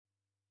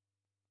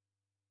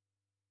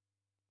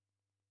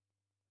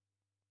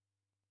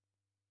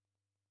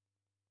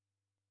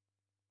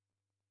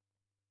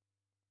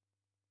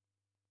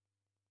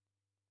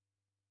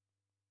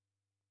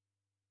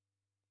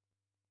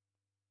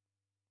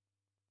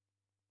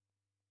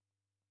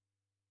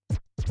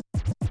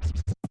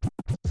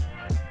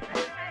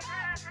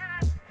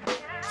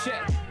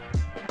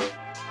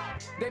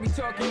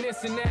talking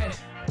this and that.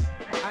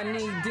 I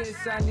need this,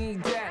 I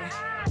need that.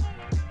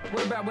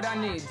 What about what I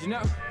need, you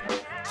know?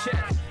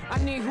 Check.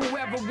 I need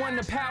whoever won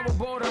the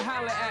Powerball to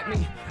holler at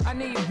me. I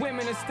need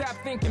women to stop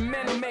thinking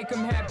men will make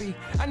them happy.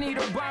 I need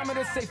Obama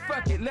to say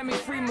fuck it, let me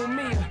free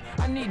Mumia.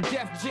 I need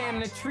Def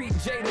Jam to treat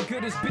Jada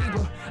good as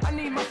Bieber. I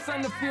need my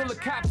son to feel the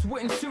cops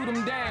wouldn't shoot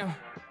him down.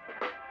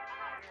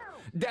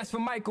 That's for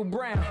Michael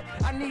Brown.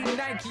 I need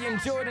Nike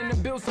and Jordan to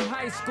build some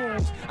high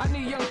schools. I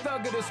need Young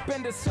Thugger to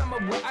spend a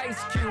summer with Ice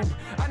Cube.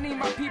 I need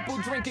my people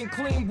drinking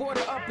clean water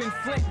up in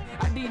Flint.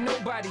 I need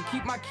nobody,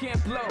 keep my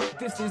camp low,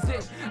 this is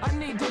it. I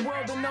need the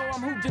world to know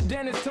I'm who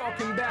Jaden is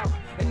talking about,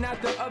 and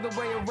not the other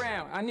way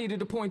around. I needed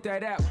to point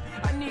that out.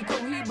 I need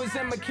Cohibas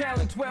and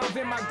Macallan 12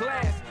 in my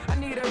glass. I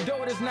need our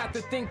daughters not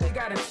to think they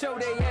gotta show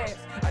their ass.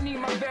 I need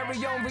my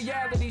very own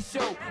reality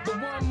show. The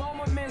one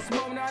moment, Miss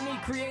Mona, I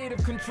need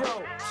creative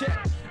control.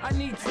 Check. I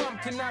need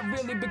Trump to not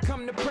really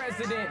become the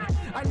president.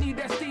 I need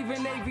that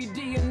Stephen A. V.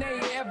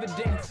 DNA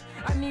evidence.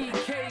 I need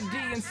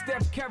KD and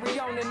Steph Curry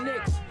on the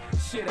Knicks.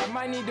 Shit, I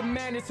might need to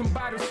manage some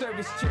bottle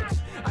service chicks.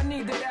 I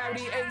need the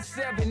Audi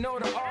A7 or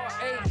the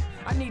R8.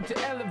 I need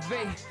to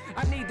elevate,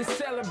 I need to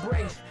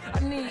celebrate. I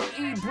need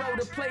Ebro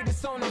to play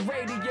this on the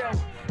radio.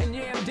 And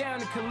yeah, I'm down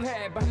to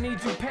collab, I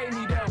need you pay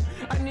me though.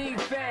 I need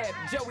Fab,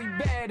 Joey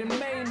Bad and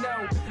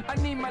Mano. I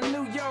need my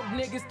New York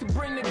niggas to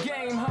bring the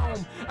game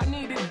home. I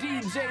need a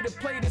DJ to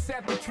play this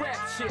after trap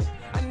shit.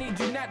 I need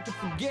you not to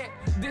forget,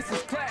 this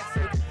is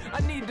classic.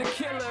 I need the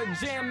killer,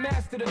 jam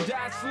master to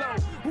die slow.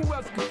 Who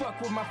else can fuck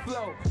with my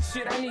flow?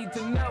 Shit, I need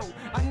to know.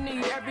 I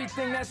need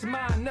everything that's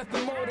mine,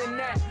 nothing more than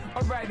that.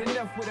 Alright,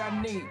 enough what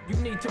I need. You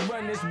need to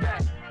run this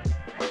back.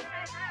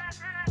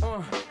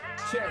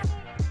 Check.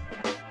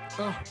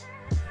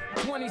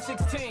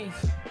 2016.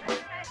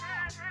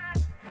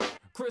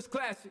 Chris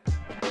Classic.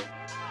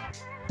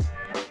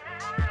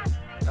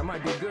 That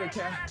might be good,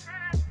 Cat.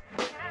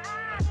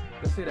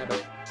 Let's see that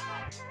back.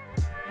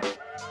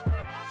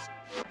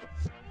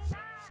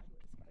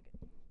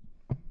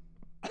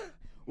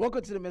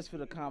 Welcome to the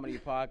Misfit of Comedy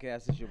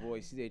Podcast. It's your boy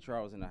CJ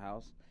Charles in the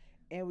house.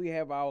 And we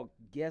have our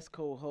guest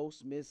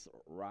co-host, Miss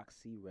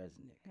Roxy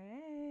Resnick.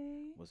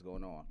 Hey. What's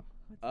going on?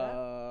 What's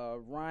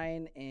up?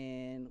 Ryan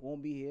and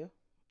won't be here.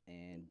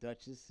 And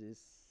Duchess is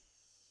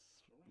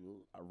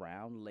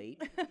around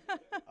late.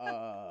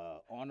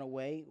 On her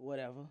way,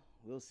 whatever.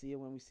 We'll see her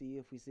when we see her,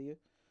 if we see her.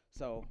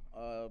 So,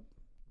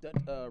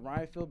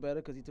 Ryan feel better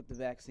because he took the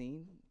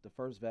vaccine, the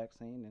first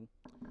vaccine, and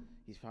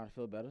he's trying to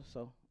feel better.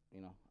 So,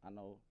 you know, I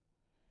know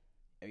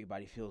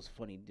everybody feels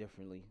funny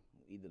differently,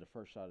 either the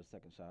first shot or the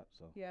second shot.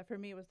 So Yeah, for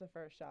me it was the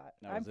first shot.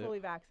 That I'm was it? fully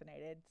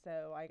vaccinated,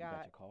 so I you got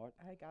got your card.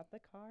 I got the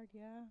card,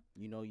 yeah.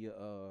 You know your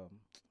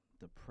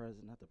the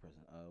president, not the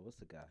president. What's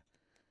the guy?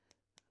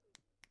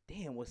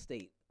 Damn, what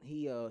state?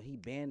 He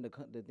banned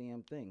the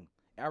damn thing.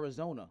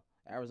 Arizona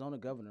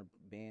governor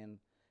banned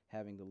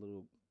having the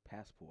little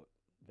passport,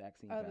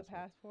 vaccine Oh, passport. the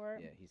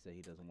passport? Yeah, he said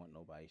he doesn't want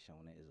nobody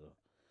showing it. Is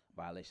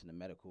a violation of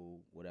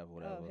medical whatever.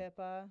 Oh,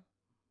 HIPAA.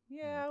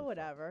 Yeah, What the fuck?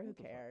 whatever. Who What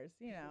the fuck? cares?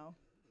 You know.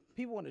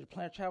 People want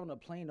to travel on a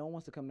plane. No one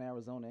wants to come to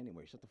Arizona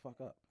anyway. Shut the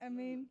fuck up. I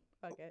mean,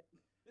 fuck it.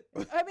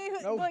 I mean,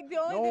 No, like the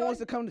only no one wants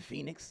to come to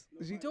Phoenix.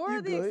 Dora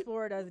You the good.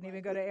 Explorer doesn't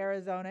even go to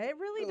Arizona. It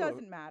really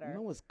doesn't matter.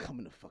 No one's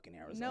coming to fucking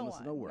Arizona. No so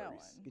one, no no worries.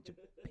 one. Get your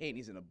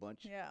panties in a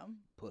bunch, Yeah.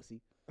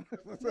 pussy. I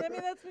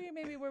mean, that's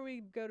maybe where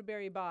we go to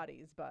bury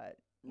bodies, but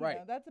you Right.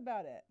 know, that's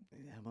about it.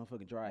 Yeah,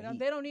 motherfucking dry You know, heat.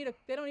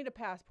 they don't need a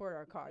passport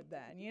or a card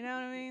then. You know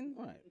what I mean?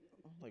 Right.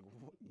 Like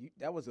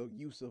that was a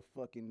use of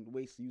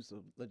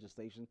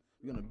legislation.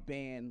 We're gonna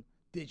ban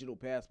digital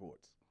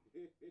passports.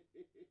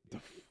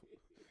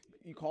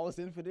 You call us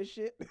in for this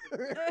shit?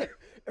 I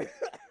mean,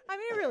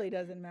 it really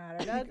doesn't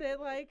matter, does it?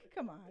 Like,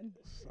 come on.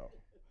 So,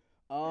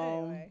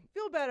 Anyway,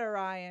 feel better,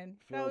 Ryan.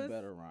 That feel was-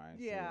 better, Ryan.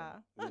 So, Yeah.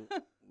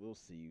 we'll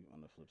see you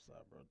on the flip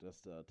side, bro.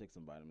 Just take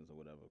some vitamins or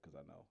whatever, because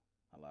I know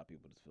a lot of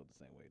people just feel the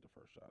same way the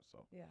first shot.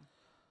 So, Yeah.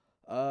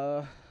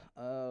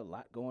 a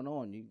lot going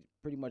on. You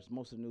pretty much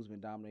most of the news been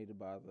dominated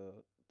by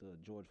the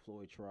George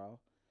Floyd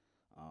trial.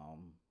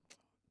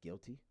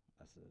 Guilty.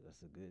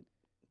 That's a good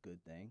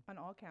thing On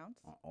all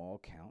counts. on all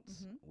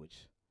counts, Mhm.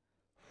 which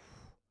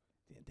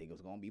didn't think it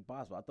was gonna be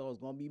possible. I thought it was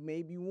gonna be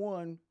maybe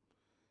one,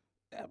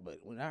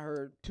 but when I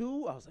heard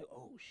two, I was like,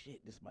 oh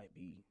shit, this might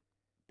be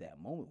that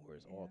moment where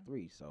it's all Yeah.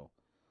 three. So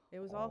It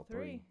was all all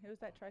three. three. It was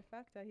that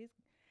trifecta. He's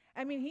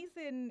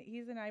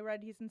in I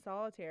read he's in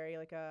solitary,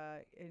 like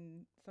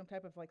in some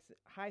type of like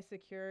high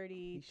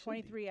security, He should be.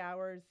 23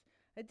 hours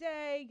a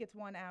day, gets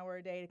 1 hour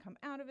a day to come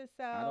out of his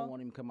cell. I don't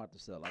want him to come out the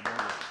cell. I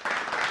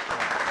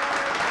want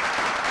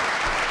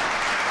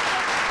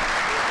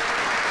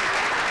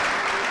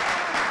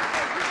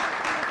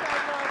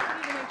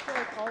You need to make sure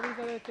like all these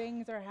other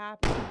things are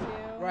happening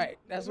too. right.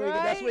 That's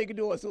what you can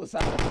do a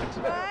suicide watch.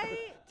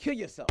 Right? Kill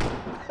yourself.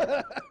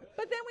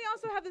 But then we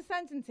also have the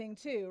sentencing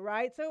too,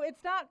 right? So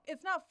it's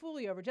not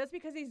fully over. Just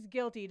because he's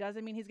guilty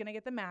doesn't mean he's going to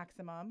get the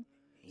maximum.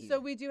 So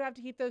we do have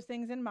to keep those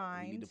things in We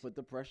mind, need to put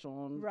the pressure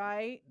on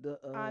right?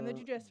 on the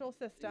judicial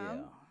system.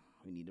 Yeah,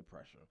 we need the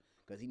pressure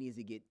because he needs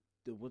to get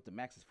the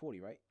max is 40,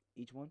 right?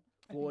 each one.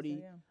 I think so, 40. yeah.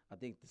 I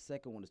think the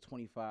second one is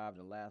 25.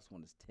 The last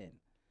one is 10.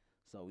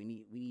 So we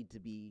need to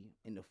be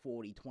in the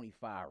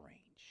 40-25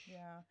 range.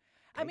 Yeah.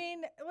 I Okay.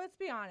 mean, let's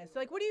be honest.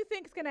 Like, what do you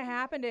think's going to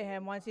happen to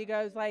him once he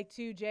goes, like,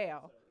 to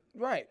jail?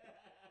 Right.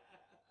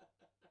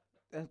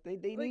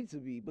 They need to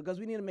be, because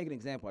we need to make an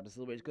example out of the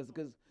celebration.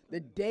 Because the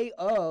day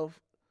of,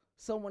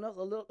 someone else,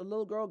 a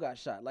little girl got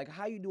shot. Like,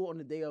 how you do it on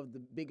the day of the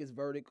biggest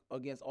verdict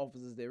against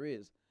officers there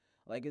is?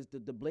 Like, it's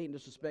the blatant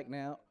disrespect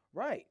now.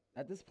 Right.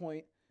 At this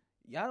point,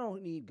 y'all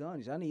don't need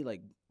guns. Y'all need,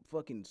 like,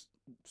 fucking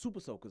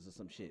super soakers or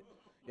some shit.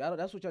 Y'all,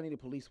 that's what y'all need to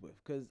police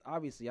with. Because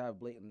obviously, y'all have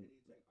blatant.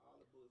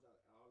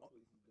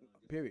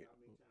 Period.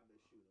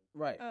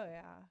 Right. Oh,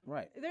 yeah.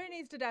 Right. There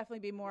needs to definitely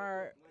be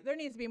more. There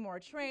needs to be more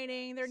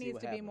training. There See needs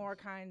what to be happens. more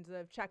kinds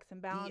of checks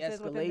and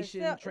balances within the,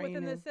 De-escalation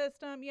within the training.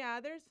 system.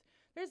 Yeah,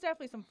 there's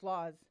definitely some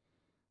flaws,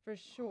 for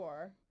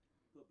sure.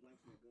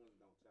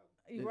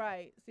 You're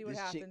right. See what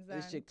happens then.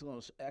 This chick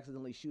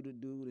accidentally shoot a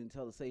dude and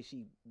say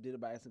she did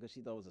it by accident because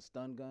she thought it was a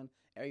stun gun.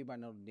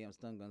 Everybody know the damn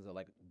stun guns are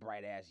like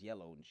bright ass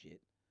yellow and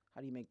shit.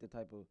 How do you make the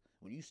type of,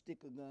 when you stick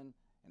a gun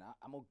and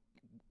I'm a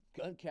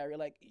gun carrier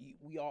like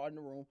we are in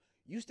the room,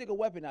 you stick a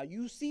weapon out,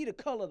 you see the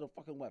color of the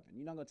fucking weapon.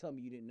 You're not gonna tell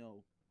me you didn't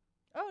know.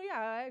 Oh yeah,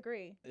 I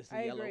agree. It's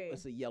I a yellow. agree.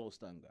 It's a yellow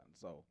stun gun.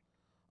 So,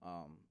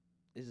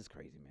 it's just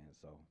crazy, man.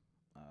 So,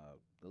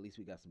 at least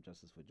we got some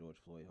justice for George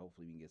Floyd.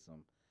 Hopefully, we can get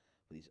some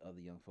for these other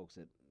young folks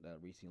that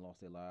recently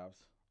lost their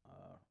lives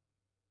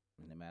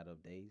in a matter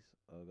of days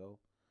ago.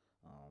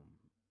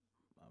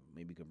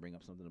 Maybe we can bring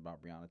up something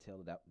about Breonna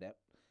Taylor.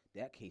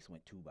 That case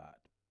went too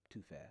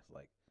fast.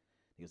 Like,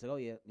 he was like, oh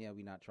yeah,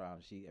 we not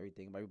trying.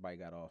 Everybody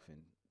got off and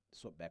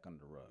swept back under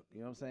the rug.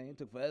 You know what I'm saying? It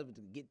took forever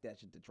to get that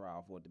shit to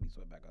trial for it to be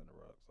swept back under the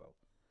rug. So,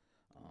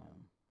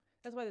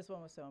 That's why this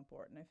one was so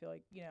important. I feel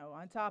like,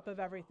 on top of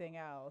everything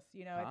else,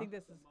 I think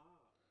this is.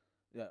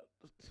 Yeah.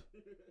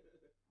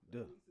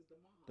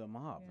 The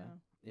mob, man.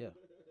 Yeah.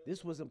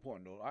 This was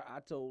important though. I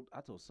told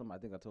somebody,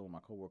 I think I told my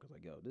coworkers,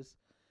 like, yo,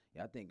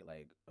 I think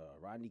like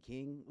Rodney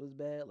King was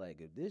bad. Like,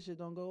 if this shit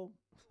don't go,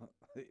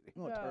 they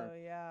gonna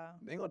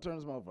turn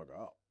this motherfucker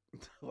off.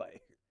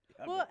 Like,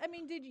 well, I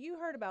mean, you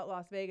heard about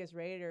Las Vegas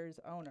Raiders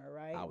owner,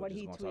 right? What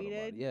he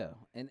tweeted? Yeah.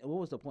 And what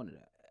was the point of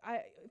that?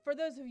 For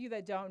those of you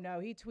that don't know,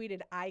 he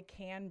tweeted, "I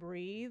can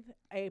breathe,"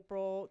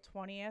 April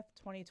 20th,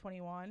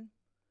 2021.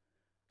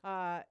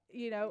 And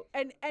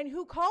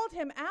who called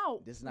him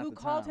out? Who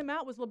called him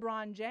out was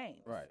LeBron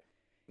James. Right.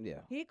 Yeah.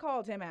 He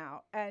called him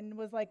out and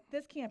was like,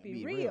 "This can't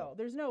be real.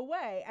 There's no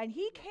way." And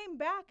he came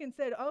back and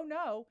said, "Oh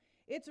no,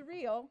 it's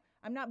real.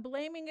 I'm not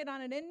blaming it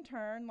on an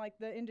intern like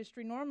the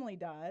industry normally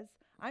does.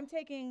 I'm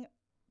taking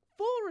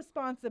full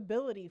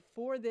responsibility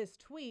for this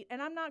tweet,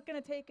 and I'm not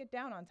going to take it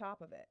down on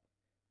top of it."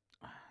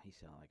 He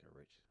sounded like a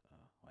rich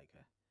white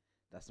guy.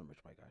 That's some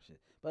rich white guy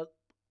shit. But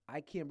I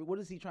can't breathe. What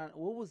is he trying?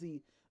 What was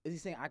he? Is he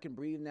saying I can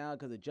breathe now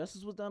because the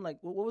justice was done? Like,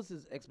 what was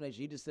his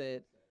explanation? He just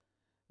said,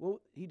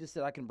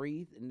 I can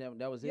breathe, and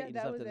that was it. Yeah, He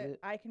that just was left it.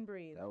 I can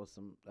breathe. That was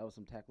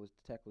some tactless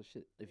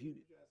shit. If you,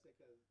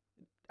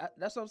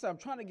 that's what I'm saying. I'm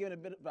trying to give it a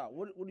bit about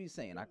what are you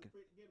saying? I can,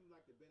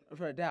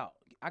 for a doubt,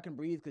 I can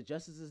breathe because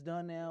justice is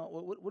done now.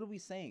 What are we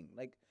saying?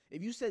 Like,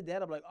 if you said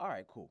that, I'm like, all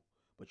right, cool.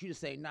 But you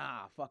just say,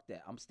 nah, fuck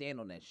that. I'm standing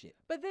on that shit.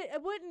 But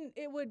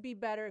it would be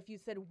better if you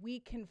said, "We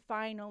can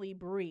finally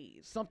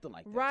breathe." Something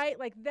like that. Right?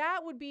 Like,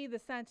 that would be the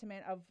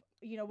sentiment of,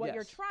 what Yes.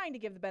 you're trying to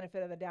give the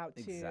benefit of the doubt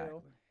to.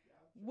 Exactly.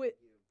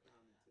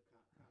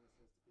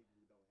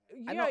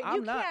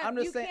 I'm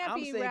just saying, I'm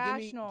be saying,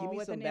 rational give me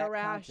with some an back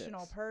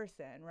irrational context.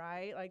 person,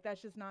 right? Like,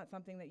 that's just not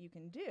something that you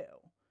can do.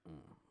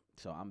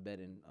 So I'm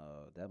betting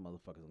that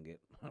motherfucker's gonna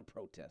get a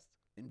protest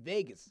in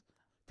Vegas.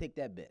 Take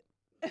that bet.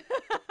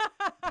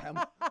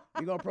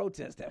 We're gonna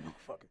protest that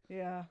motherfucker.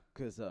 Yeah.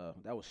 Cause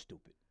that was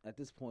stupid. At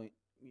this point,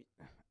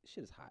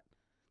 shit is hot.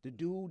 The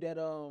dude that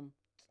the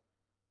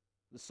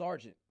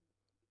sergeant.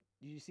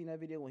 You seen that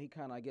video when he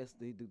kind of, I guess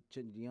the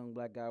young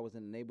black guy was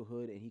in the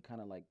neighborhood and he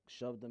kind of like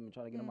shoved him and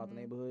tried to get him out the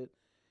neighborhood.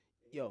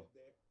 Yo,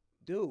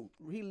 dude,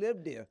 he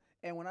lived there.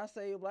 And when I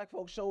say black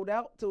folks showed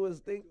out to his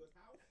thing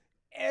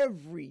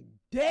every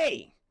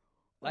day,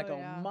 like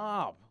a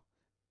mob,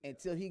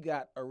 until he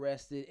got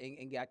arrested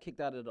and got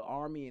kicked out of the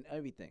army and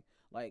everything.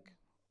 Like,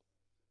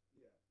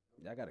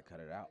 y'all gotta cut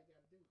it out.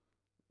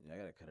 Y'all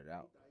gotta cut it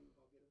out.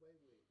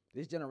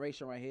 This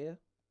generation right here,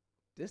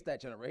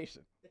 that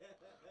generation.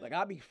 Like,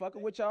 I be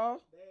fucking with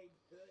y'all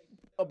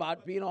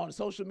about being on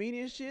social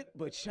media and shit,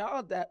 but y'all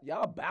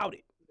about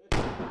it.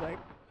 Like,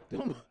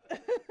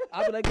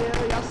 I be like,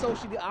 yeah, y'all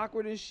socially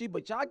awkward and shit,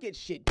 but y'all get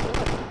shit done.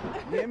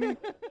 You hear me?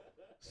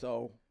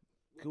 So,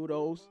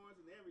 kudos.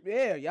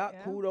 Yeah, y'all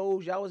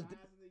kudos. Y'all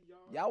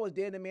was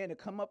there, the man to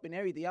come up and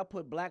everything. Y'all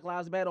put Black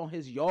Lives Matter on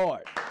his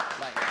yard.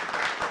 Like,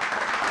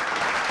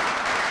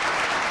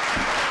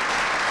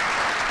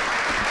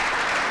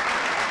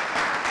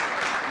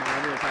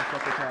 I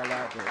fuck with y'all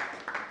out, but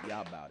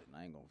y'all about it.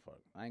 I ain't gonna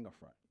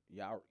front.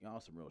 Y'all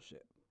some real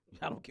shit.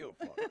 Y'all don't give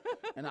a fuck.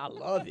 And I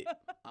love it.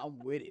 I'm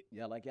with it.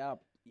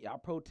 Y'all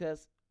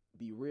protest,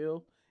 be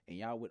real, and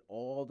y'all with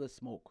all the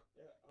smoke.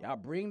 Y'all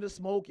bring the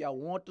smoke. Y'all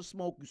want the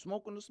smoke. You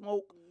smoking the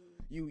smoke.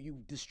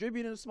 You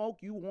distributing the smoke.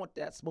 You want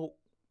that smoke.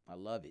 I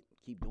love it.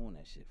 Keep doing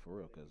that shit for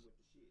real, cause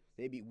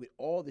they be with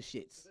all the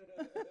shits,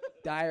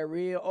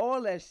 diarrhea,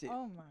 all that shit.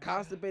 Oh my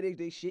Constipated,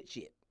 they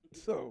shit.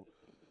 So,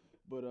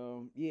 but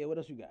yeah. What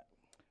else you got?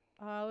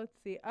 Let's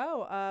see.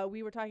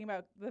 We were talking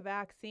about the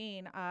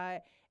vaccine.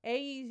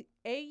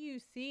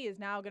 AUC is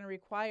now going to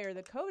require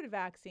the COVID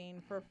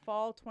vaccine for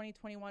fall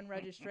 2021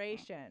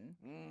 registration.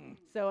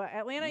 So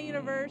Atlanta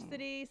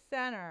University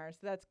Center, so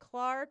that's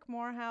Clark,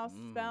 Morehouse,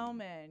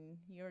 Spelman.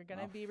 You're going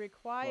to be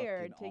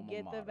required to fucking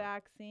get alma the mater.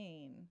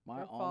 vaccine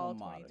My for fall alma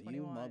mater, you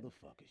 2021.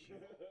 motherfuckers. You.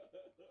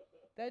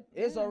 That,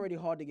 It's yeah. already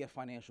hard to get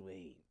financial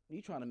aid.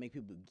 You trying to make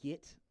people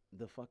get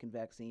the fucking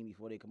vaccine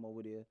before they come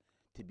over there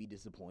to be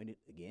disappointed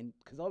again?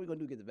 Because all we're going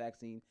to do is get the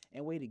vaccine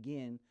and wait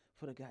again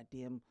for the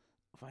goddamn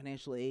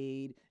financial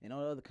aid and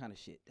all other kind of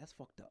shit. That's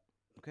fucked up.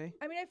 Okay?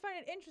 I mean, I find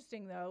it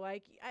interesting though.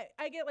 Like,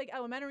 I get like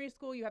elementary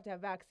school, you have to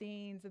have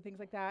vaccines and things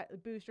like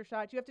that, booster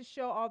shots. You have to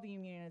show all the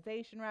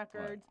immunization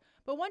records.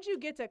 But once you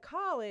get to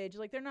college,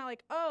 like they're not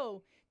like,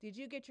 oh, did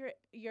you get your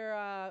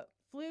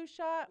flu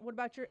shot? What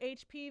about your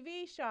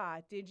HPV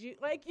shot? Did you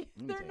like?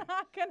 They're tell you.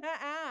 not gonna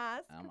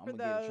ask I'm for gonna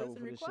get in those trouble and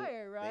for this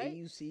require, shit. right?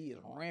 The AUC is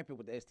rampant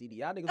with the STD.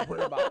 Y'all niggas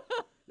worried about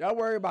y'all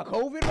worried about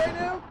COVID right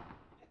now?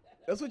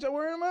 That's what y'all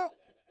worrying about?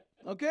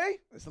 Okay?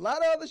 There's a lot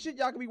of other shit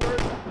y'all can be worried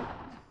about.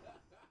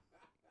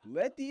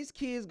 Let these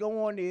kids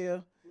go on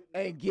there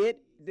and get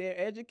their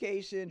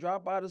education,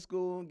 drop out of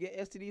school, and get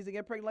STDs and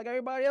get pregnant like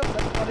everybody else.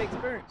 That's what they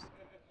experience.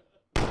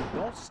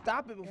 Don't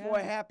stop it before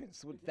it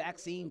happens with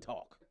vaccine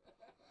talk.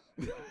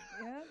 Yeah,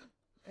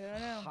 I don't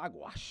know.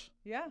 Hogwash.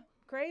 Yeah,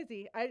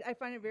 crazy. I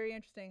find it very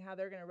interesting how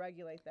they're gonna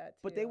regulate that too.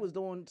 But they was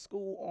doing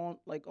school on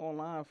like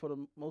online for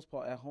the most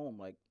part at home.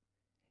 Like,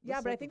 yeah,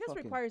 let's but I let the think this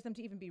fucking- requires them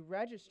to even be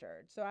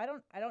registered. So I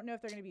don't know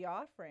if they're gonna be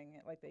offering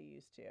it like they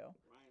used to,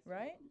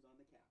 right?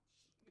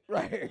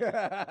 Right.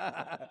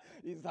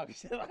 He's talking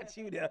shit about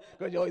you there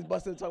because you always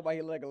busting and talk about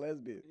you like a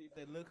lesbian. He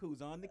said, "Look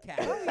who's on the Oh couch."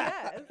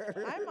 yes,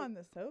 I'm on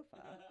the sofa.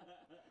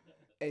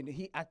 And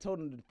I told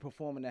him to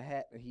perform in the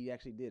hat, and he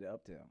actually did it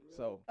Uptown.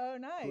 So Oh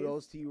nice.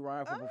 kudos to you,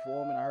 Ryan, for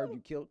performing. I heard Oh.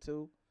 you killed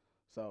too.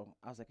 So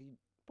I was like, you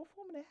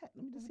perform in the hat.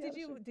 Let me just see. how this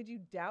shit-" Did you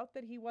doubt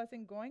that he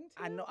wasn't going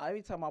to? I know.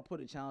 Every time I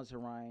put a challenge to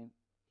Ryan,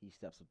 he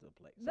steps up to the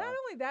plate. So Not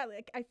only that,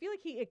 like I feel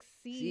like he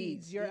exceeds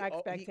Seeds. your He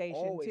expectation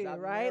always- too, I've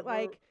right? never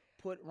Like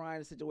put Ryan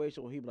in a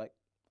situation where he'd be like,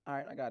 all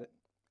right, I got it.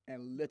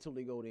 And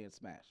literally go there and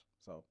smash.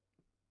 So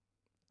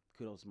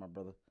kudos to my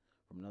brother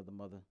from another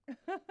mother.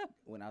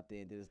 Went out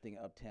there and did his thing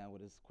Uptown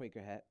with his Quaker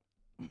hat.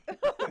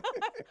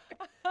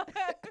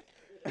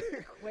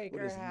 Quaker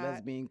with his hat.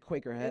 lesbian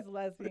Quaker hat. His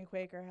lesbian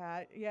Quaker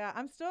hat. Yeah,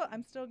 I'm still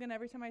gonna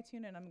every time I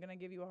tune in, I'm gonna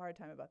give you a hard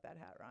time about that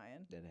hat,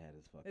 Ryan. That hat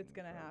is fucking It's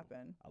gonna incredible.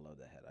 happen. I love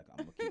that hat. I'm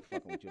gonna keep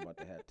fucking with you about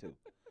the hat too.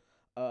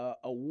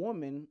 A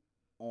woman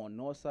on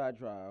Northside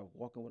Drive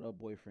walking with her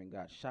boyfriend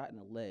got shot in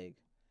the leg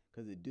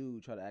because the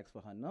dude tried to ask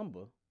for her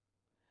number,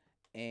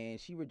 and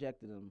she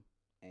rejected him,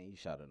 and he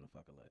shot her in the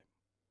fucking leg.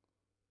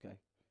 Okay,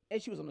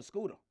 and she was on a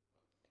scooter.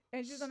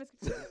 And she was on his.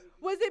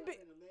 Was it?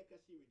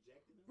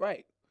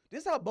 Right.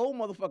 This how bold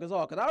motherfuckers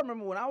are. Cause I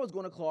remember when I was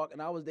going to Clark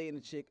and I was dating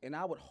a chick and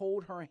I would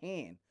hold her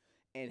hand.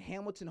 And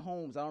Hamilton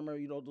Homes, I remember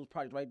those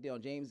projects right there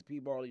on James P.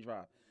 Barley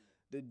Drive.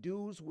 The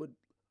dudes would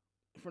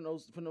from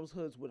those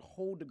hoods would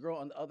hold the girl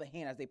on the other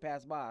hand as they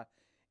passed by,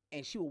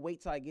 and she would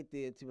wait till I get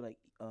there to be like,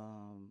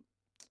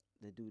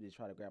 the dude is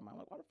trying to grab my. I'm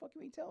like, why the fuck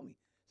you ain't tell me?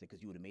 Say,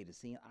 cause you would have made a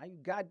scene. You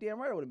goddamn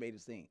right I would have made a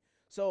scene.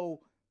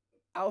 So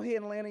out here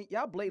in Atlanta,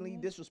 y'all blatantly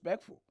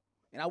disrespectful.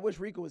 And I wish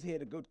Rico was here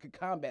to could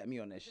combat me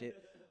on that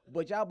shit.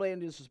 But y'all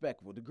blatantly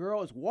disrespectful. The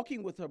girl is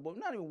walking with her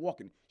not even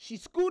walking.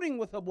 She's scooting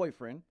with her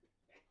boyfriend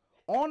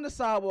on the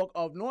sidewalk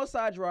of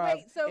Northside Drive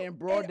Wait, so in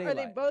broad are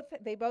daylight.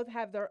 they both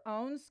have their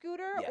own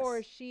scooter, Yes. or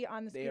is she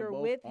on the They are scooter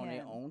both with on him?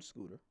 their own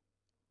scooter.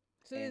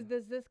 So and-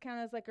 does this count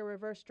as like a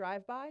reverse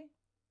drive-by?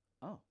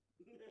 Oh,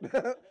 that's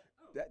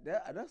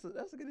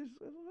a good.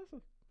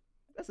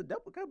 That's a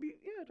double. Could be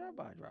drive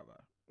by.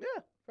 Yeah,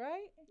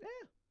 Right? yeah.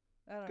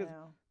 I don't 'Cause-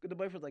 know. Cause the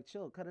boyfriend's like,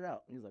 chill, cut it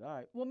out. And he's like, all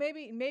right. Well,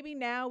 maybe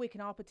now we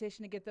can all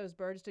petition to get those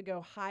birds to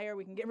go higher.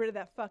 We can get rid of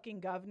that fucking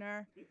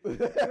governor.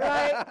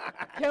 Right?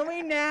 Can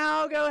we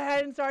now go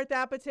ahead and start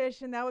that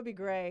petition? That would be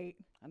great.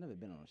 I never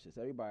been on those shits.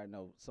 Everybody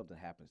know something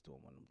happens to him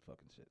on them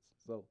fucking shits.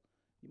 So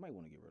you might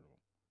want to get rid of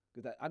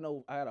them. Cause I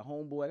know I got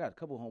a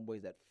couple of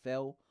homeboys that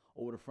fell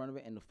over the front of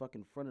it, and the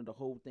fucking front of the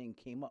whole thing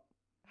came up.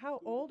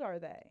 How old are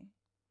they?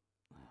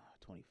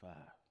 25.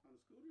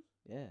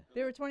 Yeah.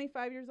 They were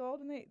 25 years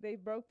old and they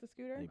broke the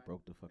scooter? They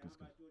broke the fucking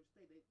scooter.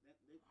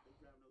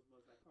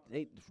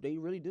 They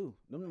really do.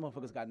 Them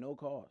motherfuckers got no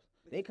cars.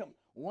 They come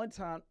one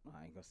time.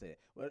 I ain't gonna say it,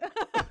 but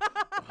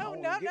I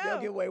don't wanna no. they'll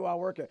get away while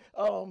working.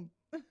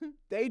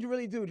 They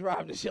really do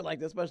drive the shit like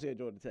that, especially at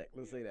Georgia Tech.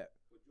 Let's say that.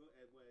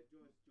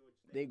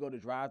 They go to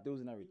drive-throughs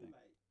and everything.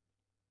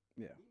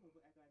 Yeah.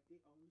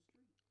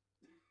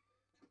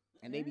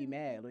 And they be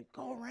mad, like,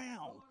 go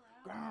around.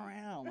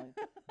 Like,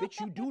 bitch,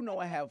 you do know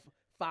I have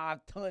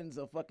 5 tons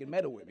of fucking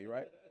metal with me,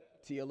 right?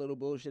 To your little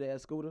bullshit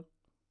ass scooter.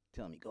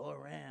 telling me go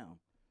around.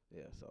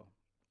 Yeah, so.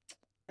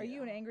 Are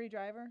you an angry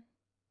driver?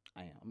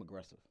 I am. I'm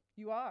aggressive.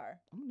 You are.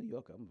 I'm a New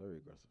Yorker. I'm very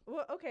aggressive.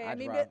 Well, okay. I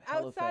mean, drive but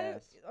hella outside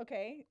fast, of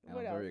okay, And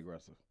what I'm else? very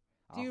aggressive.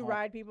 Do you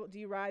ride people? Do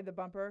you ride the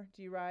bumper?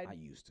 Do you ride? I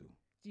used to.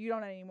 Do you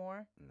don't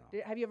anymore?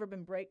 No. Have you ever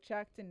been brake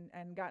checked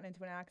and gotten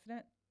into an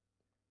accident?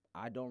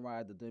 I don't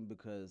ride the thing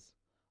because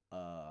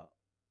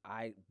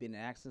I've been in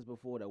accidents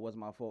before that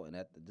wasn't my fault, and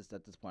at this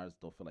point I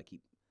just don't feel like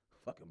keep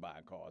fucking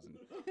buying cars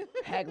and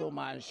haggling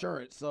my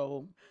insurance.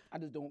 So I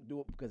just don't do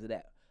it because of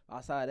that.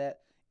 Outside of that,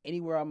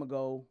 anywhere I'm gonna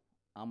go,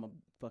 I'm gonna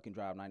fucking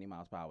drive 90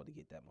 miles per hour to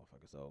get that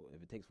motherfucker. So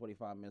if it takes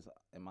 45 minutes,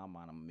 in my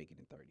mind, I'm gonna make it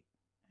in 30.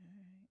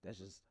 That's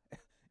just.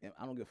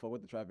 I don't give a fuck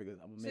what the traffic is.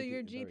 I'm gonna make it. So your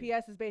in 30.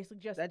 GPS is basically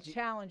just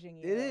challenging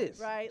you. It is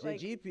right. The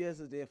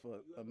GPS is there for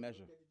a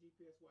measure. Look at the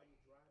GPS while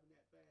you're driving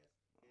that fast,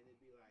 and it'd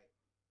be like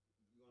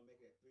you're gonna make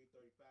it at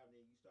 3:35,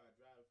 and then you start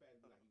driving fast,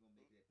 and be like you're gonna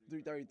make it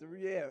at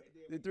 3:33. Yeah,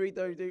 the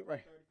 3:33.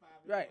 Right. 35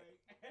 Right.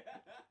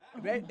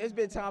 Man, it's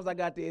been times I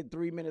got there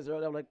 3 minutes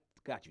early. I'm like,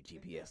 got you,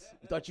 GPS.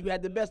 You thought you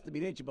had the best of me,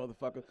 didn't you,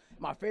 motherfucker?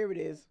 My favorite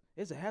is,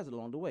 it's a hazard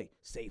along the way.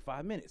 Save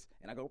 5 minutes.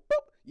 And I go,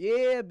 boop.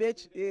 Yeah,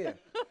 bitch. Yeah.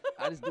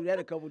 I just do that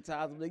a couple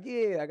times. I'm like,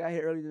 yeah, I got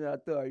here earlier than I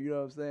thought. You know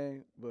what I'm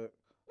saying? But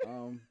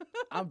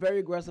I'm very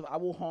aggressive. I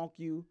will honk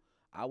you.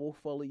 I will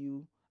follow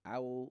you. I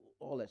will,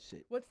 all that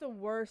shit. What's the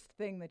worst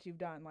thing that you've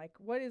done? Like,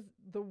 what is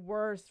the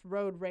worst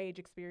road rage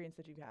experience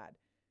that you've had?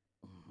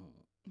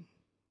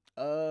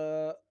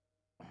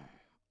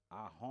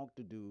 I honked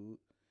a dude,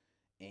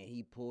 and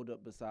he pulled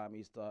up beside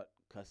me, start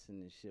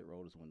cussing and shit,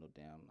 rolled his window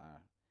down. I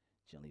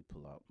gently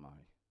pull out my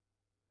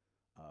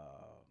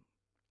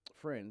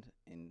friend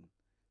and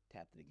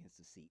tapped it against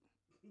the seat.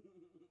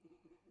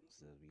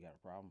 Says, we got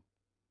a problem?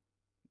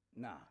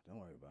 Nah, don't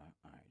worry about it.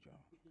 All right,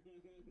 Joe.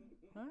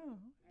 Oh.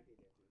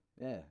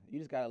 Yeah, you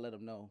just got to let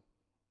him know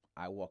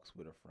I walks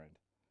with a friend.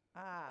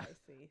 I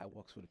see. I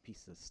walks with a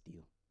piece of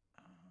steel.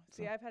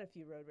 See, I've had a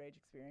few road rage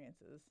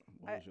experiences.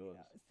 What was yours?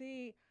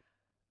 See,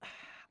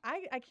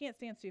 I can't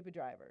stand stupid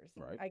drivers.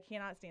 Right. I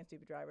cannot stand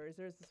stupid drivers.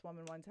 There's this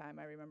woman one time,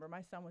 I remember,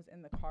 my son was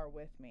in the car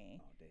with me.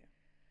 Oh, damn.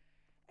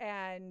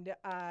 And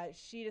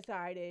she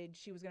decided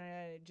she was going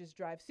to just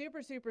drive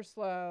super, super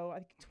slow,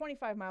 like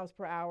 25 miles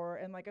per hour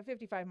in like a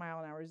 55 mile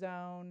an hour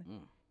zone.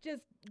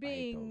 Just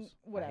being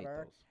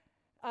whatever.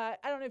 I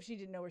don't know if she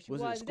didn't know where she was.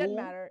 Was it It doesn't school?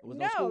 matter. Was it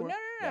No, school? no,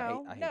 Yeah,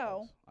 no, I hate no.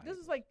 those. I This hate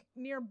was like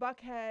near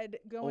Buckhead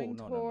going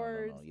no,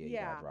 towards. No. Yeah, you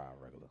gotta drive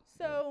regular.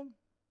 So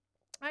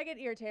I get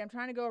irritated. I'm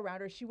trying to go around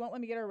her. She won't let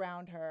me get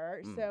around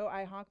her. So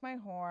I honk my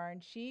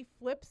horn. She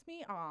flips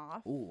me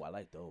off. Ooh, I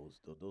like those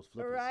flippers.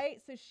 Right.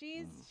 So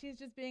she's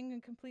just being a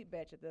complete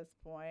bitch at this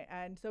point.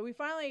 And so we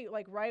finally,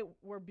 like right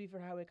where Beaver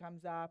Highway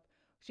comes up,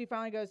 she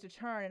finally goes to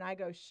turn and I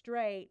go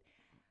straight.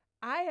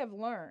 I have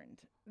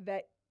learned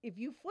that if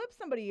you flip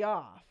somebody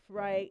off,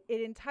 right,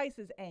 it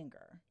entices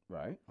anger.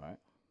 Right.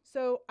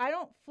 So I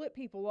don't flip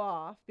people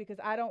off because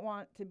I don't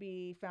want to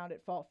be found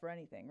at fault for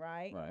anything,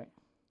 right? Right.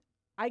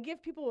 I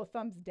give people a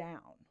thumbs down.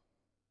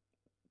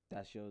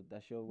 That's your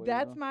way.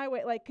 That's my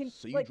way. Like,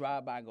 so you like,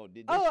 drive by and go,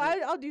 did this oh,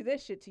 shit? I'll do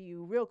this shit to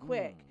you real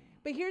quick.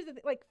 But here's the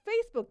thing, like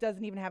Facebook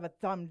doesn't even have a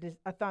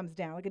thumbs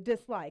down, like a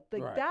dislike.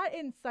 Like Right. that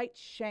incites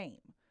shame.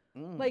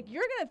 Like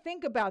you're gonna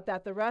think about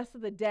that the rest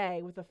of the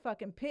day with a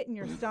fucking pit in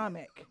your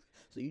stomach.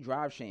 So you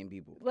drive shame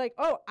people. Like,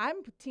 oh, I'm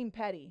team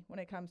petty when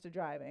it comes to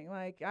driving.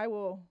 Like I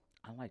will.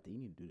 I like that. You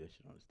need to do that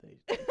shit on the stage.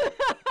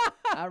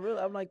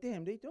 I'm like,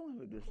 damn, they don't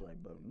have a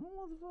dislike button. No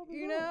motherfucker.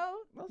 You know,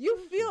 you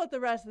feel it the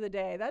rest of the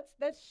day.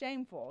 That's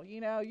shameful. You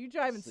know, you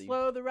driving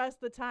slow the rest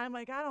of the time.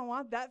 Like I don't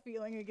want that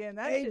feeling again.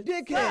 That hey, shit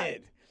dickhead.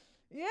 sucks.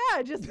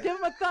 Yeah, just give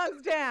them a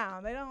thumbs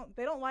down. They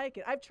don't like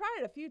it. I've tried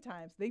it a few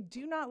times. They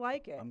do not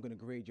like it. I'm gonna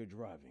grade your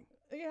driving.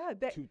 Yeah,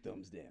 2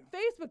 thumbs down.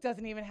 Facebook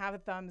doesn't even have a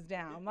thumbs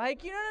down.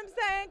 Like, you know what I'm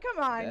saying?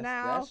 Come on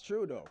now. That's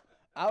true though.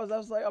 I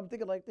was like, I'm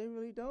thinking like they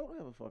really don't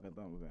have a fucking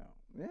thumbs down.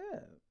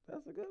 Yeah,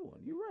 that's a good one.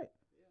 You're right.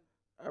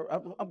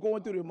 I'm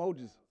going through the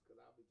emojis.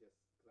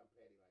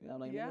 Yeah, I'm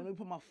like, let me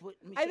put my foot.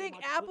 I think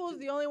Apple's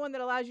the only one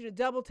that allows you to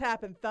double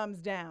tap and thumbs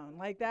down.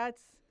 Like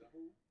that's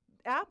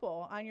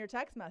Apple on your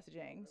text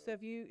messaging. So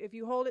if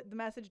you hold the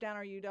message down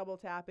or you double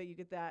tap it, you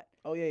get that.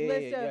 Oh yeah,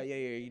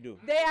 you do.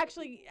 They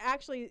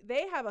actually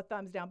they have a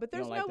thumbs down, but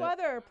there's like no that?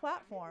 other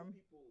platform.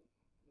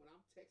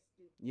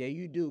 Yeah,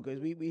 you do, because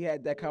we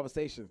had that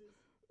conversation.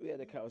 We had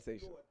that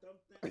conversation.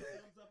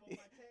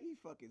 He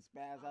fucking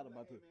spazzed out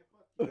about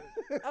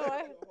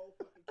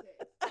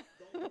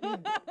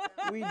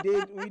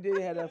we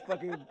did have a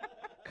fucking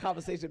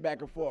conversation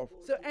back and forth.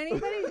 So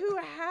anybody who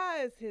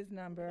has his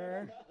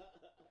number,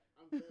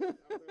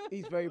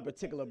 he's very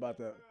particular about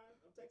that.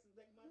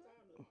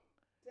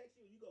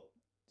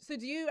 So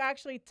do you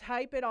actually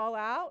type it all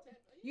out?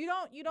 You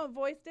don't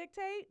voice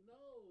dictate? No,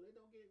 they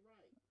don't get it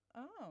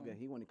right. Oh. Yeah,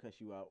 he want to cuss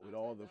you out with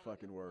all the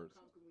fucking words.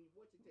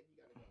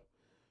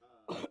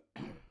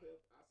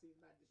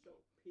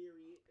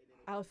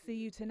 I'll see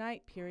you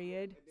tonight,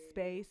 period,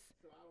 space.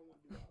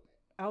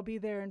 I'll be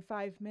there in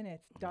 5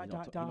 minutes, ... He don't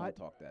talk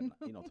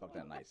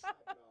that nice.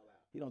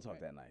 He don't talk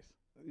that nice.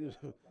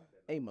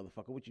 Hey,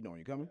 motherfucker, what you doing?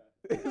 You coming?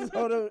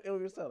 So it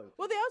was selling.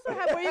 Well, they also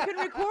have where you can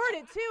record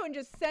it too and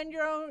just send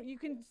your own. You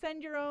can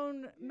send your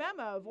own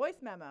memo, voice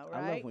memo,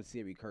 right? I love when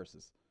Siri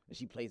curses and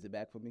she plays it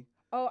back for me.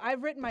 Oh,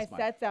 I've written my That's my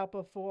sets out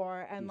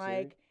before and Through Siri?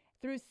 like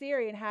through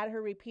Siri and had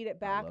her repeat it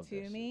back love to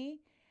that shit. me.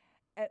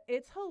 And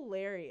it's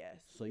hilarious.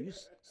 So you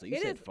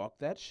It said is- fuck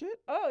that shit?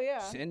 Oh yeah.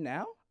 Sin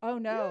now? Oh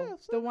no, Yeah, the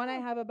send one I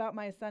it. have about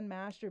my son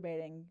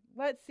masturbating.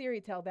 Let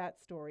Siri tell that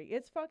story.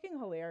 It's fucking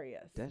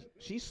hilarious.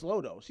 She's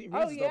slow though. She reads Oh,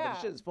 stuff, but yeah. the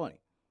shit is funny.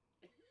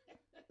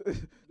 Do it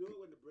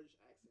with the British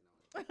accent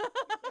on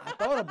it. I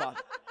thought about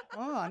it.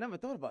 Oh, I never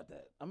thought about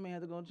that. I may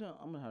have to go jump.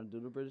 I'm gonna have to do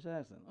the British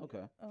accent.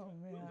 Okay. Oh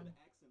Put it with man. an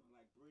accent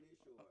like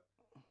British or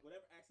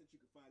whatever accent you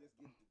can find. Let's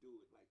get it to do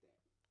it like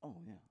that. Oh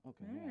yeah.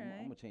 Okay. All Yeah, I'm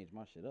right. gonna change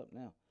my shit up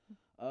now.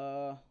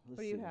 What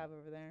do you have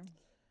over there?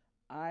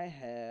 I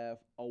have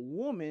a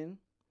woman,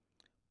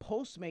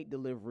 Postmate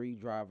delivery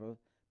driver,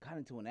 got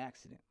into an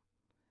accident,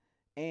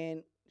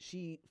 and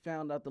she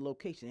found out the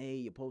location. Hey,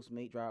 your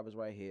Postmate driver's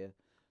right here.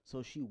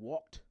 So she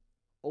walked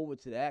over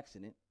to the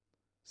accident,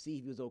 see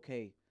if he was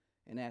okay,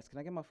 and asked, "Can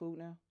I get my food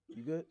now?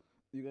 You good?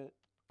 You good?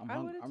 I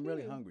would've I'm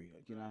really too. hungry.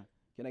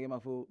 Can I get my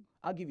food?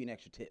 I'll give you an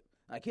extra tip."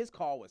 Like his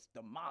car was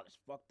demolished,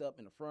 fucked up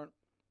in the front.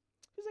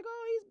 He's like,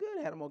 "Oh, he's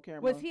good." Had him on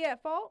camera. Was he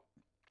at fault?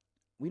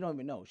 We don't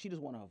even know. She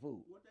just wanted her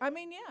food. What I that-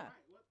 mean, yeah. Right.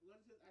 What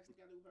does this actually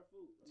got to do with her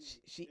food? I mean,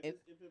 She- if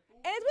it's food,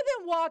 And it's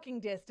within walking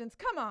distance.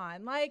 Come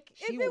on, like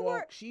She if it were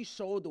walked. She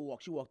showed the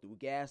walk. She walked through a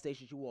gas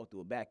station. She walked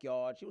through a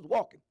backyard. She was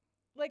walking.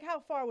 like how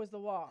far was the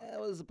walk? It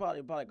was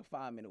probably like a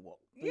 5-minute walk.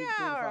 Yeah, three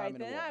to all 5 right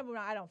minute then. walk.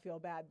 I don't feel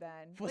bad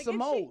then. For Like, some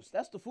if she- moles.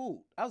 That's the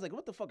food. I was like,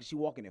 what the fuck is she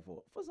walking there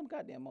for? For some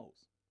goddamn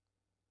moles.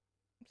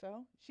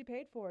 So she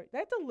paid for it.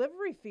 That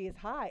delivery fee is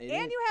high, It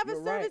and is. you have a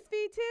You're right. service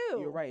fee too.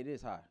 You're right. It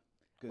is high.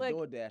 Because Like-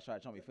 DoorDash tried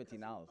to charge me $15.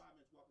 5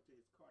 minutes walking to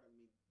his car doesn't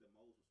mean the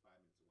moles was 5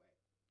 minutes away.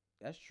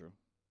 That's true.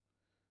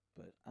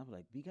 But I'm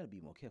like, we gotta be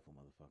more careful,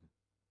 motherfucker.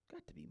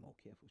 Got to be more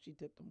careful. She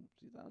tipped them.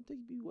 She's like, I'll take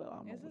you well. I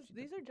don't know what she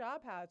These tipped are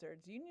job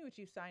hazards. You knew what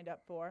you signed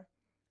up for.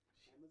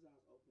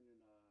 Amazon's opening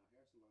a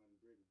hair salon in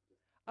Britain.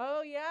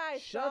 Oh yeah, I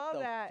Shut saw the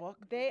that.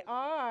 fuck- They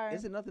are. them.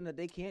 Is it nothing that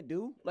they can't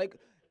do? Like,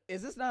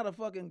 is this not a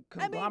fucking I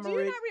mean, conglomerate? do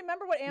you not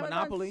remember what Amazon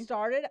monopoly?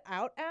 started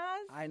out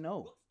as? I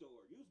know. Bookstore,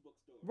 used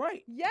bookstore.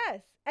 Right.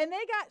 Yes, and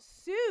they got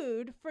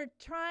sued for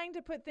trying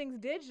to put things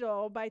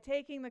digital by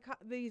taking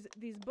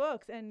these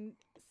books and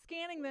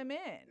scanning them in.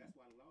 That's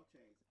why the law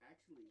changed.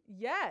 Actually,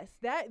 Yes,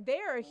 that they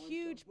are a on some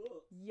huge.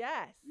 books,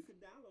 Yes. you can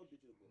download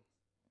digital books.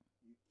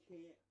 You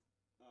can't.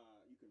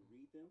 You can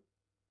read them,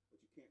 but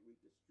you can't read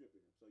the strip of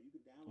them. So you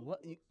can download.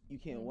 What? Books, You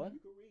can't what? You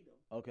can read them,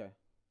 Okay.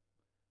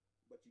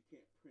 but you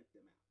can't print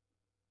them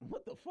out.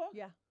 What the fuck?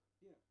 Yeah.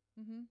 Yeah.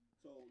 Mhm.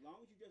 So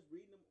long as you just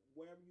reading them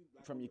wherever you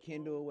like From on your the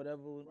Kindle or phone,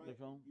 whatever, right, the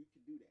phone. you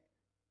can do that.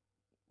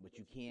 But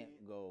you can't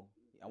go.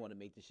 I want to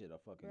make this shit a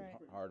fucking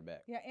Right.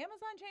 hardback. Yeah,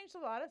 Amazon changed a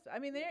lot of stuff. I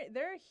mean,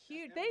 they're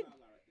huge. That's Amazon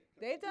right there.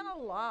 'Cause They've I done a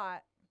use-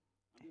 lot.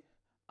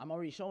 I'm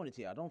already showing it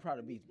to you. I don't try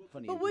to be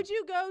funny. But would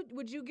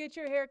you get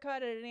your hair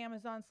cut at an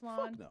Amazon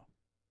salon? Fuck no.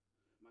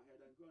 My hair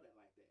doesn't grow that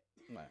like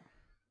that. Nah.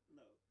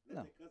 No.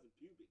 No. That's because of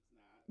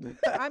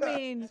pubics. Nah. I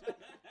mean,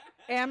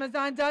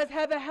 Amazon does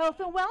have a health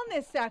and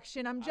wellness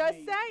section. I'm just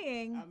mean,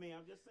 saying. I mean,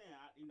 I'm just saying.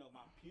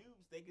 My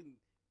pubes, they can,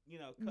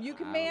 cut You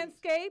can I don't-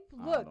 manscape.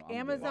 I Look, don't- I'm good.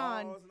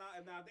 Amazon. balls,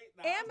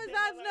 now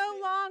Amazon's no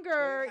longer,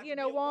 Well, it has to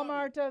be a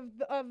Walmart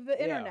of the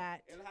Yeah.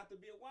 internet. It'll have to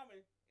be a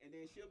woman, and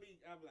then she'll be.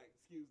 I'm like,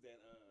 excuse that.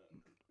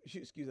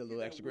 Excuse a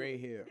little extra gray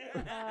hair.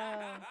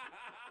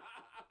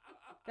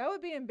 That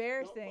would be Don't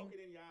embarrassing. poke it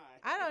in your eye.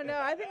 I don't know.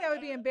 I think that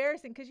would be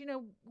embarrassing because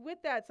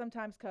with that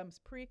sometimes comes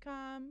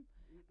pre-com,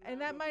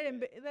 and that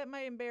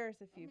might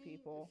embarrass a few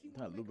people.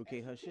 Trying to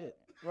lubricate her shit.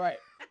 Right.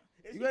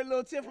 You got a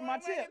little tip from my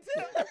tip.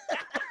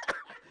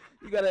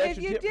 You got an If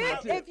extra you tip from my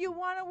did, tip. if you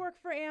want to work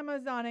for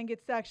Amazon and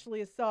get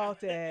sexually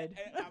assaulted,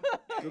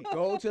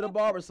 Go to the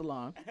barber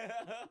salon.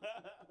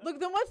 look.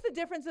 Then what's the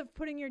difference of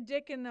putting your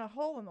dick in a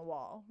hole in the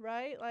wall,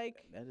 right?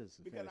 Like, That is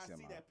a because I fantasy of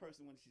see mine. that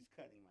person when she's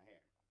cutting my hair.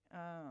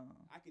 oh,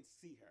 I can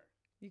see her.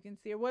 you can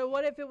see her.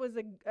 What if it was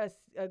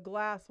a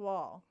glass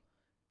wall?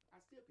 I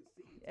still can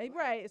see it. It's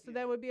Right. fine. So Yeah.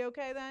 that would be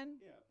okay then.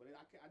 Yeah, but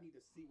I need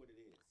to see what it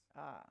is.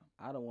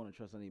 I don't want to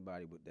trust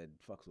anybody that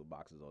fucks with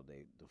boxes all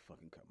day to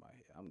fucking cut my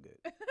hair. I'm good.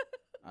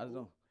 I just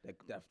don't.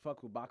 That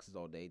fuck with boxes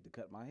all day to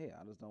cut my hair.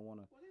 I just don't want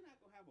to. Well, they're not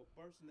gonna have a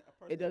person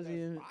It that doesn't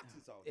does even.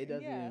 boxes all It day.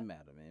 doesn't Yeah. even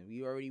matter, man.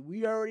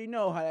 We already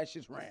know how that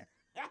shit's ran.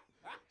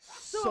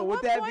 So, So at with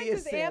what that point being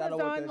does said, I don't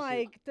want Amazon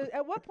that shit.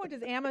 at what point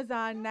does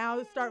Amazon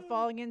now start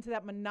falling into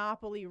that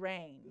monopoly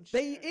range?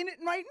 They in it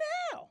right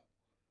now.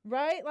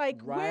 Right? Like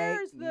Right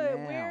where's now.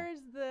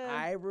 the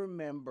I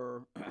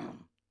remember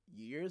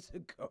years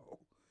ago,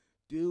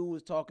 dude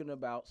was talking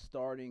about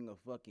starting a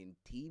fucking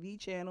TV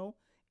channel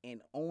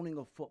and owning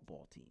a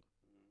football team.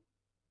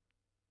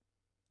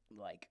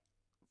 Like,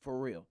 for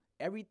real.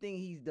 Everything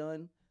he's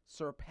done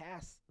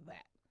surpassed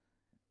that.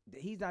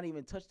 He's not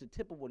even touched the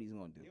tip of what he's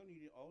going to do. He don't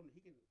need to own.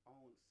 He can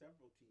own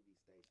several TV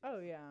stations. Oh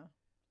yeah.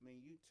 I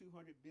mean, you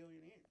 200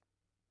 billion in.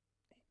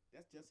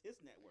 That's just his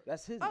net worth.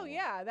 That's his. Oh net worth.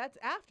 yeah, that's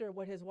after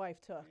what his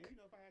wife took. Man, you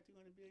know, if I had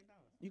 $200 billion,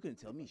 You couldn't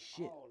tell me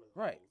shit. all of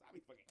Right. those, I'll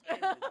be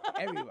fucking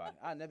everybody. Everybody.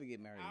 I'll never get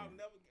married. again.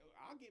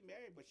 I'll get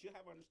married, but she'll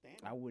have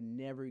understanding. I would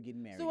never get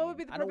married. So what would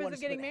be again. the I don't purpose wanna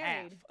of getting split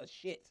married? Half a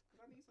shit. 'Cause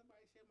I need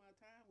somebody to share my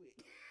time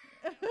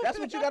with. That's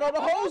what you got all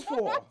the hoes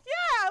for.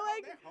 Yeah,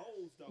 like They're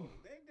hoes though.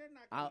 They're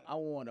not. I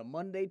want a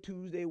Monday,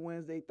 Tuesday,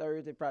 Wednesday,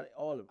 Thursday, Friday,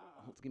 all of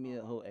give me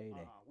a whole every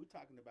day. We're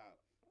talking about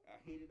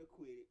hit it or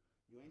quit it.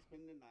 You ain't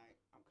spending the night.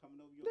 I'm coming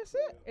over your That's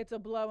crib. it. it's a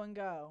blow and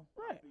go.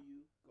 Right. For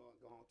you,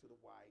 go home to the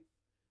wife.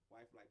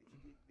 Wife like,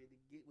 did you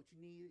get what you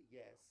needed?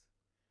 Yes.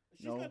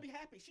 She's No. gonna be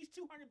happy. She's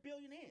 $200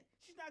 billion in.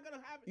 She's not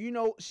gonna have it. You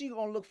know, she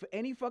gonna look for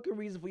any fucking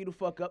reason for you to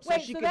fuck up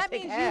Wait, so she so can that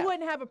take means half. you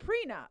wouldn't have a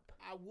prenup.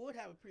 I would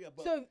have a pre-up,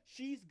 but So-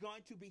 she's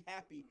going to be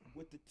happy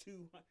with the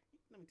 200.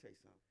 Let me tell you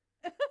something.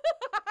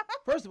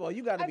 First of all,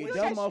 you gotta I be a feel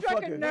dumb like I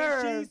struck a motherfucker.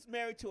 nerve. She's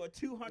married to a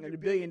 $200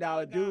 billion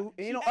guy. dude.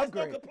 She Ain't no has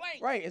upgrade. No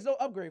complaint. Right, it's no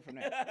upgrade from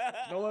that.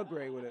 No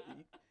upgrade with it.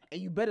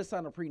 And you better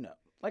sign a prenup.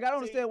 Like, I don't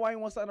understand why you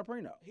want to sign a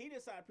prenup. He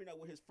didn't sign a prenup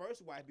with his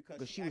first wife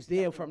because she was actually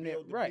there helped him from there.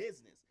 build the Right.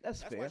 business.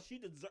 That's Why fair. she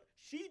deserved.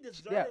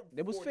 Yeah,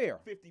 it was fair.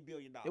 $50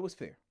 billion. It was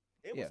fair.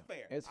 It yeah, was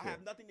fair. it's I fair.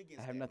 have nothing against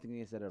I have that. nothing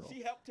against that at all.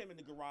 She helped him in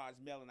the garage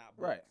mailing out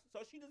books. Right. So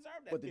she deserved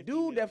that. But the $50 dude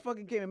million. that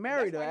fucking came and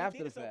married her That's why he after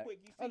did the it so fact. quick,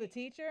 you Oh, the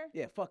see? teacher?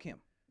 Yeah, fuck him.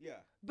 Yeah.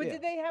 But Yeah.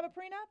 did they have a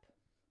prenup?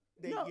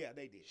 No. Yeah,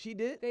 they did. She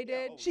did? They Yeah,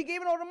 did. oh, She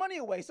giving all the money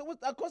away. So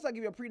of course I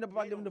give you a prenup if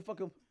I They give him the don't-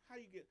 fucking. How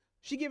you get?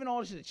 She giving all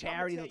the shit to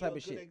charities and type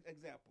of shit.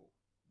 Example.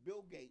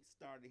 Bill Gates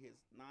started his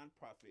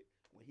nonprofit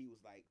when he was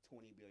like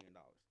 $20 billion.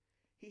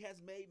 He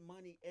has made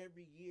money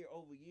every year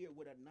over year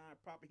with a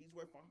nonprofit. He's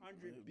worth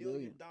 $100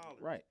 billion.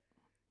 Right.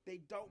 They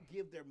don't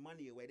give their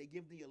money away. They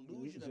give the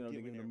illusion Illusion of of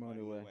giving their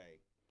money away.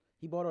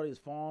 He bought all his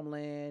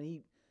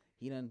farmland.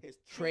 He done His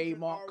children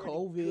trademarked already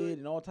COVID good.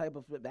 and all type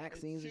of His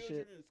vaccines and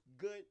children shit. is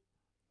good.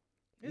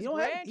 His You don't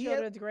have- he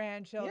has- grandchildren's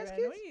grandchildren.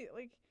 kids? What do you,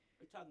 like,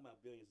 We're talking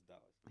about billions of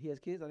dollars. He has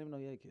kids? I didn't even know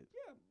he had kids.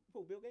 Yeah.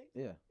 Who, Bill Gates?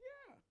 Yeah.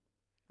 Yeah.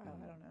 oh, I don't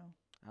know.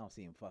 I don't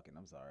see him fucking.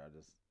 I'm sorry. I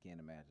just can't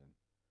imagine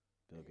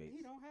Bill Gates.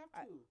 He don't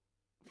have to.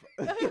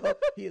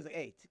 He is like,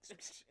 hey,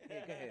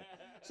 hey, go ahead.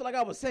 So like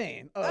I was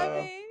saying, I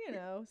mean, you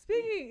know,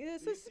 speaking, Do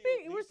so you see-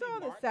 speaking, do we're you see still on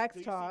the Mark- sex do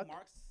you talk. See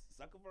Mark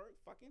Zuckerberg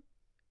fucking?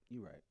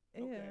 you right.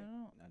 Yeah, Okay.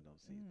 I don't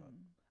see his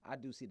fucking. I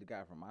do see the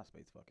guy from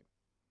MySpace fucking.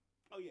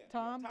 Oh yeah.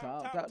 Tom?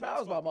 Tom, that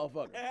was my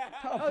motherfucker.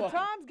 Tom Oh, fucking.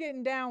 Tom's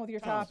getting down with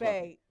your Tom's top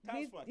fucking. 8.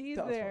 Tom's fucking. He's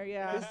Tom's there, fucking.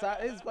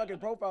 yeah. His fucking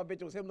profile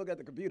picture was him looking at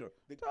the computer.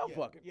 Tom yeah,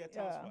 fucking. Yeah, Tom's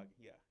Yeah. fucking.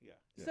 Yeah.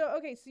 So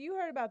okay, so you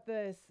heard about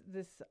this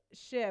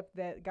ship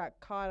that got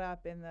caught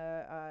up in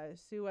the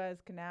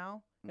Suez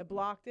Canal. It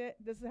blocked it.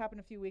 This happened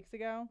a few weeks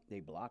ago. They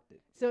blocked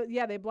it. So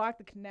yeah, they blocked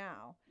the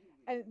canal,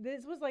 and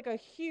this was like a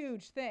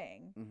huge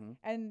thing. Mm-hmm.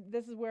 And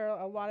this is where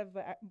a lot of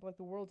like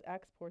the world's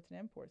exports and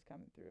imports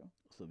coming through.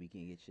 So we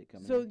can't get shit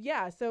coming. So in.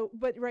 yeah,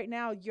 but right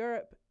now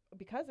Europe,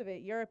 because of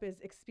it, Europe is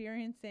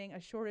experiencing a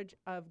shortage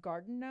of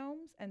garden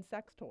gnomes and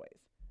sex toys.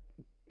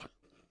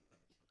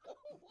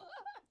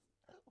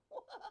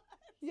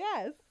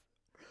 Yes.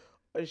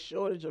 A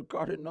shortage of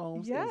garden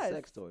gnomes Yes. and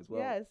sex toys. Well,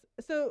 yes.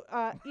 So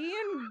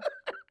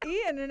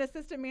Ian, an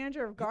assistant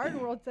manager of Garden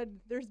World, said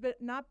there's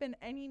not been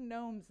any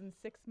gnomes in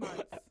 6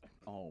 months.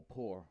 Oh,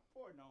 poor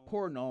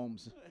Poor gnome.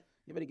 gnomes.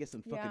 You better get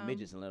some fucking Yeah.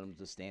 midgets and let them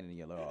just stand in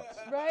your yards.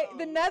 Right.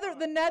 The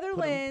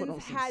Netherlands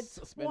on some had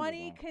suspenders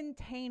 20 on.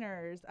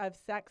 containers of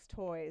sex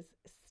toys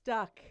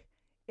stuck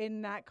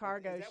in that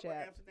cargo Is that ship. what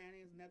Amsterdam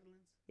is,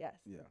 Netherlands? Yes.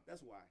 Yeah.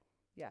 That's why.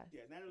 Yes.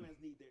 Yeah, Netherlands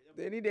need their.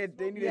 They need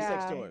their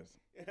sex Yeah. toys.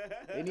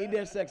 They need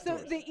their sex So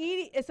toys.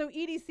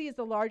 EDC is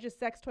the largest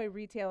sex toy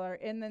retailer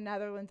in the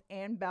Netherlands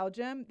and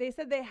Belgium. They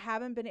said they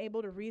haven't been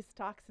able to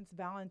restock since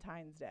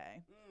Valentine's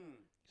Day.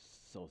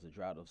 So it's a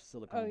drought of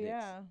silicone Oh dicks.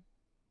 yeah.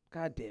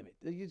 God damn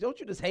it. Don't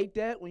you just hate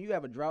that when you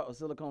have a drought of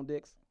silicone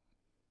dicks?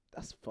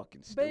 That's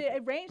fucking But stupid.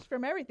 it ranged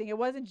from everything. It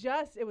wasn't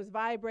just, it was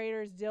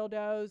vibrators,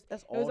 dildos.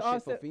 That's It was all shit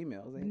also, for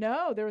females. Ain't it?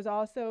 No, there was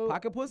also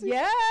Pocket pussies?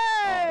 Yes.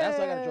 Oh, that's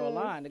why I gotta draw a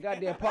line. The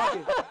goddamn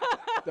pocket.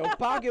 The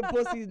pocket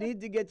pussies need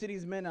to get to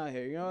these men out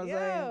here. You know what I'm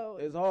Yo.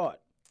 saying? It's hard.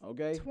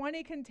 Okay?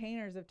 20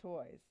 containers of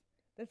toys.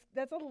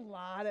 That's a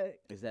lot of.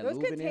 Is that Those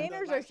lube in there?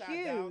 containers are Life-size dolls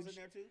in huge.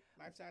 there too.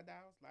 Life-size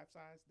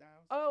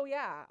dolls. Oh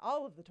yeah,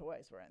 all of the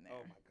toys were in there.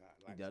 Oh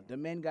my God. The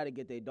men got to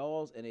get their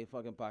dolls and they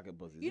fucking pocket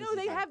pussies. You This know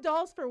is they have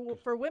dolls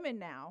for women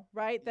now,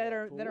 right? That Yeah.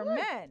 are For that are what?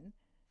 men.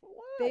 For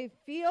what? They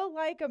feel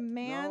like a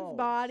man's No,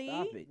 body.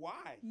 Stop it.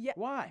 Why? Yeah,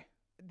 Why?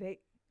 they.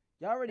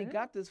 Y'all already Huh?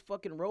 got this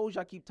fucking rose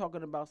y'all keep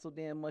talking about so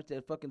damn much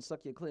that fucking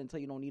suck your clit until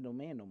you don't need no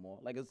man no more.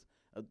 Like it's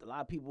a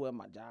lot of people at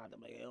my job.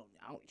 I'm like,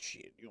 I don't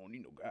shit. You don't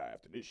need no guy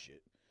after this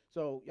shit.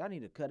 So y'all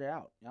need to cut it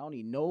out. Y'all don't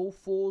need no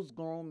full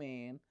grown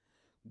man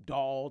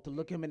doll to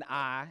look him in the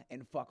eye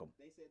and fuck him.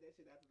 They said that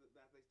shit after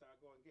they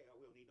start going gay. Oh,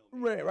 we don't need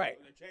no man. Right.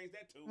 They changed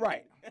that too.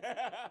 Right.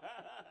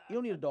 You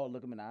don't need a doll to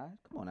look him in the eye.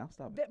 Come on now,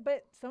 stop it.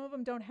 But some of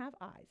them don't have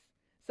eyes.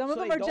 Some of So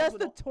them they are dolls just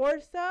with the no-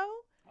 torso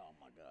Oh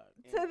my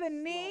god. to the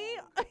knee.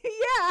 Slow.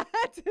 Yeah,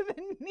 to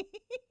the knee.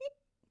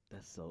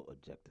 That's so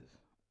objective.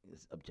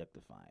 It's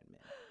objectifying,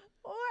 man.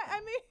 What? I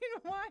mean,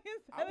 why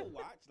is I that? would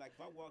watch. Like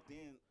if I walked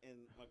in and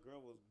my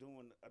girl was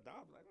doing a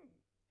doll, like,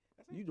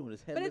 that's You doing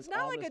this But headless, it's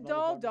not like a armless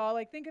doll motherfucker? doll.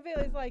 Like think of it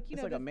as like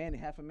It's like a man,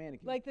 half a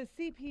mannequin. like the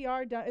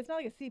CPR dummy. It's not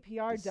like a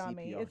CPR The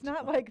dummy. CPR It's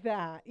not dummy. like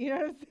that. You know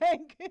what I'm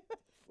saying?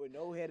 with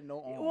no head and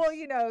no arms. Well,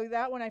 you know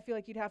that one. I feel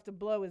like you'd have to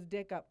blow his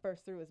dick up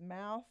first through his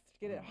mouth to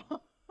get it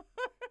hard.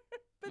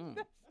 But Mm.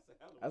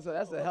 that's,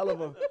 That's a hell of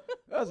a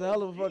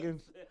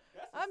fucking.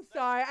 I'm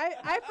sorry.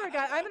 I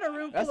forgot. I'm in a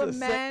room full of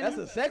men. That's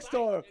a sex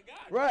toy,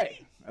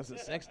 right? That's a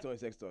sex toy.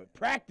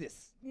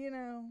 Practice. You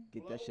know.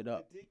 Get that shit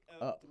up. The dick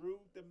Up. through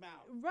the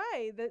mouth.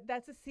 Right.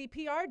 That's a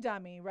CPR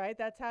dummy, right?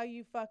 That's how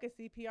you fuck a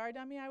CPR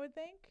dummy, I would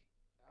think.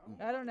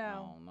 I don't I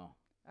know. don't know.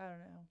 I don't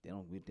know. They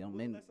don't Well,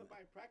 men. let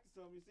somebody practice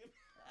on me. See?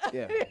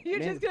 Yeah. You're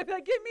men- just gonna be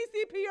like, give me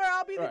CPR,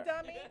 I'll be Right. the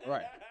dummy.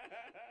 Right.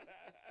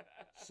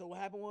 So what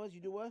happened was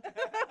you do what?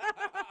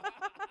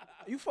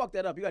 You fucked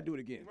that up. You gotta do it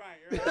again.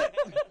 Right.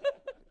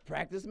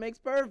 Practice makes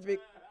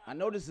perfect. I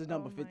know this is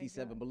number Oh my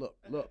 57, God. but look.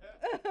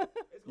 It's gonna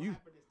You-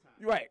 happen this time.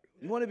 You're right.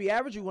 You want to be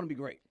average, you want to be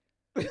great.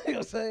 You know what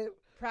I'm saying?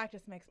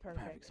 Practice makes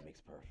perfect. Practice makes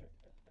perfect.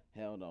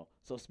 Hell no.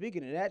 So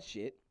speaking of that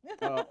shit,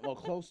 or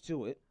close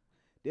to it,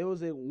 there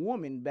was a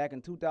woman back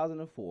in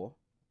 2004.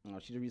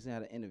 She recently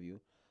had an interview.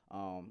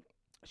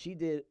 She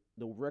did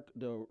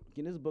the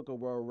Guinness Book of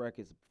World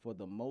Records for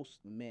the most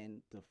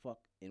men to fuck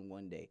in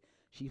one day.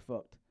 She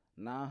fucked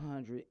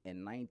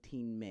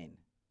 919 men.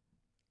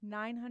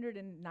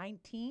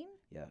 919?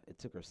 Yeah, it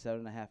took her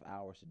 7.5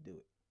 hours to do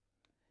it.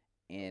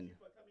 And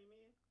Fuck how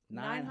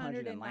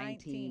many men?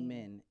 919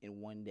 men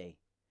in one day.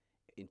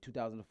 In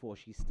 2004,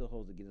 she still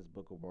holds the Guinness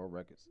Book of World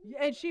Records.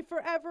 And she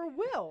forever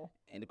will.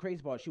 And the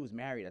crazy part, she was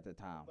married at the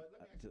time. But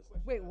let me ask you a To-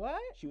 question. Wait,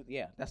 what? She was,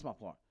 yeah, that's my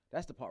part.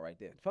 That's the part right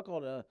there. Fuck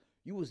all the.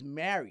 You was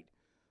married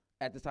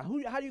at the time.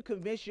 How do you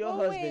convince your Well,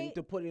 husband wait.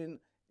 to put in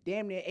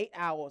damn near 8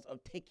 hours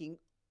of taking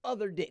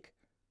other dick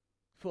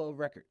for a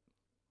record?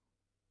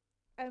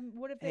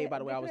 What if they? Hey, by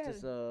the way, they I was could've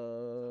just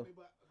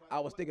had- I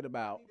was thinking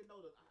about- I need to know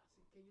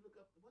can you look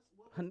up what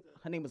her, was the,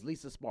 her name was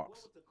Lisa what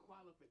Sparks. was the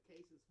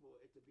qualifications for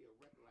it to be a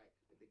record? Like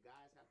that the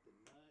guys have to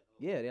nut? Or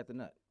Yeah, they have to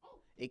nut. Oh.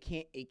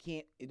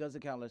 It doesn't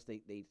count unless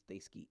they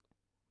skeet.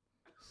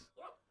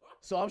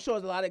 So I'm sure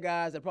there's a lot of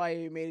guys that probably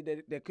ain't made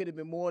it. There could have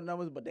been more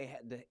numbers, but they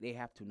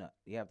have to nut.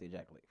 They have to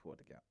ejaculate for it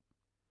to count.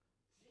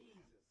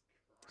 Jesus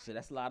Christ. So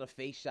that's a lot of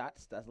face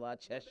shots. That's a lot of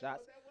chest shots.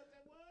 Was that what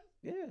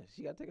that was? Yeah,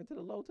 she got to take it to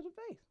the low to the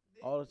face.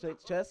 All the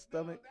chest,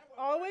 stomach. That was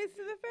Always to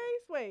the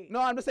face. Wait. No,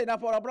 I'm just saying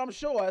that part, but I'm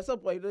sure at some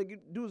point, like,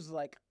 dudes is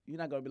like, you're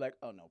not gonna be like,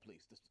 oh no,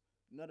 please, just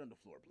nut on the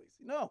floor, please.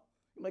 No,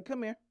 I'm like,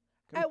 come here.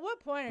 Come At what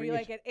point are Bring you it-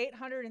 like at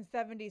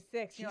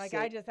 876? She You're like,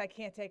 said- I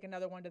can't take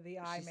another one to the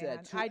eye, She said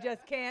man. two- I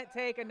just can't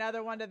take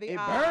another one to the It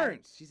eye.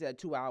 burns. She said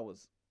 2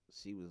 hours.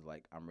 She was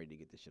like, I'm ready to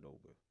get this shit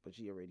over, but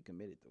she already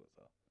committed to it.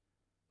 So,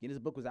 Guinness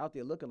Book was out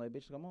there looking like,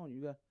 bitch, come on,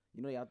 you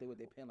out there with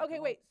their pen. Like, Okay,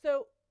 come wait.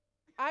 So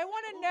I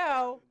want to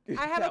know.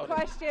 I have a Tell them.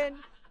 question.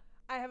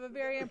 I have a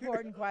very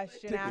important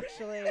question,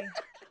 actually. on.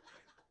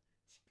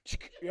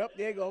 Yep,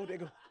 there you go. There you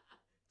go.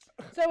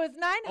 So it's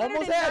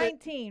Almost had it.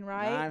 919,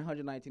 right?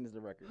 919 is the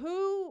record.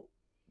 Who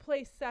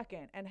placed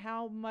second, and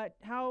how much?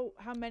 How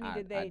many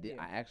did they do?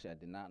 I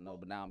did not know,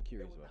 but now I'm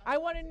curious. About it. I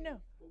want to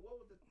know. Well, what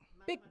was the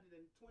Big-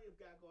 920th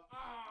guy going?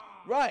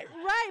 Ah. Right.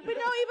 Right, but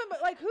no, even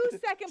but like whose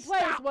second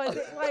place was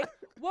it? Like,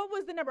 what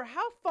was the number?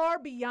 How far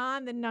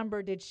beyond the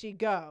number did she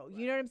go?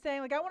 You know what I'm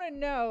saying? Like, I want to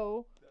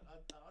know The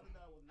other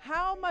guy was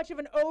how much of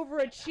an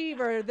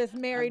overachiever this I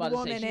was married about to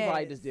woman say, she is.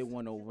 probably just did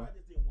one over. I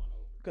just did one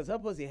over. Because her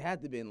pussy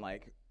had to been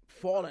like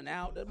falling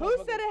out. That Who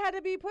motherfucker- said it had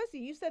to be pussy?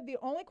 You said the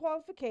only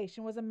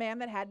qualification was a man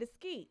that had to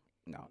skeet,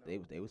 No, they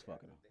was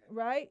fucking her.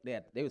 right?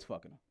 They was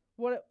fucking her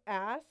What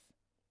ass?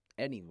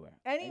 anywhere.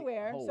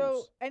 Anywhere. Any So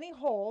holes. any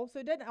hole. So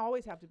it doesn't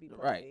always have to be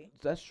pussy. Right,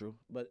 that's true.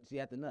 But she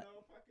had to nut.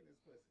 No fucking his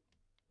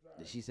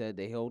pussy. She said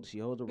she holds the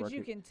But record.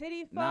 you can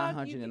titty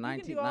fuck. You can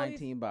do all these-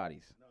 919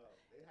 bodies. No,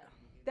 they have to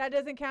be in That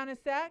doesn't count as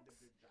sex. the vagina.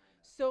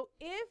 So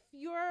if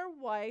your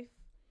wife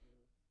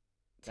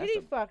That's titty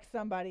a- fucked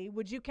somebody,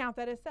 would you count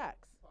that as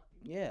sex?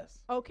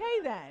 Yes. Okay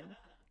then.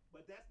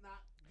 But that's not.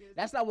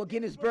 That's not what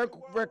Guinness Book Book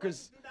of World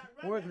Records do not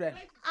run work that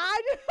that.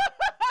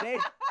 I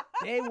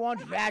They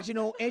want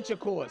vaginal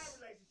intercourse.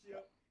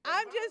 relationship.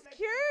 I'm My just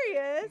relationship,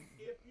 curious.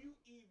 If you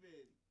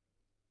even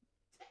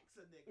text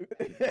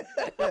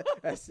a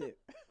nigga. That's it.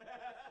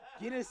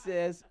 Guinness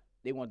says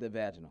they want the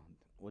vaginal.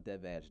 What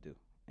that vag do.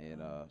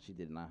 And she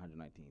did it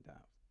 919 times.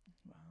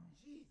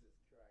 Jesus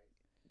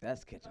Christ.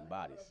 That's catching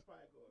bodies.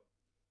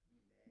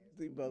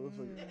 Probably go, See,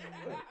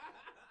 motherfucker.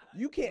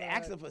 You can't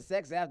ask her for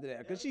sex after that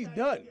because she's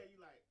done. yeah, you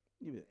like.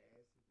 You, be-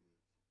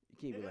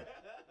 you can't be like,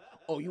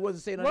 oh, you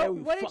wasn't saying on that.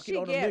 We What did fucking she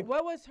on the get? link.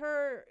 What was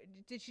her?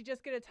 Did she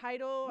just get a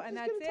title and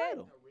Just that's get a it?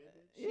 title.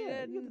 She Yeah, you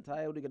get didn't- the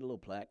title, they get a little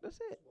plaque. That's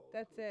it.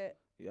 That's it.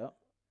 Yep.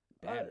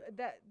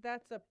 Battered.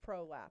 That's a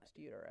prolapsed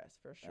uterus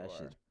for sure. That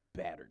shit's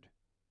battered.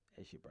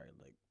 That shit probably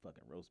like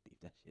fucking roast beef.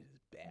 That shit is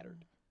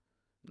battered.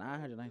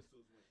 990.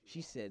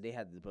 She said they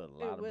had to put a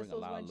lot It of bring a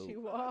whistles lot when of she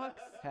lube. walks.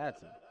 Had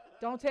to.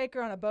 Don't take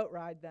her on a boat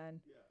ride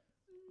then.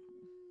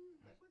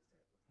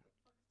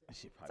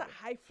 Shit It's a probably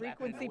high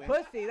flapping in the frequency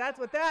wind. pussy. That's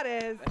what that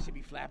is. That should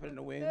be flapping in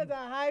the wind. That's a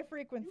high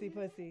frequency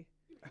pussy.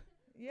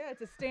 Yeah,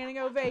 it's a standing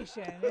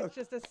ovation. It's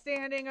just a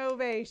standing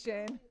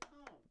ovation.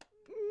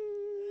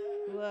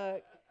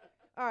 Look.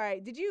 All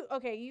right.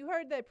 You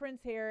heard that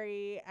Prince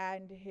Harry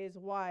and his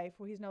wife,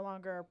 well, he's no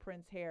longer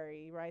Prince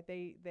Harry, right?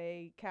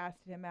 They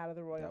casted him out of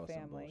the royal was some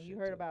family. You bullshit,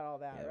 heard too. about all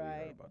that, Yeah, we right?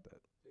 heard about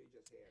that.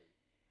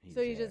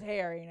 So he's just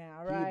Harry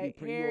now, right?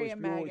 Harry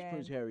and You're always Meghan.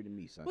 Prince Harry to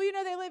me, son. Well,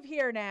 they live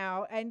here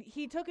now, and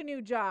he took a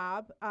new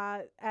job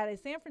at a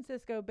San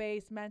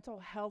Francisco-based mental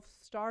health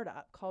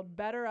startup called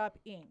Better Up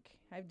Inc.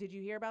 Did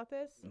you hear about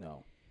this?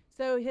 No.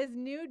 So his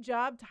new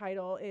job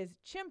title is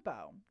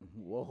Chimpo.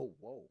 Whoa.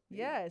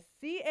 Yes,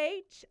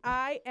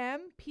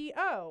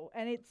 CHIMPO,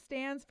 and it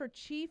stands for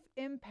Chief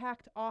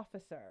Impact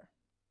Officer.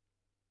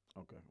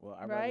 Okay. Well,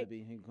 I'd Right? rather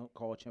be him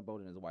called Chimpo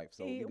than his wife,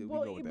 so we go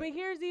with but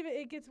that.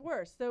 it gets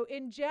worse. So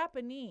in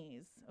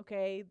Japanese,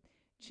 okay,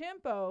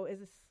 Chimpo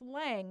is a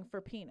slang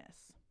for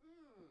penis.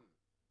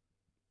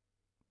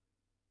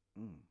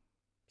 Mm.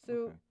 So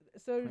Okay.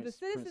 so the Prince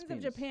citizens of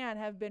Penis. Japan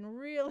have been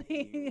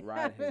really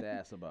Ride his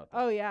ass about that.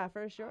 Oh yeah,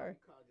 for sure.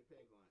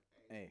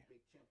 Hey,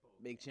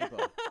 Big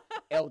Chimpo.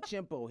 El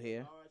Chimpo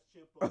here.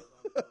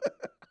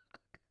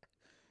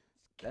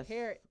 That's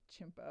Carrot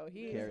Chimpo.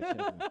 He's Carrot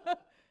Chimpo.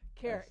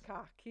 carrot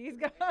cock. He's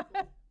got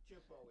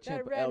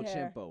Chimpo, red El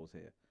hair. Chimpo's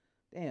here.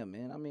 Damn,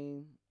 man. I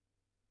mean,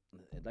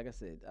 like I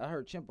said, I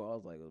heard Chimpo. I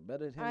was like, well,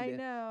 better him I than,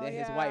 know, than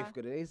his yeah. wife.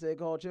 Because they said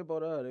call Chimpo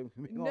to her.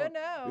 We No, gonna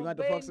no. have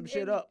to but fuck some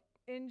shit up.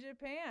 In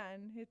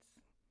Japan, it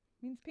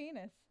means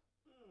penis.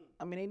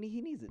 I mean,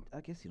 he needs it.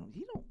 I guess he don't.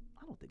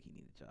 I don't think he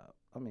need a job.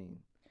 I mean,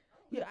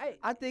 Yeah,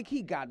 I think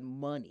he got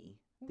money.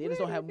 They Where just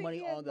do don't you have think money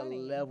he has on the money?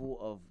 level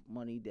of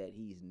money that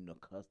he's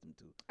accustomed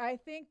to. I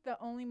think the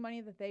only money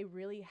that they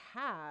really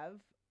have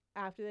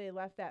after they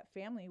left that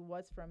family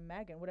was from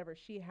Meghan, whatever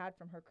she had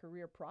from her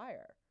career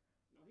prior.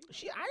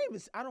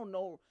 I don't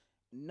know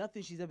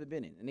nothing she's ever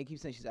been in, and they keep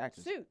saying she's an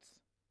actress. Suits.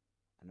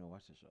 I never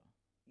watched the show.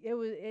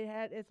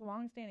 It's a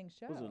long-standing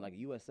show. Was it like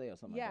USA or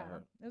something Yeah, like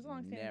that? it was a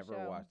long-standing Never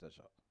show. watched that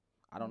show.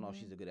 I don't know if Mhm.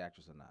 she's a good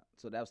actress or not.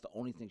 So that was the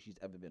only thing she's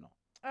ever been on.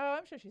 Oh,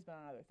 I'm sure she's been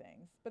on other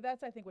things, but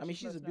that's I think what I mean, she's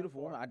she's a most known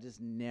beautiful for. woman. I just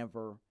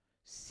never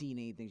seen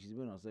anything she's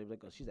been on. So they're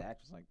like, oh, she's an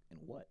actress. Like, in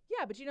what?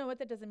 Yeah, but you know what?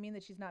 That doesn't mean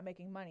that she's not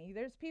making money.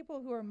 There's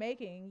people who are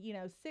making,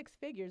 6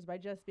 figures by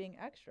just being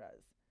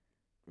extras.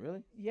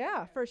 Really?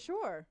 Yeah, for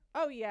sure.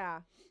 Oh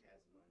yeah.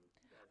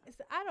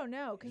 I don't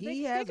know because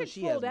He they has or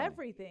she has controlled money?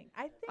 everything.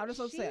 I think I'm just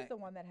gonna she's say- the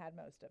one that had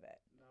most of it.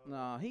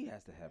 No, he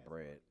has to have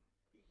bread.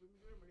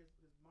 Remember,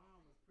 his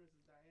mom was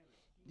Princess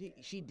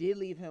Diana. She did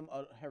leave him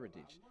a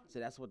heritage. So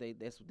that's what they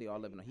all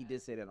living on. He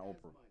did say that on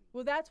Oprah.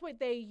 Well, that's what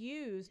they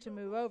used to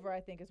move over. I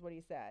think is what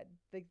he said.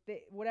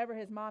 Whatever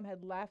his mom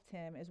had left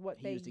him is what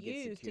He they used to get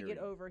used to get security.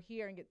 over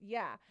here and get.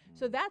 Yeah,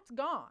 so that's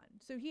gone.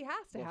 So he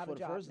has to Well, have for a the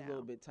job first now.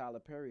 little bit, Tyler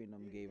Perry and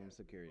them gave him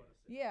security.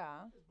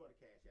 Yeah. Just bought a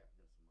cash app for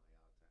them some money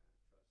all the time.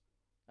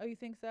 Trust me. Oh, you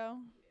think so?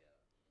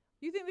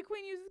 You think the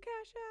Queen uses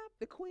Cash App?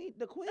 The queen, I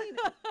said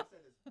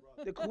his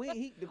brother. the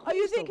queen. Oh,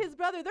 you think his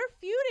brother? They're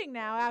feuding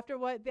now after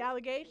what the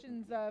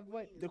allegations of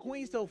what? The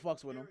queen still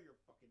fucks with him. Bury your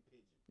fucking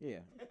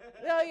pigeon.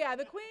 Yeah, Oh yeah,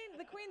 the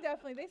Queen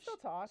definitely. They still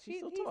talk. she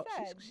still he talks.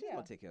 said, She's yeah.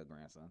 gonna take care of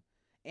grandson,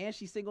 and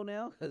she's single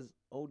now because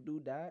old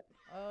dude died.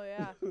 Oh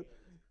yeah.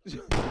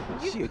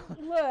 she,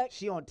 Look.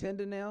 she on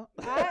Tinder now.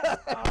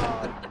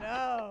 Oh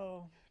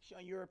no. She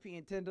on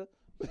European Tinder.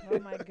 Oh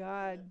my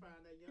God. Find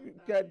that young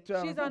Got,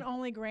 thing. She's on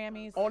Only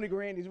Grammys. Only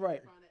Granny's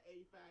right. Find that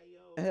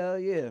 85-year-old. Hell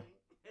yeah.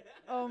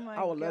 Oh my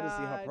God. I would love to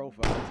see her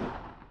profile too.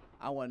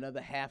 I want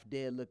another half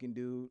dead looking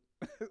dude.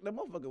 The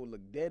motherfucker would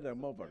look dead than a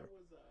motherfucker. There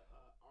was a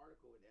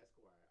article in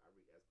Esquire. I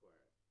read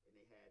Esquire, and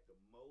they had the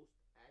most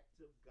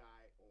active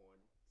guy on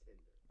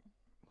Tinder.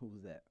 Who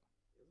was that?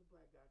 It was a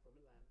black guy from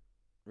Atlanta.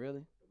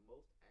 Really? The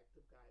most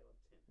active guy on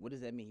Tinder. What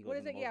does that mean? He What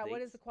goes is on it? the Yeah. most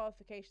What is dates? the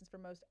qualifications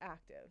for most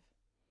active?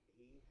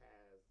 He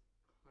has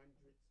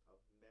hundreds of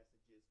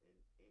messages and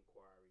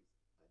inquiries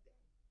a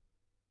day.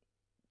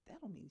 That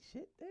don't mean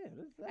shit.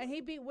 Damn. And he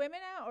beat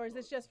women out, or is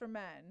this just for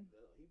men?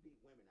 He beat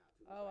women out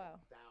too. Oh, It's like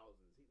wow.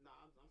 Thousands.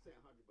 I'm saying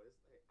hundred, but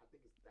I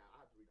think it's I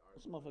have to read the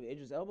What's article. the motherfucker?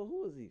 Idris Elba?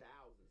 Who is he?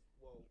 Thousands.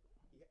 Well,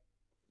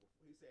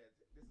 he said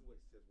this is what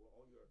he says. Well,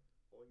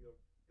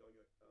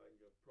 on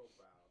your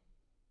profile,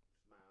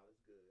 smile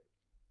is good.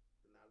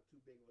 So not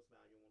too big of a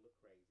smile, you won't look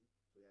crazy.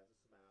 So he has a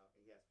smile,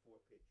 and he has 4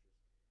 pictures.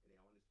 And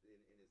then on his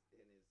in his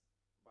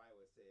bio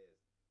it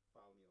says,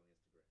 "Follow me on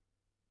Instagram."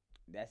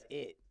 That's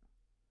it.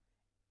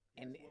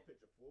 He And has 4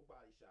 picture, full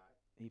body shot,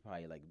 he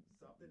probably like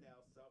something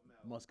else.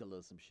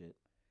 muscular or some shit.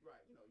 Right,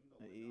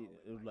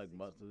 It was like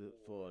muscular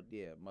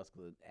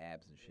muscular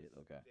abs and shit.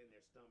 Okay. Then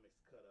their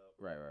stomachs cut up.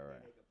 Right.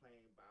 And they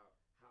complain about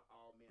how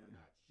all men are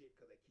not shit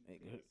because they keep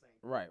Hey, picking the same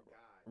right,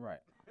 guy.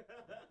 Right.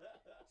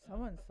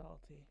 Someone's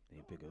salty.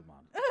 They pick up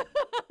on.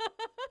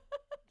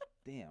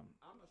 Damn.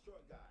 I'm a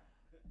short guy.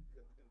 'Cause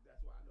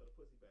that's why I know the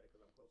pussy better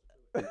because I'm closer to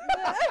it.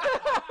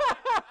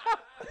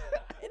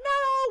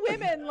 Not all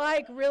women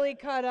like really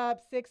cut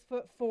up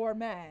 6'4"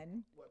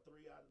 men. What, 3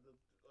 out of the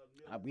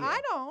Yeah.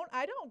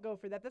 I don't go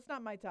for that. That's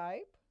not my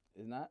type.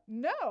 It's not.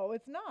 No,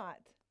 it's not.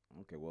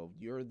 Okay, well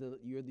you're the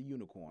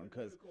unicorn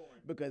because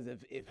Unicorn.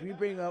 if we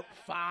bring up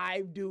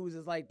 5 dudes,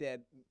 it's like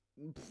that.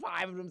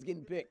 5 of them's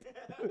getting picked.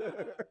 And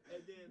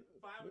then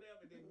 5 of them,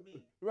 and then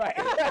me. Right.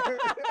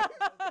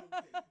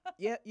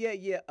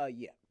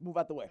 Yeah. Move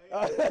out the way.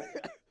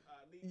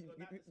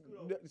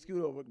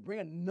 Scoot over. Bring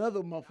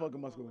another motherfucking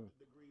muscle.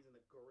 Degrees in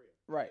the career.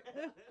 Right.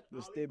 All The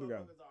these stable guy.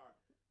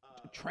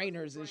 motherfuckers are,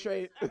 Trainers and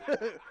straight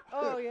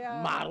Oh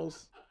yeah. models.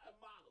 models.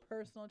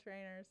 Personal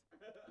trainers.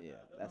 Yeah,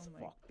 that's oh my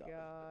fucked up.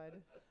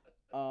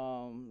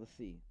 God. Let's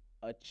see.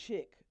 A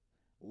chick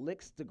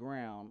licks the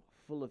ground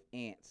full of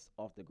ants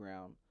off the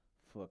ground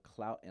for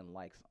clout and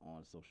likes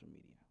on social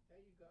media. There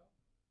you go.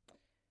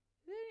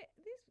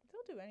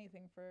 They'll do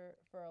anything for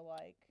a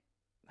like.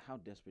 How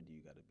desperate do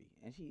you gotta be?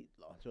 And she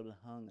sort of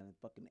hung and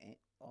fucking ant.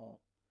 Oh,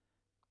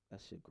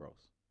 that shit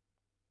gross.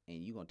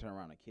 And you gonna turn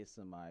around and kiss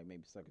somebody,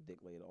 maybe suck a dick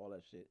later, all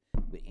that shit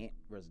with ant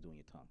residue in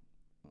your tongue.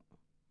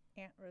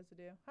 Ant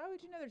residue. How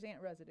would you know there's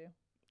ant residue?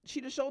 She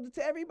just showed it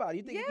to everybody.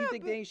 You think Yeah, they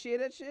but- ain't share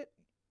that shit?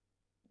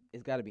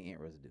 It's gotta be ant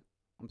residue.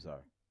 I'm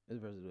sorry.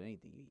 It's residue in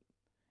anything you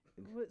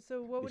eat.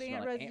 So what would They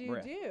ant smell like ant residue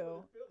breath.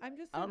 do? I'm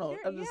just so I don't know, I'm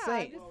curious. just Yeah,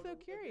 saying. I'm just so If they're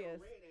curious.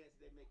 red ants,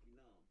 they make you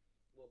numb.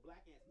 Well, black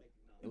ants make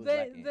you It numb. was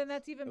black Then ants.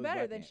 that's It even was better.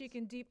 black Then she ants.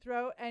 can deep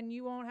throat, and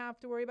you won't have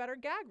to worry about her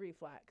gag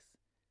reflex.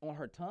 On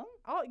her tongue?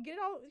 I'll get it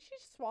all. She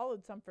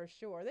swallowed some for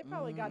sure. They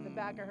probably got the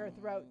back of her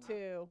throat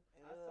too.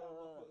 I saw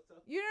one put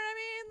something. You know what I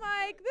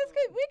mean? Like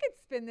we could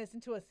spin this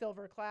into a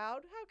silver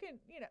cloud. How can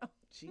you know?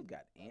 She's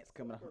got ants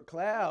coming out her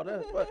cloud.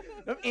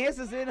 Them ants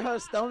is in her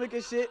stomach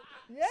and shit.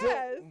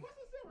 Yes, What's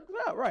a silver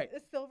Yeah, right. a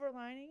silver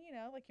lining. You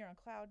know, like you're on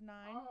cloud 9.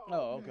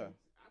 Oh, okay.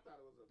 I thought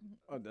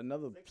it was a.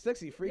 Another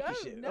sexy, freaky No,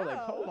 shit. I was like,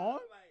 no. hold on.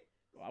 Like,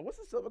 Wow, what's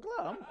the silver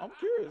cloud? I'm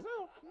curious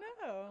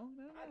No.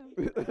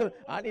 now.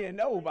 I need to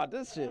know about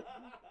this shit.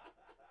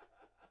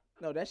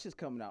 No, that shit's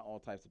coming out all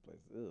types of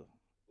places.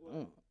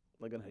 Ugh.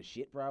 Like on her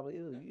shit, probably.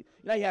 Ugh. You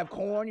know, you have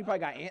corn. You probably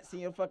got ants in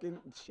your fucking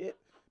shit.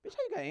 Bitch,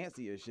 how you got ants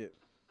in your shit?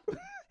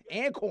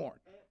 And corn.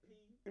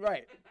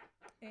 Right.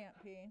 Ant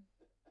pee.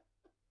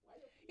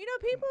 You know,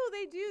 people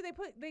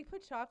they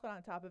put chocolate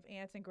on top of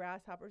ants and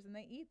grasshoppers and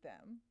they eat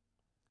them.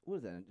 What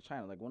is that in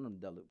China? Like one of them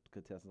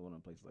delicatessen, one of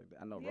them places like that.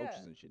 I know Yeah.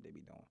 roaches and shit they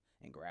be doing,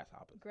 and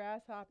grasshoppers.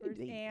 Grasshoppers,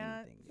 They eat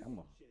ants.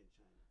 anything. shit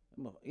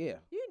in China. Yeah.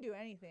 You can do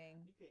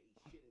anything. You can't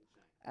eat shit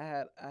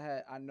in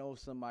China. I know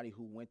somebody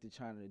who went to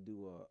China to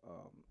do a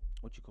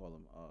what you call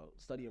them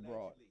study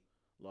abroad. Allegedly.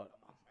 Lord,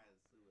 I'm not trying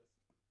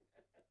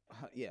to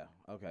sue us.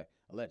 yeah, okay,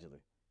 allegedly.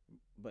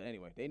 But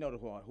anyway, they know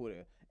who they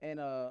are,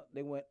 and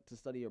they went to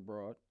study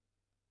abroad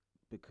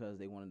because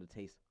they wanted to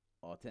taste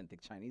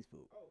authentic Chinese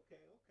food. Okay.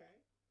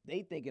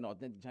 They thinking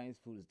authentic Chinese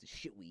food is the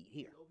shit we eat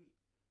here. No heat.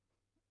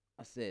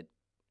 I said,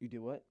 you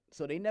did what?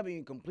 So they never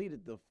even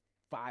completed the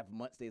 5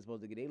 months they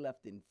supposed to get. They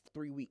left in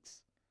 3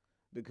 weeks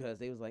because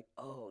they was like,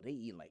 oh, they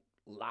eat like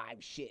live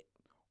shit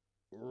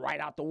right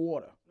out the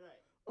water. Right.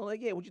 I'm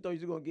like, yeah, what you thought you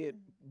was gonna get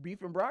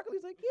beef and broccoli?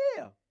 He's like,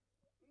 yeah,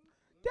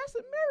 that's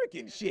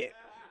American shit.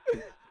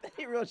 That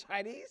ain't real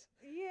Chinese.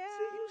 Yeah.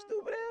 See, you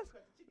stupid ass.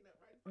 Cut the chicken up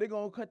right in They're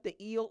gonna cut the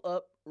eel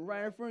up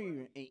right in front of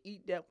you and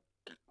eat that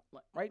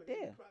like, right Put it in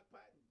the there. crock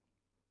pot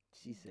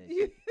and She said,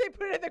 They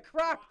put it in the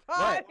crock pot.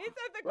 Right, It's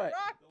at the right.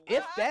 crock pot.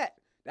 if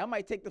that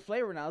might take the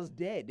flavor now. It's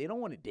dead. They don't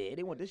want it dead.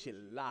 They want this shit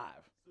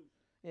live. sushi.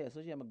 Yeah,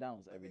 so she had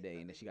McDonald's Like every they- day,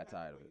 like and then they she got do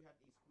have tired of where it. You have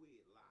to eat squid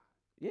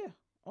live. Yeah,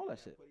 all that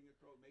You shit. Put it in your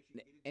throat, make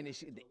sure you get it And to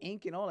the tentacles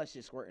ink and all that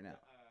shit squirting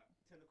out.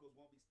 Tentacles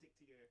won't be stick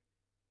to your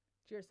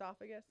To your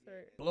esophagus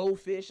or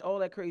Blowfish, all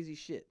that crazy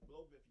shit.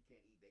 blowfish. You can't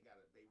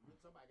eat.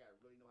 Somebody gotta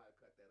really know how to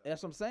cut that up.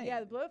 That's what I'm saying. yeah,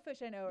 the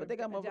blowfish I know. But they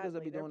got are motherfuckers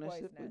that be deadly. doing They're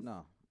that shit. But poisonous.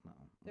 no.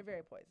 They're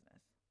very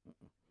poisonous. You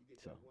get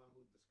So. that one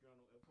who's the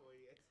disgruntled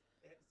employee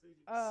at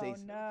sushi. Oh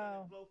Say-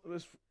 no. It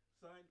was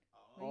Son.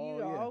 Oh, you,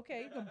 yeah.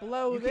 Okay, you can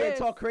blow you this. can't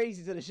talk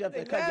crazy to the chef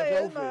that cut Yeah,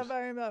 your this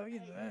blowfish.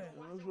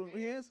 motherfucker,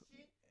 Yes?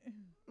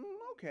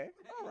 Okay,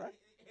 all right.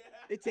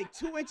 They take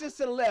 2 inches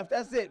to the left.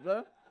 That's it,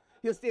 bro.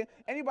 He'll stand.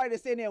 Anybody that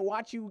stand there and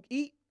watch you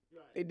eat,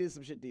 they did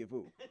some shit to your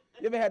food.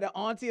 You ever had that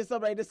auntie or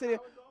somebody that sit there?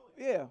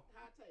 Yeah.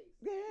 High taste.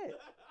 Yeah.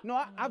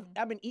 No,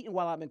 I've been eating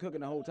while I've been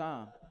cooking the whole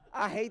time.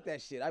 I hate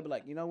that shit. I'd be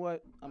like, you know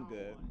what? I'm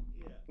good.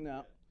 Yeah.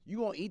 No, you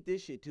gonna eat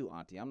this shit too,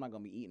 auntie. I'm not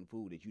gonna be eating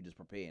food that you just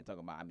prepared and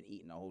talking about I've been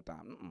eating the whole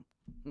time.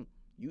 Mm-mm.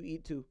 You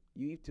eat too.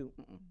 You eat too.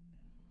 Mm-mm.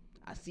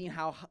 I seen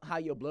how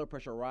your blood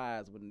pressure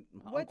rise when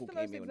my What's uncle the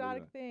came most in.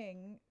 exotic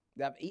thing?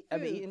 I've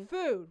been eating.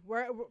 Food.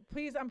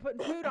 Please, I'm putting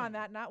food on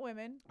that, not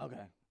women. Okay,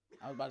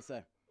 I was about to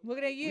say.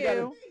 Looking at You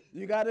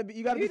gotta be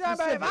You specific.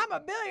 talking about if I'm a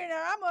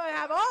billionaire, I'm gonna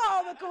have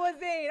all the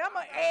cuisine.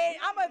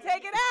 I'm gonna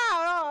take it out.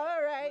 Oh,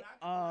 all right.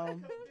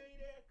 Um,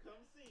 Come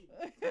see me.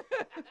 I'm gonna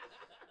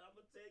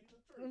tell you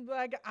the truth.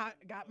 Like I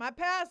got my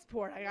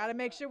passport. I gotta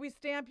make sure we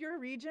stamp your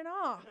region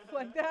off.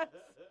 Like that's.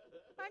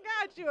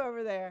 I got you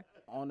over there.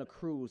 on the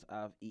cruise,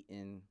 I've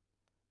eaten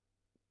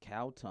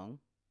cow tongue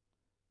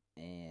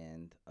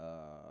and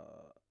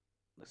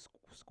the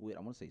squid. I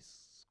want to say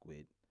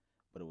squid,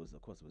 but of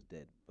course it was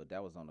dead. But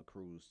that was on the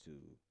cruise to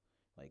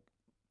like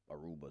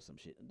Aruba, some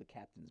shit. The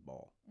captain's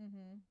ball.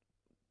 Mm-hmm.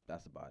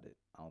 that's about it.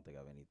 I don't think I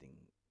have anything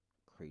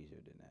crazier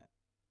than that.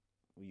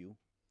 You?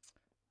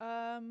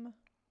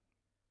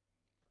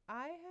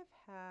 I have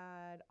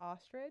had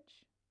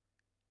ostrich.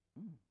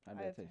 How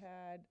did that I've taste?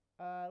 had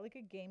like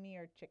a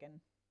gamier chicken.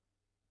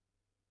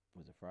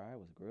 Was it fried?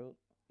 Was it grilled?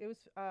 It was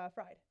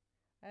fried.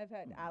 I've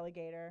had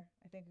alligator.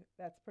 I think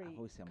that's I pretty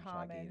always say I'm gonna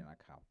try common. gator and I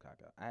cop cock.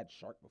 I had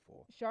shark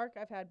before. Shark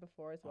I've had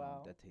before as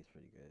well. That tastes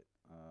pretty good.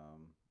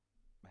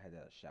 I had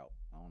that at Shout.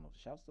 I don't know if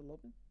Shout's still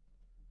open.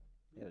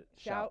 Yeah,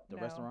 Shout, the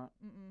no. restaurant.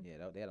 Mm-mm.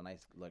 Yeah, they had a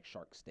nice like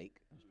shark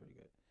steak. It was pretty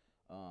good.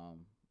 I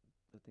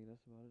think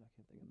that's about it. I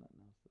can't think of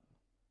nothing else.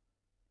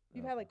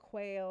 You've had like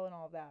quail and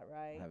all that, I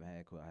right? haven't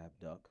had quail. I have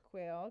duck.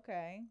 Quail,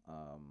 okay.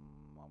 I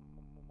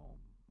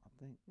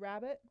think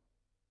Rabbit,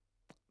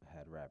 I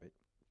had rabbit.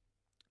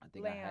 I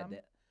think I had lamb.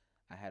 that.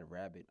 I had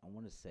rabbit. I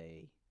want to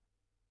say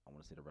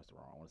the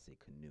restaurant. I want to say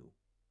Canoe.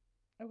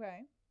 Okay.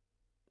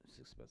 It's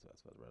expensive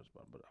as for the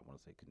restaurant, but I want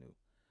to say Canoe.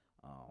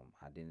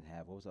 I didn't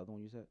have. What was the other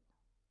one you said?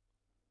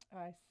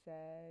 I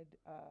said,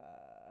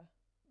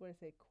 what did I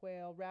say?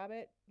 Quail,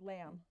 rabbit,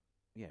 lamb.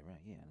 Yeah,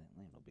 right. Yeah,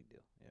 lamb, no big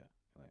deal. Yeah,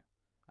 lamb.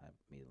 I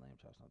made lamb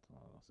chops not too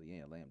long ago. So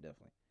yeah, lamb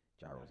definitely.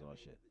 Gyros and all that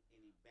shit.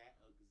 Any bat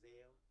or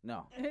gazelle?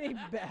 No, Any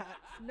bats?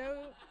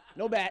 No,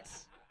 no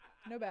bats.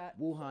 no bat.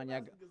 Wuhan,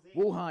 That's you a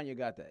gazelle. Wuhan, you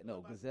got that. No, What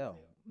about gazelle.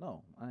 gazelle?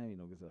 No, I didn't even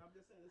know gazelle. I'm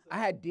just saying it's I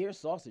had deer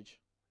sausage.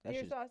 That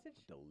Deer shit's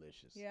sausage?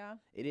 delicious. Yeah.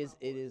 It is.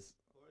 It is.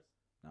 horse.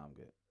 No, I'm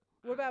good.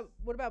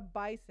 What about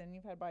bison?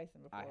 You've had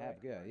bison before. I have.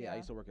 right? Yeah. I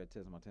used to work at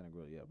Tesla Montana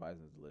Grill. Yeah,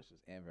 bison is delicious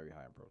and very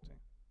high in protein.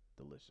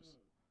 Delicious.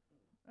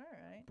 All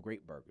right.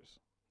 Great burgers.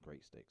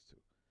 Great steaks too.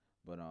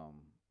 But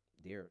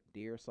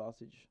deer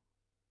sausage,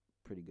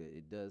 pretty good.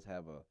 It does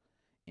have a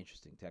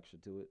interesting texture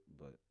to it,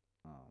 but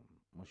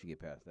once you get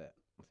past that,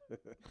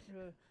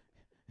 Ugh.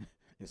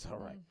 it's all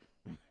right.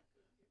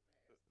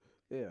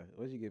 Yeah,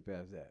 once you get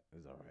past that,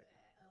 it's all right.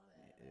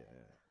 Yeah.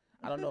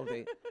 I don't know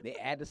if they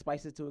add the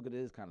spices to it because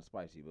it is kind of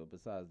spicy, but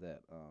besides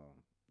that,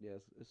 yeah,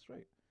 it's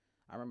straight.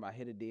 I remember I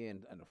hit a deer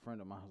and a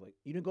friend of mine was like,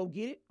 "You didn't go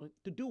get it? Like,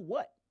 to do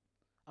what?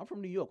 I'm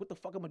from New York. What the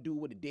fuck I'm gonna do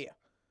with a deer?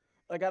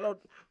 Like I don't.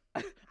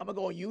 I'm gonna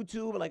go on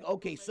YouTube and like,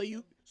 okay, so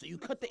you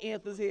cut the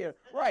antlers here,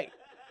 right?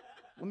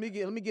 Let me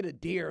get a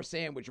deer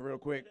sandwich real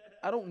quick.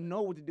 I don't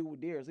know what to do with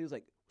deer. So he was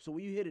like, so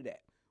where you hit it at?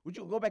 Would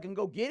you go back and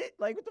go get it?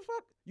 Like what the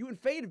fuck? You in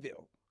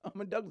Fayetteville?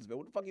 I'm in Douglasville.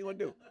 What the fuck you gonna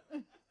do?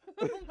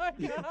 Oh my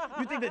god.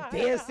 You think the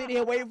deer's sitting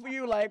here waiting for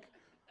you, like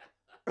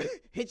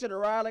hitching a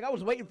ride? Like I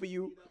was waiting for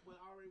you.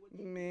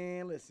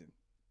 Man, listen.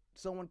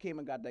 Someone came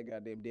and got that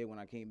goddamn deer when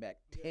I came back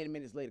 10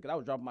 minutes later because I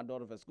was dropping my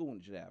daughter off at school when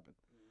it shit happened.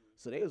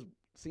 So they was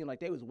seemed like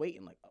they was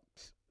waiting. Like,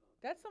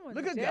 That's someone's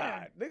look at dinner.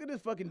 God. Look at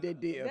this fucking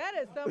dead deer. That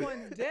is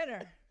someone's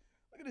dinner.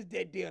 Look at this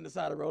dead deer on the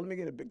side of the road. Let me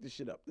get to pick this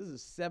shit up. This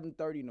is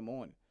 7:30 in the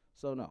morning.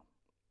 So no,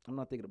 I'm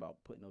not thinking about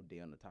putting no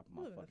deer on the top of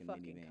You my live in fucking the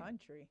fucking minivan.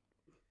 country.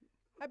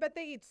 I bet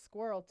they eat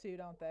squirrel too,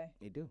 don't they?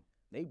 They do.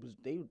 They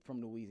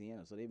from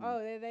Louisiana, so they been Oh,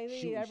 they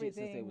eat shooting everything.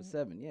 shit since they was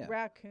 7. Yeah,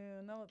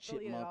 Raccoon, they'll eat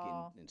it chipmunk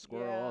all. and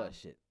squirrel, all Yeah. that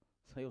shit.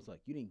 So he was like,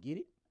 "You didn't get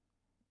it?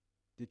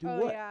 To do Oh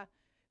what?" yeah.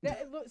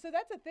 So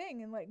that's a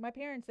thing, and like my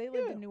parents, they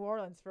lived Yeah. in New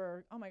Orleans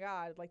for oh my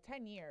god, like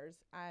 10 years,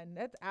 and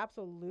that's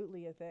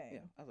absolutely a thing. Yeah,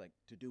 I was like,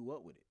 "To do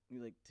what with it?" He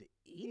was like, "To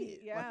eat it."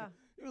 Yeah. Like,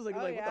 he was like,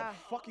 Oh, "What yeah. the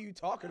fuck are you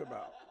talking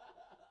about?"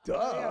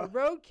 Oh, yeah. Duh.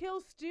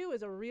 Roadkill stew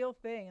is a real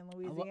thing in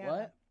Louisiana.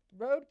 what?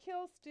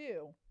 Roadkill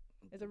stew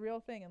is a real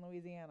thing in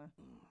Louisiana.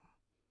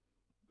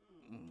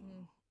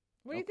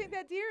 What do you think Okay.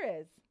 that deer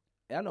is?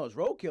 I know it's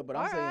roadkill, but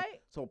I'm All saying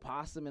right. so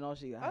possum and all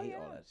shit. I Oh, hate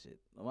all yeah. that shit.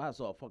 When I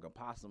saw a fucking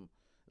possum,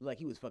 like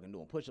he was fucking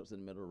doing push-ups in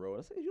the middle of the road.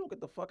 I said, "You don't get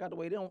the fuck out the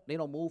way. They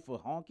don't move for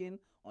honking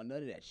or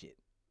none of that shit.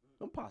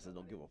 Them possums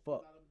don't give a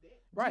fuck." Do you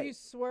Right?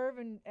 swerve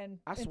and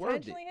I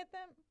swerved it. intentionally hit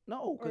them?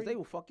 No, or because they you-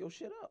 will fuck your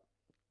shit up.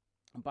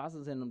 And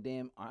possums and them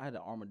damn. I had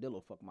an armadillo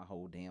fuck my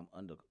whole damn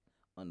under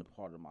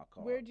part of my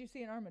car. Where'd you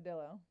see an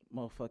armadillo?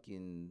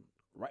 Motherfucking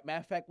right. Matter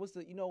of fact, what's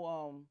the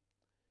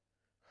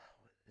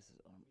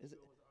is it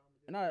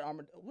not an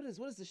armadillo? What is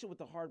the shit with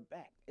the hard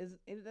back? Is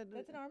that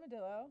That's an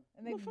armadillo,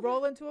 and they Motherfucker-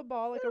 roll into a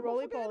ball like yeah, a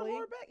roly motherfucker had a poly.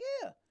 hard back,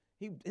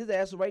 yeah. His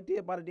ass was right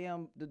there by the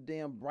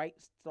damn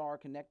Bright Star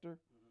connector.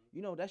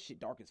 You know that shit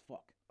dark as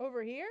fuck.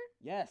 Over here?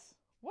 Yes,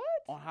 What?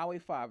 on Highway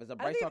 5 is a I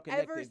Bright don't Star think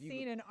I've connector. ever If you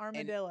seen go- an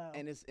armadillo.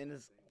 and it's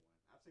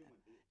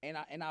and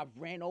I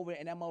ran over it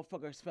and that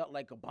motherfucker felt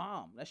like a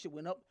bomb. That shit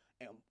went up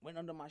and went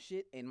under my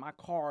shit and my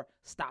car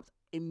stopped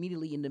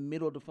immediately in the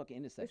middle of the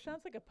fucking This intersection.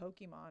 sounds like a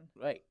Pokemon.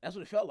 Right, that's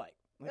what it felt like.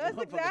 Like, That's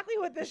the motherfucker- exactly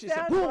what that this shit said,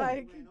 sounds "Boom!"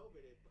 like.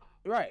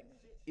 Right.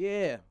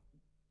 Yeah.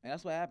 And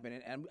that's what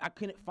happened. And I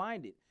couldn't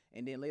find it.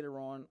 And then later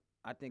on,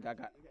 I think I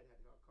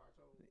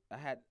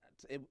had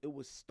it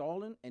was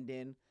stalling, and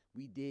then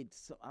we did.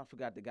 I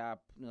forgot the guy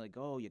like,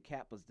 "Oh, your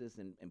cap was this,"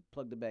 and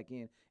plugged it back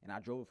in. And I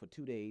drove it for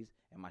 2 days,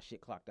 and my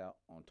shit clocked out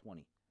on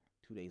 20.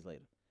 2 days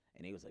later,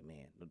 and they was like,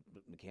 "Man," the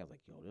mechanic was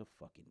like, "Yo, they're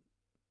fucking,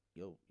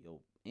 yo,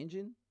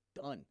 engine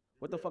done.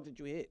 What the fuck did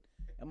you hit?"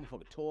 That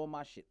motherfucker tore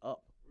my shit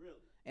up. Really?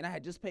 And I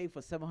had just paid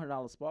for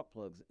 $700 spark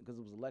plugs because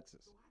it was a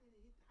Lexus.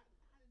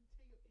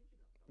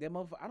 That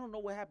motherfucker, I don't know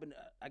what happened.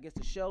 I guess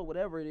the shell,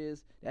 whatever it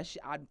is, that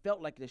shit. I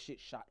felt like the shit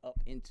shot up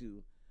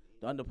into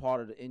the under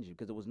part of the engine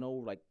because there was no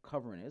like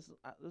covering it.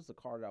 This is a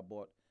car that I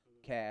bought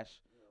cash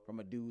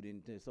from a dude,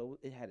 and so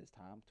it had its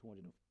time,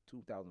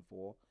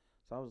 2004.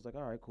 So I was like,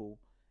 all right, cool.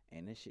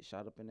 And this shit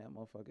shot up in that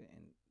motherfucker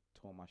and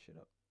tore my shit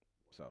up.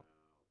 So,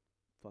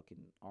 fucking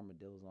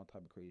armadillos and all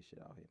type of crazy shit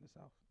out here in the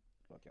South.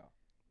 Fuck y'all.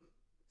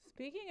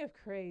 Speaking of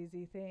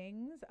crazy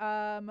things,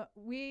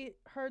 we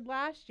heard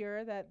last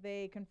year that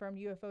they confirmed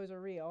UFOs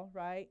are real,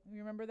 right? You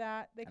remember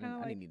that? They kind of I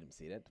like didn't need them to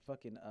see that. The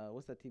fucking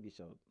what's that TV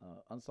show?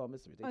 Unsolved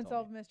Mysteries. They told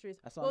Unsolved me. Mysteries.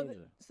 I saw Well,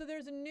 neither. so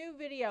there's a new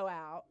video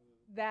out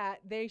that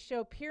they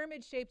show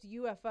pyramid-shaped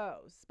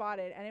UFOs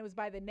spotted, and it was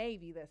by the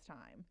Navy this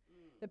time.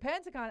 The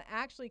Pentagon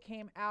actually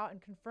came out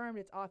and confirmed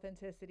its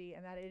authenticity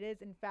and that it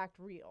is in fact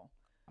real.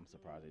 I'm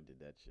surprised they did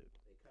that shit.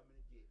 They coming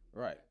to get me.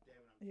 Right. God damn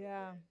it, I'm so Yeah.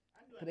 mad.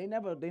 I knew I But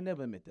didn't they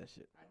never admit that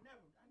shit. I knew I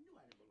didn't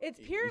believe It's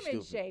You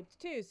pyramid stupid.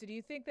 shaped too. So do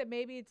you think that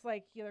maybe it's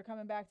like they're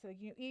coming back to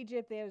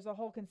Egypt? There's a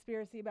whole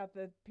conspiracy about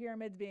the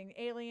pyramids being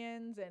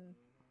aliens, and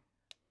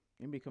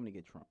Maybe coming to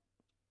get Trump.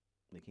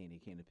 They came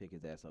to pick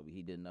his ass up.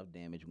 He did enough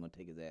damage. We're gonna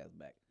take his ass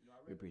back. You know, I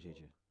We read the appreciate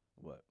book. you.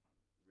 What?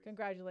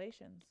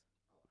 congratulations.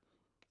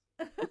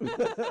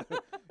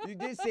 You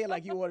did say it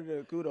like you wanted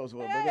the kudos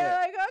for it. But Yeah, yeah.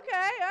 like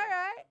okay, all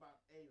right. About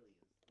aliens.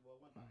 Well,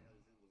 it wasn't about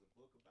aliens. It was a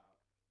book about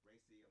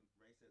racism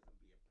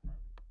being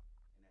permanent.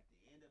 And at the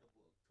end of the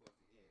book, towards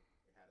the end,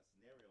 it had a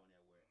scenario in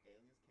there where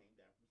aliens came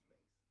down from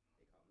space.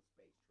 They call them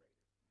space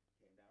traders.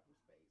 Came down from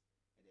space,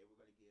 and they were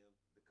going to give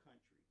the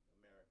country,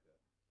 America,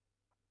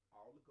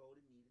 all the gold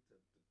it needed to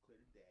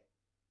clear the debt,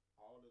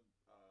 all the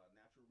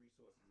natural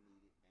resources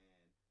needed, and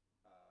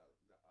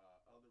the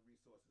other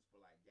resources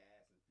for like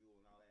gas and fuel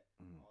and all that,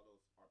 all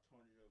those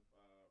alternative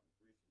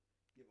resources.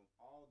 Give them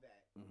all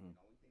that. And the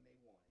only thing they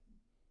wanted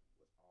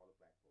was all the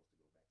black folks to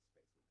go back to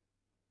space with them.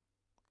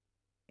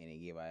 And they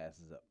gave our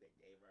asses up. They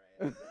gave her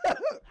ass.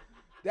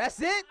 That's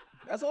it.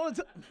 That's all it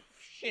took.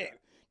 Shit.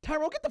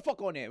 Tyrone, get the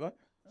fuck on there, man.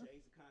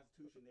 Changed the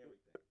Constitution and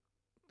everything.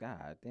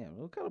 God damn.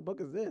 What kind of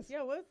book is this?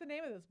 Yeah, what's the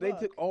name of this They book?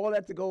 took all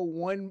that to go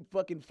one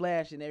fucking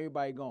flash and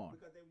everybody gone.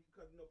 Because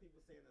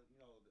people saying that the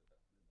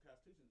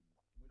Constitution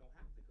we don't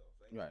have to go.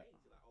 So they Right.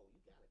 changed it like, oh, you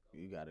gotta go.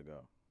 You gotta go.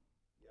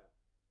 Yeah.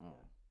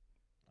 Oh.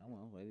 I don't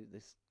know.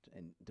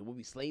 And will we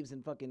be slaves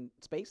in fucking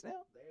space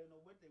now? They don't know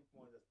what they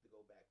wanted us to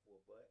go back for,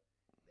 but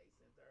they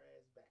sent our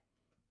ass back.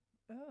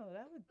 Oh,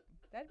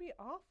 that'd be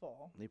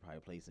awful. They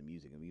probably played some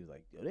music and we was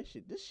like, yo,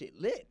 this shit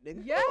lit,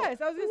 nigga.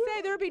 Yes, I was gonna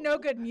say there would be no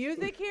good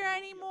music here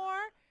anymore.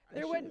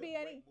 There That wouldn't shit- be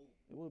any.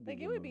 It would be. Like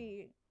a it good would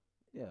movie.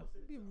 be Yeah.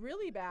 it'd be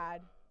really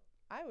bad.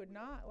 I would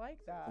not like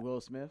that. Will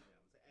Smith.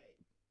 Hey,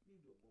 you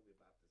do a movie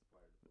about this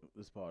part of the book.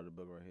 This part of the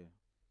book right here.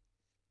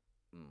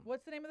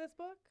 What's the name of this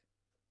book?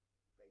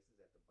 Faces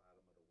at the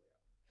bottom of the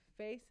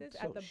well. Faces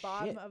So at the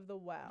bottom shit. of the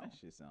well. That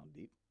shit sound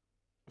deep.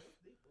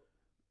 Deep book.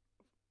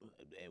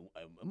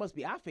 It must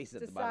be our faces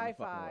at It's the a bottom of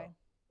the fucking sci-fi.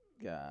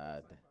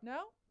 well. God. No?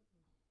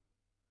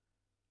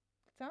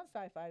 It sounds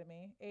sci-fi to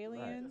me.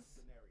 Aliens.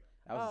 Scenario.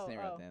 That was Oh, the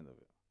scenario oh. at the end of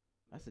it.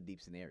 That's a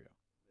deep scenario.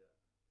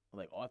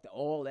 Like after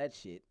all that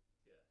shit,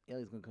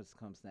 aliens gonna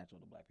come snatch all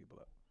the black people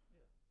up.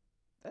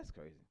 That's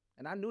crazy.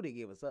 And I knew they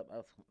gave us up. That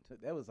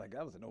was a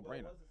Well,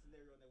 no-brainer. it was a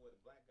scenario in there where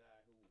the black guy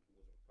who was a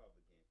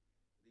Republican,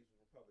 these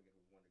were Republicans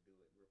who wanted to do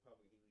it. The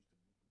Republican, he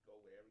used to go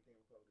with everything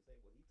Republicans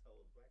say. Well, he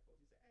told black folks,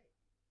 he said, hey,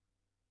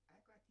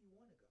 act like you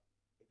want to go.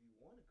 If you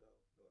want to go,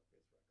 North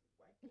Fitzroy, because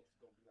white folks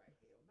are going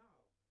to be like, hell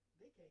no,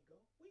 they can't go.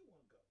 We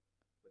want to go.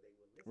 But they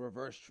will listen.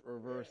 Reverse.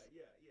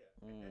 Yeah.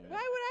 Why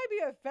would I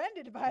be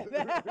offended by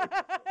that?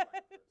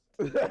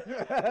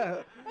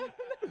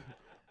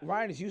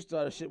 Ryan is used to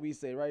all the shit we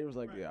say, right? He was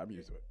like, yeah, I'm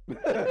used to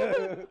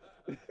it.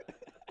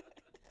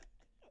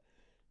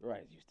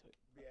 Ryan's used to it.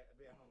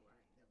 Be at home, I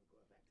ain't never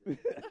going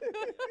back to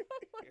that.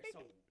 They're so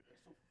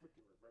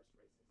freaking reverse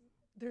racist.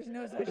 There's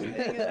no such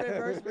thing as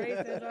reverse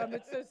racism.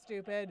 It's so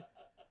stupid.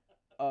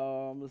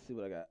 Let's see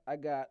what I got. I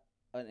got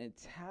an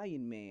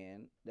Italian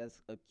man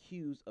that's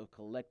accused of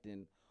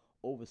collecting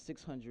over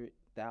 $600,000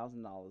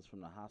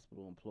 from the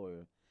hospital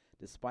employer,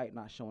 despite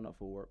not showing up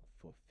for work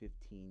for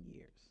 15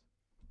 years.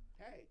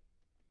 Hey,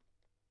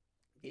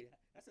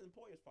 that's his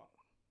employer's fault.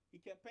 He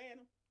kept paying him.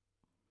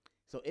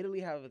 So Italy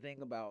have a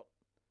thing about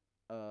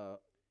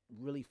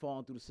really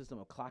falling through the system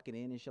of clocking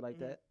in and shit like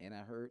that. And I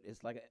heard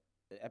it's like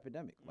an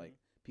epidemic. Like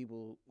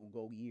people will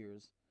go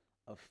years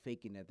of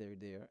faking that they're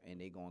there, and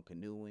they going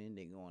canoeing,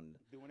 they going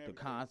Doing to everything.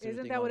 concerts.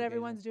 Isn't they that going what to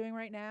everyone's doing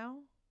right now?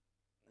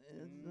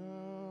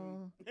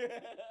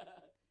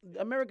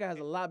 America has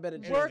a lot better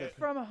chance. Work of-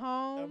 from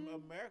home.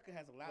 America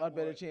has a lot, Lot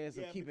better more- chance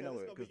of yeah, keeping up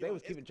with it, it's 'cause gonna they be-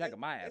 was it's- keeping track of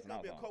my ass It's when I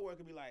gonna be was a home.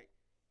 coworker be like,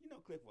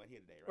 Cliff wasn't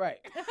here today, right?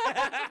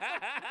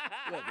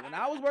 Right. Look, when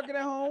I was working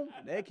at home,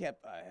 they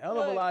kept a hell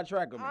of a Look, lot of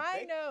track of me.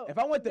 I know. If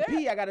I went to There-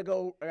 pee, I gotta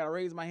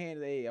raise my hand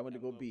and say, hey, I went to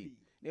go Go pee. pee.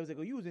 They was like,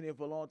 oh, you was in there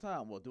for a long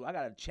time. Well, do I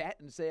gotta chat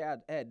and say I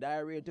had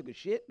diarrhea and took a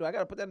shit? Do I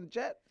gotta put that in the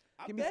chat?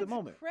 Give me That's some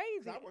moment.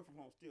 crazy. 'Cause I work from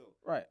home still,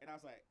 Right. and I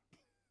was like,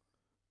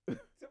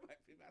 somebody,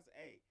 I said,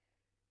 hey,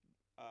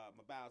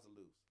 my bowels are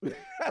loose.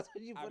 That's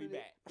what you I'll put be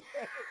it in.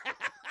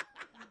 back.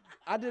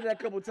 I did that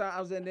a couple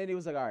times, and then he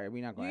was like, "All right,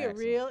 we're not You going to get ask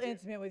real him."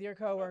 intimate with your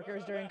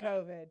coworkers during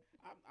COVID.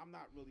 I'm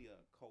not really a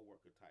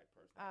coworker type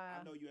person.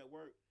 I know you at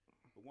work,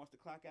 but once the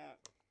clock out,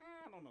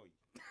 I don't know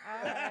you.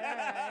 All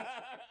right.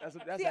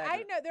 That's See,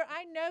 accurate.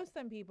 I know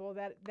some people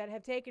that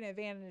have taken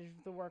advantage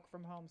of the work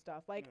from home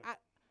stuff. Like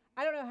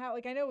I don't know how.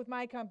 Like I know with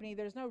my company,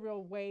 there's no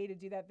real way to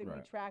do that. That we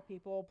Right. track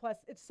people. Plus,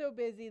 it's so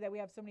busy that we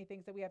have so many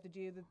things that we have to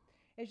do that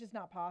it's just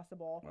not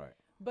possible. Right.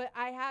 But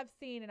I have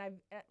seen, and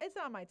it's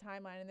on my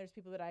timeline, and there's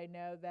people that I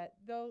know that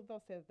they'll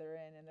say that they're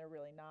in, and they're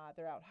really not.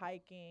 They're out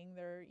hiking,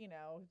 they're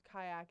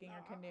kayaking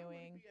or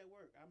canoeing. I be at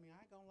work. I mean, I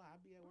ain't gonna lie. I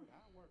be at work.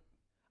 I work.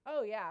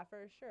 Oh yeah,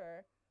 for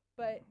sure.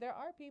 But there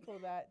are people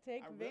that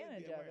take I really be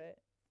advantage at of work.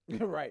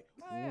 it. Right.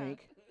 Oh, yeah.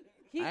 Wink.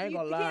 He, I ain't you,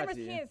 gonna the lie cameras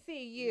to you. can't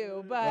see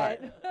you,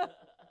 but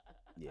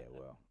Yeah,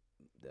 well,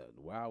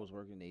 while I was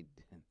working,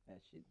 that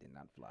shit did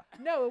not fly.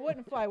 no, it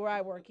wouldn't fly where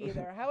I work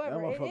either.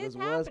 However, it motherfuckers is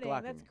was happening.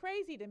 clocking That's me.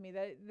 crazy to me.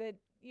 That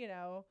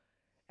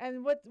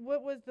And what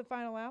was the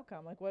final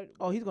outcome? Like what?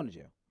 Oh, he's going to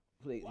jail.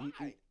 Why?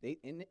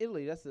 In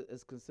Italy,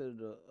 it's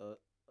considered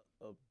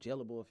a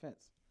jailable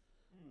offense.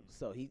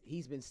 So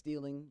he's been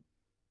stealing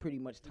pretty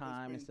much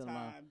time and stealing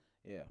money.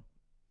 Yeah.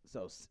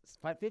 So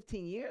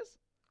 15 years?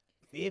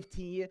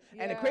 15 years.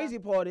 And the Yeah. crazy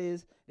part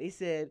is they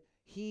said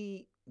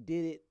he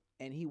did it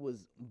and he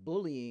was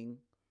bullying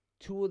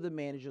two of the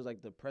managers,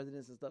 like the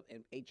presidents and stuff,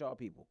 and HR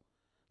people.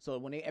 So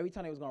when every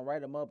time they was gonna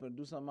write him up and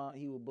do something out,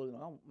 he would bully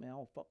them. Oh man,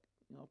 I'll fuck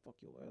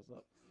your ass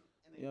up.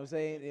 You know what I'm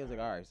saying? He was like,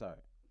 all right, sorry.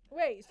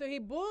 Wait, so he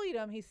bullied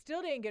him. He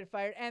still didn't get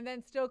fired, and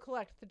then still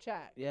collect the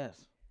check.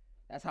 Yes.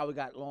 That's how we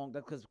got long.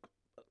 That's because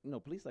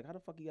police like, how the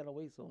fuck he got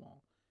away so long?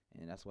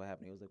 And that's what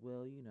happened. He was like,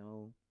 well,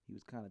 he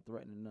was kind of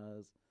threatening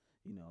us,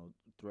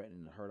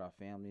 threatening to hurt our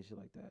family and shit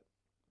like that.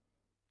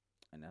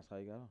 And that's how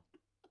he got off.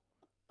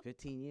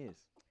 15 years.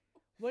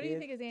 What do you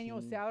think his annual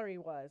 15. salary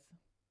was?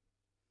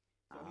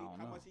 So I don't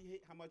how know. much he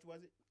hit? How much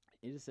was it?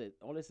 It just said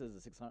all it says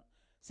is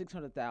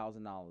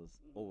 $600,000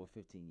 over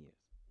 15 years.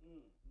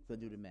 So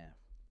do the math.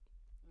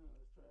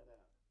 Let's try it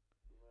out.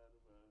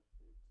 Divided by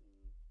 15,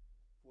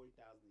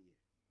 40,000 a year.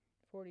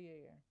 40 a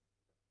year.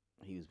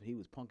 He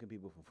was punking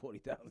people for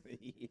 $40,000 a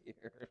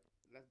year.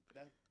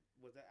 That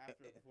was that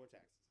after or before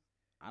taxes?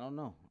 I don't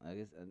know. I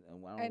guess I don't know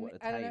what I don't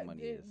Italian know,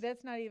 money is.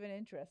 That's not even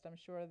interest. I'm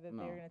sure that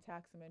No. they're going to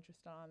tax some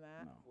interest on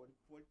that. No.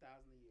 40,000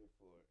 a year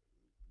for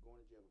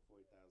going to jail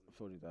for 40,000.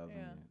 40,000.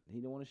 Yeah.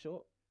 He didn't want to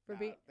show up. For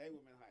being They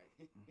women high.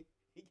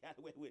 He got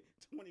away with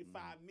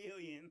 25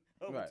 million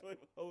over Right.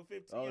 over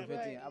 15. Over 15.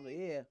 Right. I was like,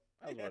 yeah,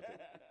 that was worth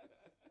it.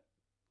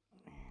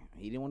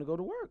 He didn't want to go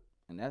to work,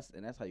 and that's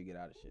how you get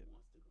out of shit.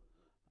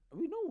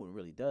 We know one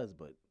really does,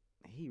 but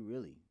he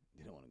really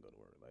didn't want to go to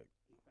work. Like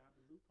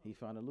he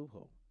found a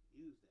loophole.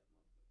 Use that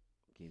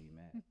motherfucker. Can't be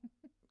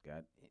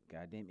mad.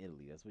 Goddamn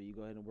Italy. That's where you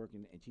go ahead and work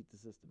and cheat the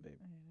system, baby.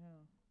 I know.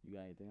 You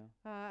got anything else?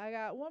 I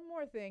got one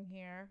more thing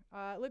here.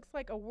 It looks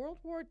like a World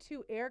War II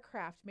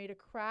aircraft made a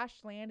crash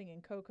landing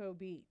in Cocoa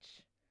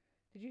Beach.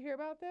 Did you hear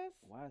about this?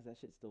 Why is that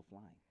shit still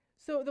flying?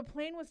 So the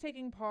plane was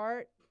taking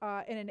part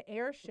in an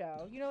air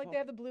show. You know, like they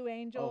have the Blue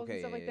Angels and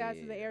stuff like that.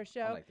 So the air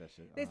show. I like that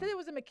shit. They said it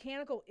was a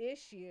mechanical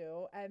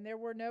issue, and there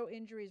were no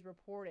injuries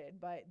reported.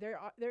 But there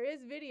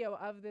is video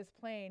of this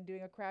plane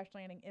doing a crash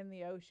landing in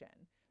the ocean.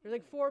 There's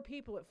like 4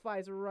 people it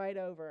flies right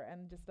over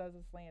and just does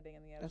this landing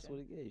in the ocean. That's what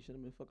it is. You should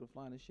have been fucking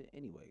flying this shit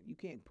anyway. You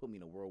can't put me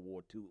in a World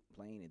War II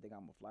plane and think I'm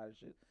gonna fly this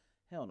shit.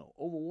 Hell no.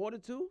 Over water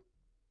too?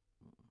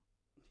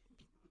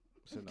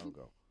 It's a no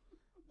go.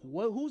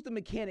 Who's the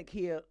mechanic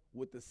here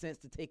with the sense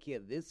to take care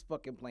of this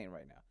fucking plane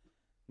right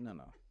now?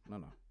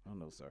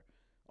 No, sir.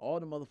 All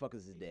the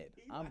motherfuckers is dead.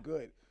 I'm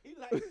good. He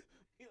like,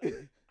 I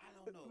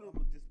don't know. I'm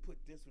gonna just put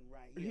this one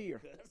right here.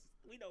 Because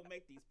we don't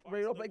make these parts.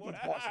 We don't no make more.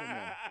 these parts no more.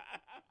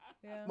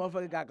 Yeah.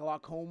 Motherfucker got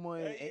glaucoma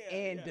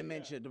and Yeah.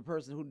 dementia. The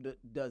person who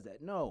does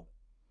that. No.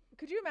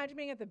 Could you imagine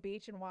being at the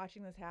beach and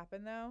watching this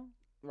happen though?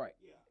 Right.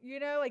 Yeah. You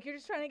know, like you're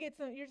just trying to get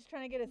a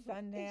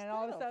suntan, and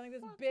all of a sudden,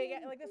 like this big,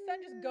 like the sun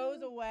just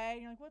goes away,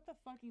 and you're like, what the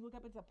fuck? You look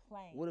up, it's a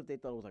plane. What if they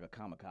thought it was like a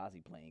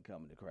kamikaze plane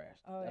coming to crash?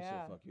 Oh, that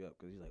yeah. shit fuck you up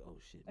because you're like, oh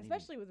shit. maybe-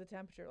 Especially with the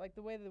temperature, like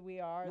the way that we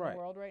are in Right. the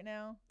world right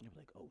now. You're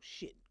like, oh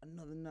shit,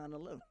 another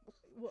 9/11.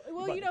 Well,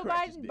 about you to know,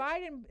 crash this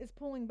Biden is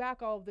pulling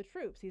back all of the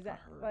troops. He's I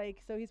heard.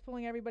 so he's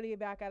pulling everybody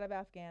back out of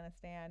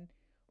Afghanistan.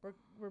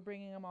 We're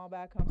bringing them all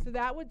back home. So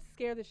that would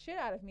scare the shit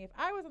out of me. If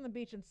I was on the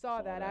beach and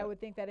saw that, I that.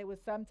 would think that it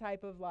was some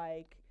type of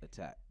like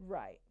Attack.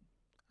 right.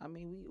 I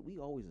mean, we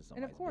always in And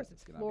somebody's of course, business,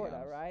 it's can I be Florida,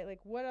 honest? right?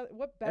 Like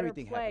what better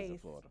Everything happens in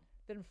place Florida.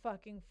 than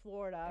fucking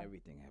Florida?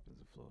 Everything happens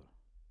in Florida.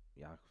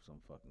 Y'all some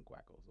fucking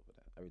quackos over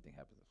there. Everything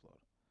happens in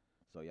Florida.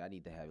 So y'all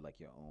need to have like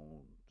your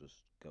own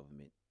just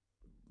government.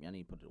 Y'all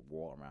need to put a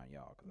wall around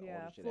y'all. Cause all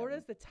Yeah, this shit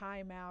Florida's happens. the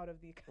timeout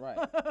of the Right.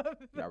 of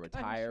the Y'all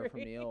retire from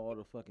country. there. All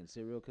the fucking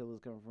serial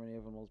killers coming from there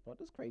for the most part.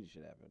 This crazy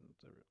shit happening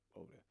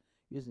over there.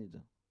 You just need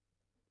to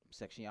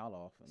section y'all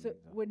off. And So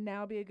would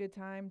now be a good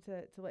time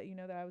to let you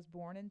know that I was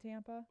born in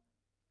Tampa,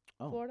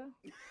 Florida?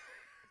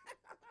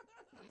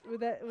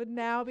 would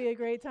now be a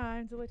great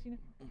time to let you know?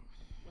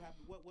 What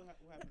happened? What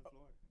happened in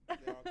Florida?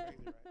 They're all crazy,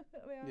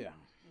 right? They are. Yeah.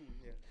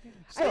 Yeah.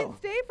 I didn't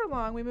stay for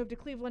long. We moved to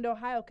Cleveland,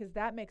 Ohio, because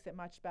that makes it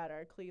much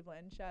better.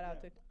 Cleveland, shout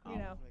out to you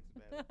know. Makes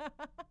it better.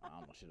 I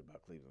don't know shit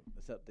about Cleveland,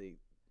 except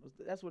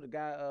that's where the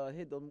guy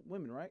hit the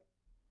women, right?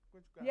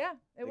 Which guy? Yeah,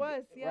 it The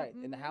was. g- Yeah, right,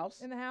 in the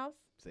house? In the house.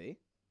 See,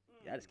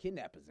 yeah, there's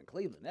kidnappers in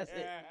Cleveland. That's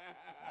it.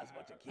 That's a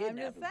bunch of I'm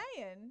kidnappers. just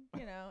saying,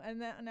 you know.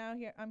 And then now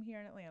I'm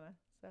here in Atlanta,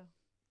 so.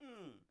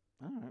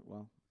 All right,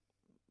 well,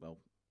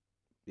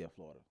 yeah,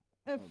 Florida.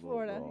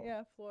 Florida, well.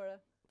 yeah, Florida.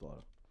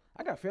 Florida.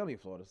 I got family in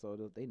Florida, so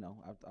they know.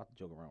 I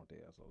joke around with their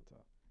ass all the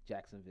time.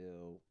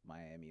 Jacksonville,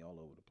 Miami, all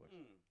over the place.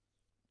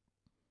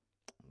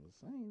 I'm just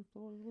saying,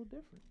 Florida's a little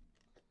different.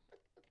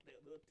 They're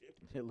a little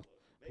different. They're a little-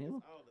 They you know?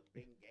 just all the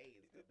big gay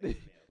and stuff.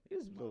 They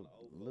It's smell a little, the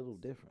old little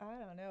folks. different. I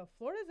don't know.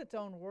 Florida's its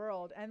own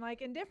world, and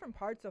like in different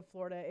parts of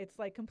Florida, it's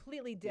like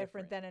completely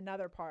different than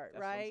another part,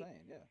 That's right? what I'm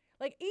saying, yeah.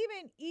 Like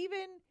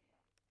even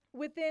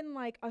within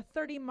like a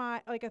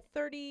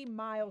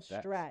 30-mile Facts.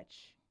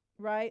 stretch,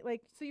 right?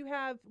 Like so you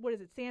have what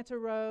is it? Santa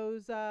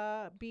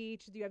Rosa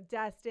Beach. You have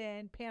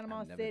Destin,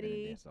 Panama I've never been in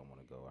City. there, so I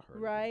want to go. I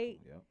heard Right.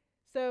 It yep.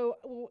 So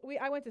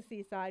I went to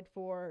Seaside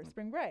for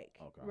spring break,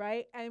 Okay.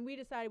 right? And we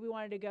decided we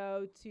wanted to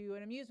go to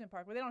an amusement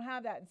park, but they don't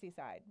have that in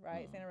Seaside,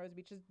 right? Mm. Santa Rosa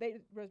Beach,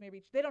 Rosemary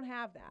Beach, they don't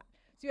have that.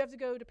 So you have to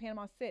go to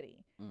Panama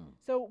City. Mm.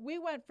 So we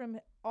went from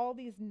all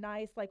these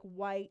nice like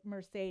white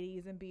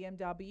Mercedes and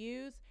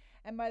BMWs,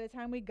 and by the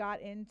time we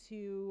got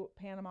into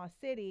Panama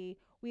City,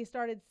 we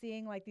started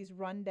seeing like these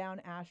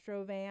rundown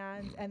Astro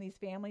vans and these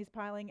families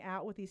piling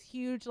out with these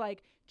huge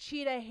like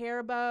cheetah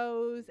hair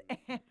bows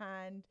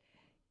and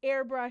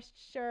airbrushed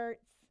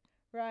shirts,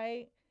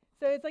 right?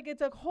 So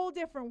it's a whole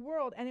different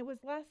world, and it was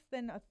less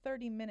than a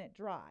 30-minute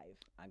drive.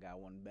 I got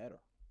one better.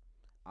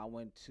 I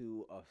went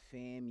to a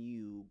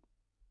FAMU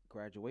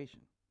graduation.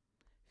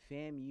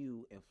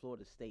 FAMU in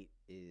Florida State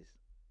is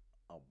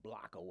a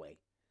block away.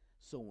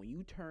 So when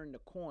you turn the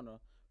corner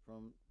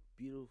from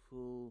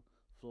beautiful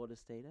Florida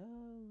State,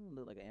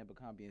 look like an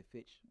Abercrombie and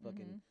Fitch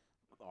fucking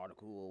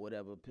article or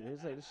whatever.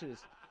 It's like, this shit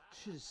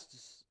is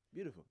just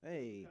beautiful.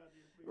 Hey,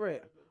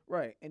 right.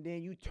 And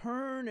then you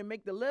turn and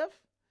make the left,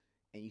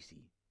 and you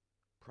see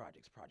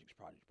projects.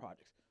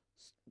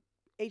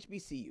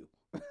 HBCU.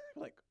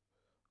 Like,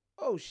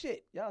 oh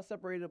shit, y'all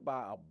separated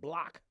by a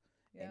block.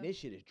 Yeah. And this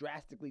shit is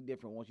drastically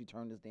different once you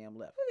turn this damn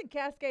left. Isn't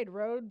Cascade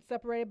Road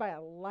separated by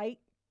a light?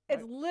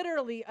 It's Right.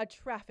 literally a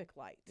traffic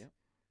light. Yep.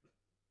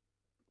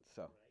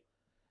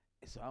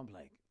 So I'm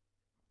like,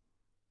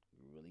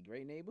 really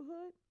great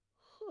neighborhood,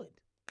 hood,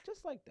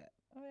 just like that.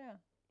 Oh yeah.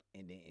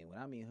 And when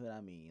I mean hood,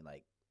 I mean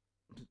like,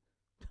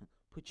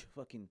 put your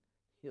fucking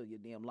your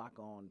damn lock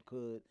on,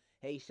 hood.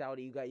 Hey,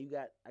 shouty,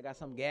 I got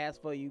some gas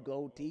for you,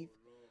 gold teeth.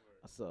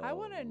 So I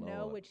want to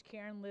know Lord, which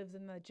Karen lives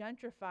in the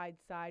gentrified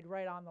side,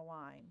 right on the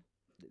line.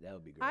 that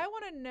would be great. I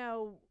want to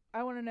know.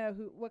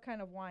 What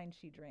kind of wine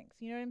she drinks.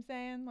 You know what I'm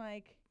saying?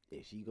 Like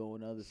If she go on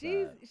the other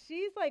she's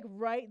side, like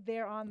right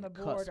there on the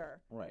cusp,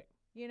 border. right?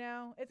 You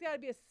know, it's got to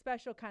be a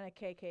special kind of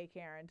KK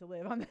Karen to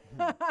live on,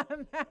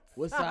 on that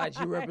What side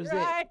you represent,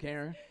 right?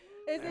 Karen?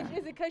 Is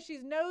it because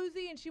she's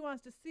nosy and she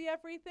wants to see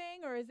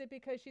everything, or is it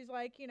because she's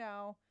like, you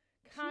know,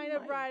 kind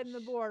of might- riding the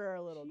border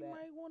a little She bit?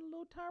 might want a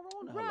little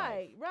Tyrone in her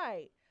Right, life.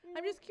 right.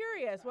 I'm just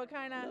curious, what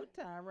kind of Little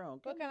Tyrone.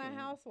 what come kind of here.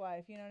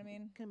 housewife? You know what I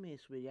mean? Come here,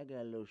 sweetie. I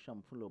got a little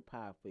something for a little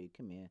pie for you.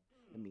 Come here.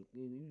 I mean,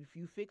 if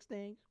you fix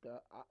things,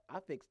 I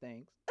fix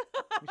things.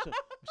 Let me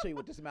show you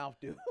what this mouth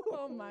do.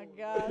 Oh my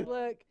God!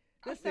 Look,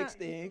 I this fix sound-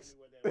 things.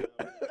 What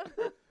that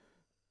was.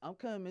 I'm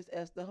coming, Miss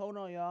Esther. Hold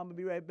on, y'all. I'm gonna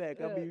be right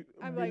back. I'll be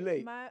I'm be like,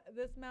 late.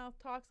 this mouth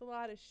talks a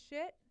lot of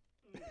shit,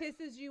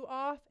 pisses you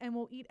off, and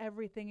will eat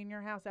everything in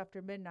your house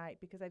after midnight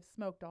because I've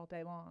smoked all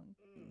day long.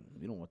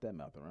 You don't want that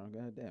mouth around.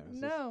 God damn. It's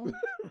No,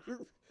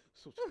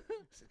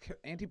 it's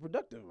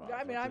anti-productive.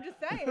 I mean, I'm just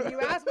saying. You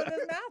asked what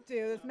this mouth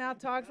do. This mouth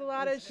talks a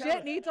lot of shit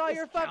and eats all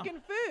your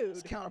fucking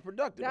It's food.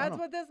 counterproducctive. That's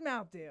what this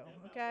mouth do.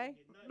 Okay?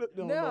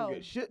 Don't No.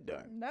 get shit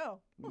done. No.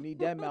 You need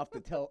that mouth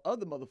to tell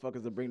other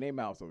motherfuckers to bring their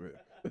mouths over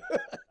here.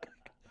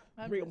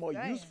 I'm Bring a just more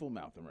saying. useful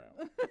mouth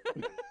around.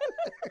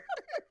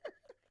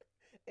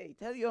 Hey,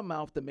 tell your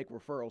mouth to make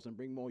referrals and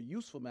bring more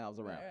useful mouths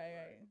around.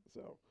 Right.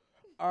 So,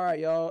 all right,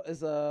 y'all.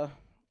 It's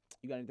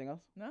you got anything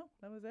else? No,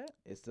 that was it.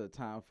 It's the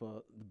time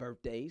for the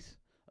birthdays.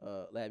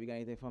 Lab, you got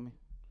anything for me?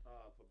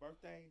 For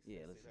birthdays?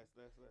 Yeah, let's let's-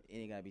 see, let's It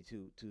ain't gotta be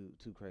too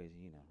crazy,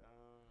 you know.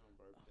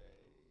 birthday.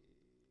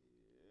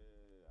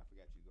 I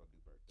forgot you gonna do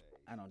birthdays.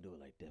 I don't do it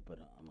like that, but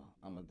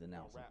I'm gonna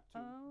denounce it. Rap too.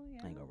 Oh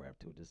yeah. I ain't gonna rap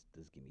to it. Just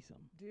give me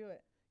something. Do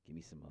it. Give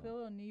me some. Put a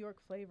little New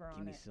York flavor Give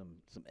on me it.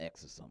 some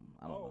X or something.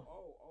 I don't know.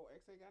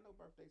 X ain't got no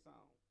birthday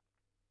song.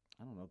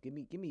 I don't know. Give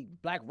me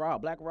Black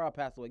Rob. Black Rob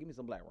passed away. Give me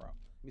some Black Rob.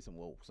 Give me some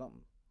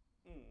something.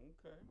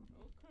 Okay.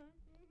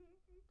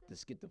 To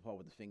skip the part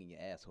with the finger in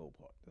your asshole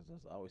part.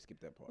 I always skip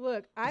that part.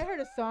 Look, I heard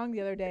a song the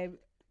other day.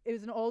 It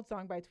was an old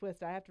song by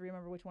Twista. I have to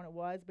remember which one it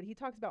was, but he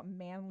talks about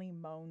manly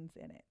moans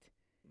in it.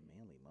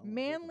 Manly moan.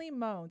 Manly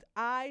moans.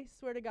 I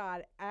swear to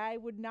God, I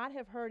would not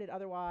have heard it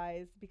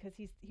otherwise because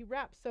he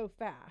raps so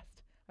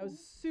fast. I was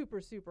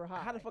super, super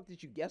high. How the fuck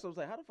did you guess? I was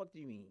like, how the fuck did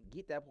you even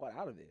get that part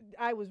out of it?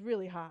 I was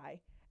really high.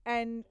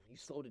 And You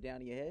slowed it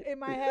down in your head? in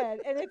my head,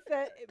 and it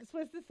was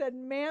supposed to said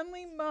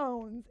manly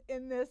moans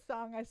in this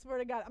song. I swear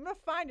to God, I'm gonna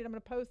find it. I'm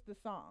gonna post the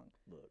song.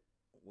 Look,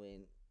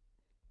 when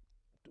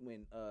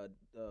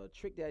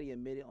Trick Daddy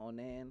admitted on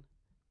Nan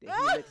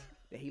that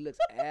he looks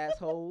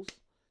assholes,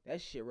 that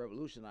shit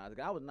revolutionized.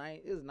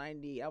 Like, it was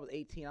 90. I was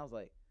 18. I was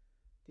like,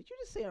 did you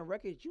just say on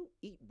record you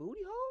eat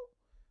booty hole?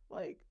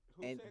 Like,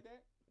 Who and said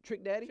that?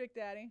 Trick Daddy Trick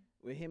Daddy.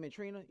 with him and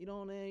Trina, you know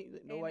what I mean?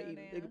 Ain't Nobody no eat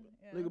Nan,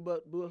 yeah. nigga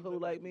butt booty hole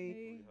look like like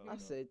me. He- I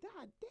said,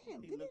 God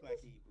damn, He did looked he like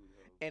just? he eat booty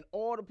hole. And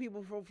all the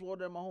people from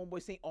Florida, my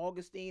homeboy St.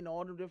 Augustine,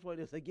 all them different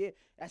places, like, yeah,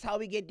 that's how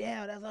we get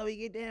down. That's how we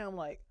get down. I'm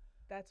like,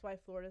 That's why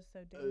Florida's so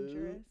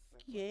dangerous.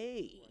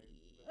 okay,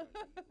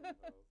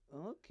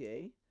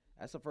 okay.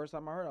 That's the first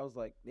time I heard. I was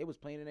like, they was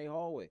playing in their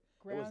hallway.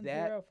 Ground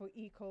that. zero for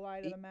E.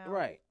 coli to the mouth.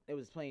 Right. It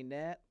was playing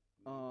that.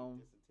 Dysentery.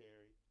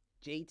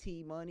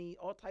 JT Money,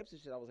 all types of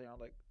shit. I was hearing. I'm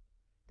like,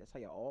 that's how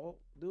y'all all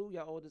do.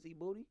 Y'all all just eat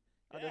booty.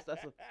 That's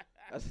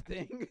a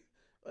thing.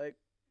 Like,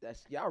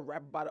 that's y'all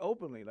rap about it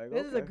openly. Like,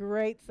 This is a okay.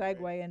 great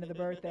segue into the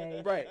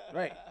birthdays. Right.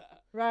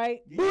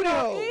 Right? Booty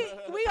hole.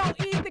 We gonna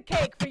eat the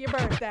cake for your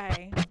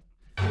birthday.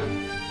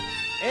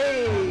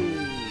 Hey,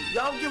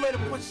 Y'all get ready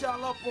to put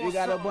y'all up on we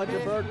got a something, bunch of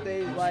man.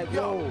 birthdays. Like,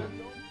 Yo, whoa.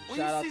 when Shout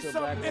you out see to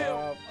Black something ill,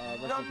 Rob. you know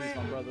Rest what in I peace,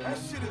 mean? my brother. That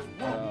shit is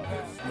I wrong.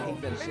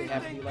 hate that shit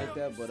happened to you like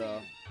that, but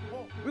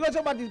we're gonna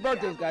talk about these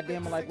birthdays,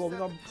 goddamn. Like, well, we're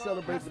gonna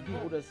celebrate the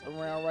people that's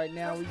around right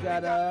now. We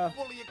got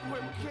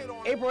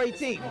April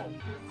 18th,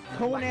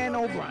 Conan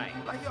O'Brien,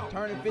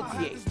 turning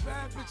 58.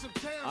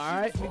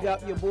 All right, we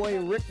got your boy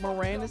Rick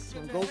Moranis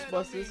from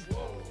Ghostbusters,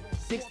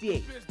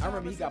 68. I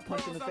remember he got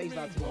punched in the face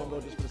not too long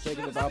ago just for the sake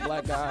of about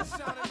black guys.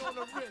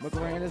 Rick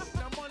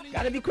Moranis,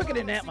 gotta be quicker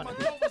than that, man.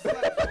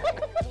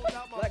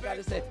 Black guy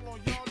just said,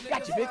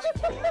 "Got you, bitch."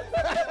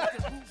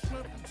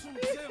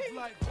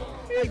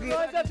 He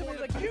runs up to me and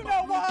is like, you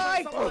know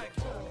why?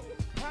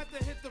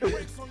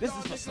 This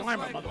is for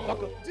Slimer,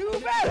 motherfucker. Do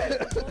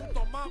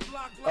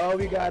better.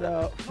 We got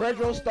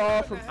Fredro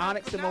Starr from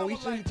Onyx and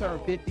Moesha. He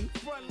turned 50.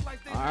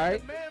 All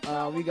right.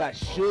 We got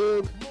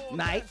Suge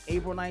Knight,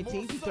 April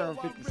 19th. He turned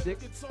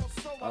 56.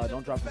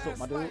 Don't drop the soap,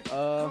 my dude.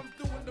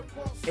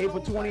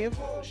 April 20th,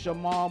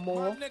 Shamar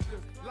Moore,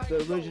 the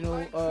original.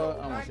 I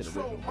don't want to say the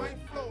original,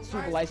 but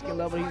super light skin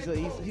lover.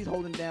 He's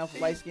holding down for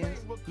light skins.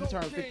 He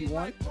turned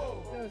 51.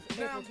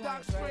 That was April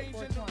 20th, right?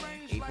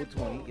 420. April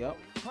 20. Yep.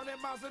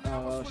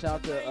 Shout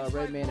out to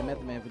Redman and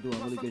Method Man for doing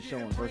a really good show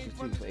on Versus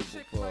 2 for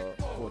April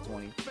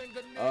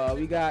 420.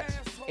 We got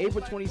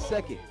April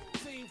 22nd.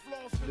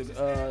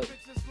 The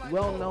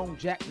well-known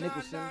Jack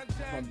Nicholson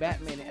from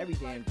Batman and every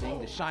damn thing,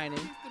 The Shining.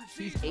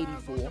 He's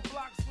 84.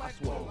 I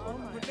swear he was Oh older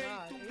my than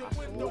that. God. I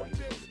swear he was older than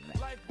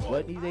that.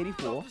 But he's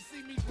 84. Well,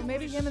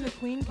 maybe him and the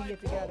Queen can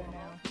get together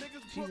now.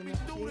 She's in the, I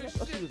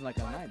thought she was in like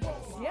a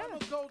 90s. Yeah.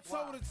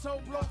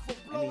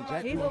 I mean,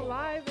 Jack He's do-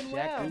 alive and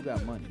Jack well. do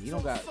got money. He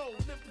don't got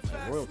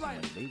royalty money,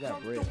 but he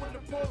got bread.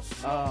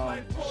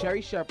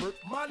 Sherry Shepherd,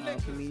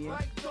 comedian.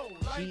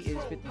 She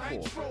is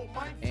 54.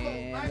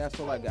 And that's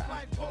all I got.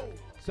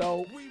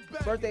 So,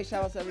 birthday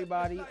shout outs to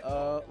everybody.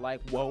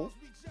 Like, whoa.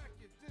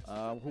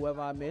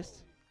 Whoever I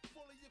missed,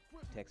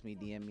 text me,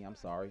 DM me. I'm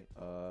sorry.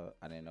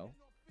 I didn't know.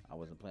 I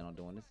wasn't planning on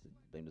doing this.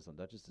 Blame this on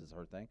Duchess. This is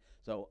her thing.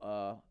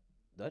 So,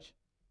 Dutch,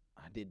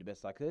 I did the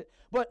best I could.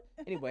 But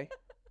anyway,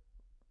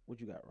 what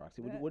you got,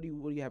 Roxy? What do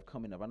you have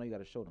coming up? I know you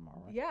got a show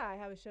tomorrow, right? Yeah, I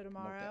have a show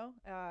tomorrow.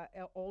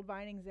 Old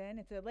Vinings Inn.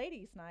 It's a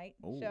ladies' night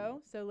Ooh.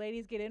 show, so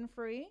ladies get in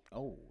free.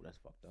 Oh, that's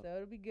fucked up. So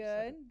it'll be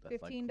That's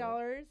good. like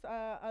 $15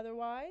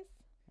 otherwise.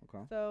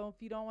 Okay. So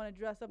if you don't want to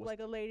dress up What's like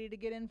a lady to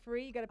get in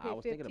free, you got to pay I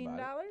was thinking $15.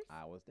 about it.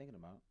 I was thinking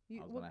about it.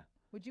 You- I was what- gonna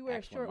Would you wear a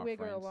Ask one of short my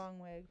wig or a friends. long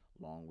wig?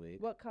 long wig.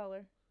 What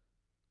color?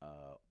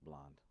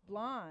 Blonde.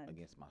 Blonde.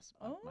 Against my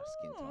Oh, my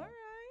skin tone. all right.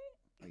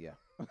 Yeah.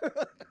 All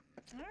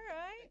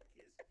right.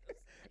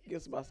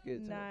 Against my skin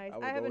tone. Nice.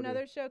 would I have go there.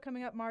 another show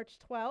coming up March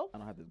 12th. I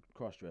don't have to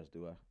cross dress,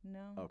 do I?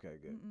 No. Okay,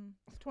 good.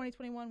 It's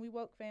 2021. We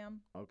woke, fam.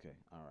 Okay,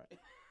 all right.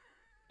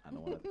 I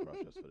know I have to cross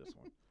dress for this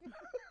one.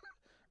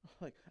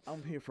 Like,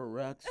 I'm here for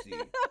Roxy.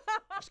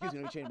 Excuse me,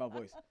 let me change my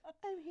voice.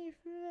 I'm here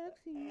for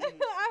Roxy.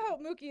 I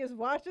hope Mookie is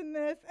watching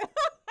this.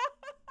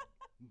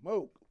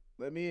 Moke,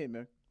 let me in,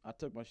 man. I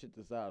took my shit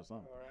to the side or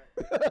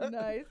something.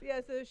 Nice.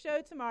 Yeah, so the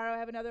show tomorrow. I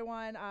have another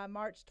one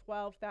March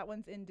 12th. That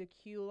one's in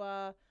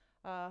Decula,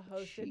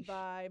 hosted Sheesh.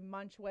 by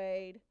Munch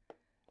Wade.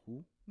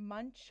 Who?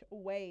 Munch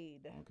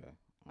Wade. Okay.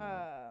 all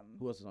right.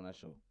 Who else is on that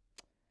show?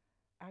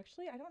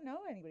 Actually, I don't know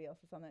anybody else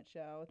that's on that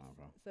show.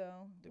 Okay.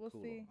 So we'll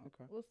Decula, see.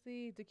 okay. We'll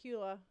see.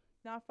 Decula,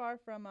 not far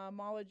from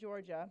Mala,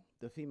 Georgia.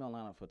 The female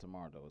lineup for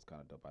tomorrow, though, is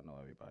kind of dope. I know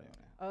everybody on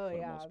there. Oh for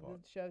yeah, the most the part.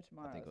 show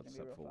tomorrow think is gonna be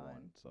except real for fun.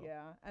 one, so.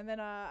 Yeah, and then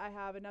I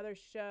have another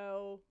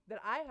show that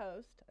I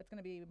host. It's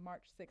gonna be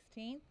March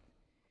 16th,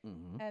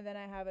 Mm-hmm. and then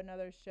I have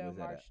another show Where's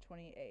that March at?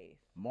 28th.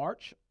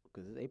 March,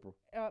 because it's April.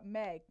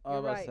 May. Oh, I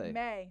You're was about right. to say.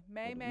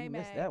 May. You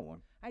missed that one.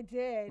 I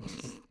did.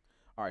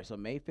 All right, so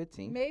May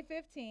 15th. May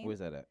 15th. Where's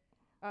that at?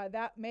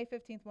 That May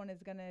 15th one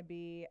is gonna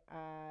be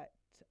at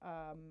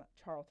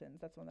Charlton's.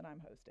 That's one that I'm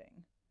hosting.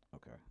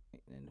 Okay.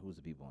 And who's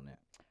the people on that?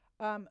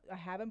 I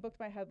haven't booked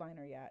my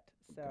headliner yet,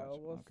 so Gotcha.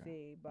 we'll Okay.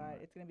 see. But Alright.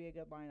 it's going to be a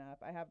good lineup.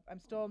 I'm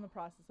still in the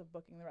process of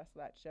booking the rest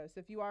of that show. So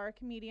if you are a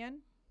comedian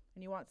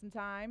and you want some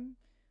time,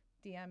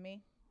 DM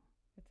me.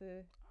 It's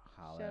a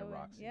Holla show. at and-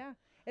 Roxy. Yeah,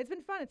 it's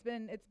been fun.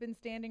 It's been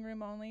standing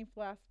room only for the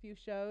last few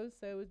shows,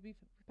 so we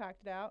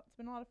packed it out. It's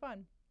been a lot of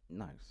fun.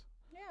 Nice.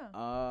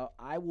 Yeah.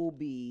 I will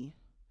be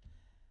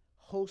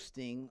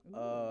hosting a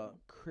Ooh.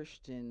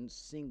 Christian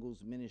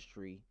singles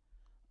ministry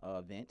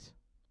event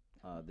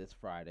this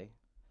Friday.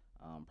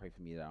 Pray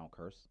for me that I don't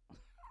curse.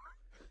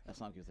 That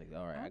song was like,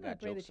 all right, I I'm gonna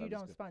got pray jokes. that you so I'm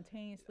don't just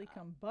spontaneously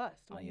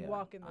combust when you yeah,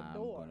 walk in the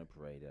door. I'm gonna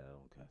pray that I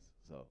don't cuss.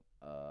 So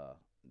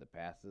the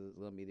pastor's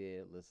gonna be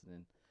there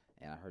listening,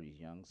 and I heard he's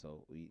young,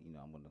 so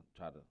I'm gonna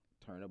try to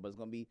turn up. But it's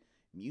gonna be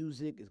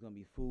music, it's gonna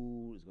be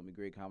food, it's gonna be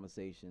great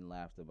conversation,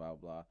 laughter, blah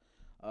blah.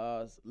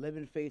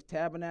 Living Faith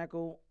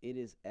Tabernacle. It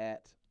is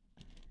at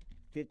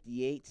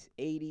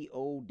 5880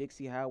 Old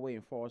Dixie Highway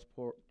in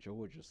Forestport,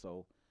 Georgia.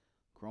 So,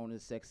 grown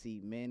and sexy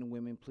men and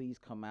women, please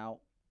come out.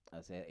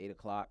 I said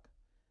 8:00.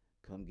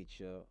 Come get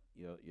your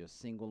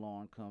single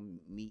on. Come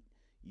meet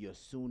your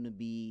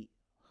soon-to-be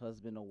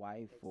husband or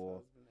wife, or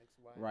Ex-husband,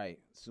 ex-wife. right,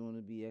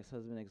 soon-to-be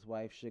ex-husband,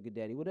 ex-wife, sugar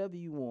daddy, whatever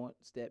you want,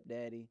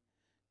 stepdaddy.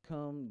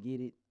 Come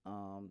get it.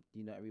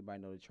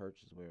 Everybody know the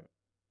church is where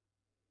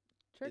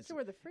Church it's- is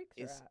where the freaks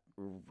are it's. at.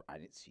 I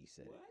didn't. She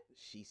said What? it.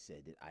 She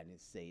said it. I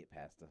didn't say it,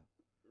 Pastor.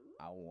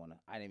 I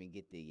didn't even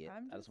get there yet.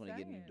 I'm I just just want to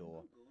get in the saying.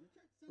 door. I'm going to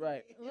church Sunday.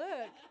 Right.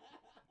 Look,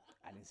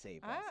 I didn't say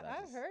it, Pastor.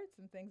 I've heard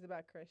some things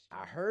about Christians.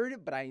 I heard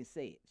it, but I didn't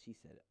say it. She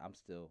said it. I'm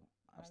still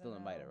I still don't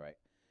invited, know. right?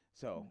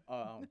 So,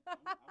 I'll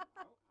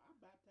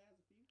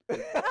baptize a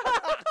few.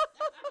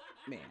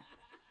 man,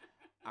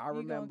 I You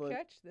remember gonna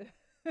catch the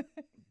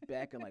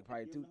back in like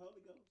probably Give 'em the Holy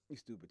Ghost. you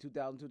stupid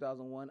 2000,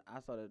 2001. I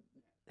started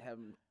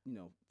having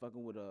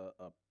fucking with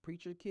a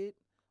preacher kid.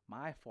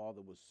 My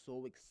father was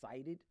so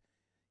excited.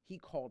 He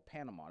called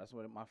Panama. That's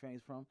where my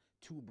family's from,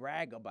 to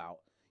brag about.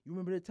 You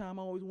remember the time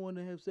I always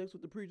wanted to have sex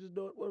with the preacher's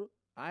daughter? Well,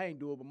 I ain't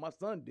do it, but my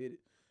son did it.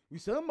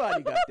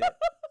 Somebody got that.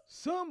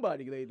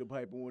 Somebody laid the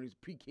pipe on one of these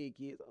pre-K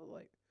kids. I was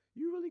like,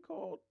 you really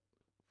called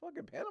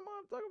fucking Panama?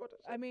 I'm talking about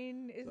this shit? I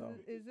mean, is So-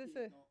 is this Kids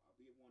a don't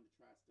be wanting to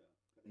try stuff.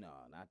 'cause they No,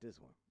 don't- not this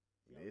one.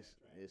 Yeah, This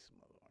that's right. this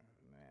motherfucker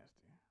is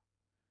nasty.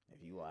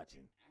 If you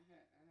watching, I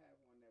had one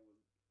that was.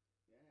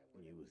 Yeah, I had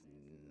one you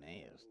that was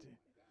nasty. Oh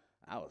my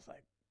God. I was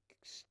like,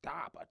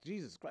 stop.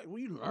 Jesus Christ,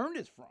 where you learn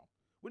this from?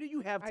 Where did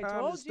you have I time to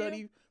told study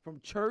you. from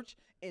church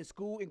and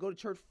school and go to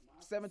church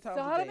 7 times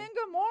a Sodom day? and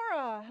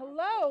Gomorrah?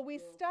 Hello, we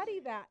study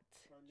that.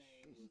 Her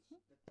name was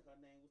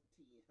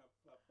T, and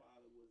her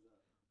father was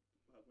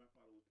her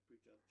grandfather was the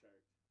preacher of the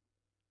church.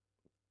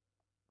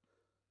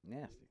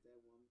 Nasty. That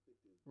woman fit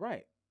this.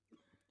 Right.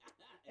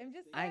 I'm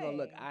just I ain't gonna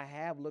look. saying. I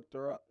have looked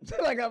her up.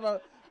 like I'm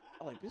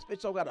like, this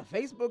bitch don't got a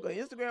Facebook or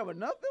Instagram or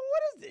nothing.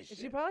 What is this She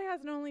shit? probably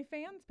has an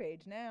OnlyFans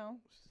page now.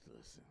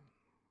 Listen,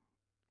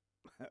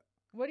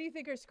 What do you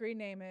think her screen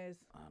name is?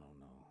 I don't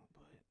know,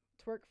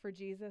 but Twerk for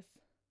Jesus.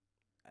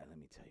 let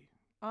me tell you.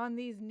 On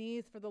these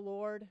knees for the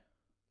Lord.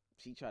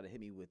 She tried to hit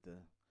me with the,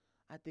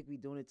 I think we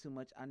doing it too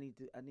much. I need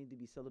to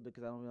be celibate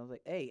because I don't. I was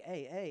like,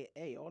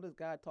 hey, all this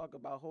guy talk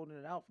about holding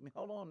it out for me.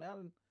 Hold on, now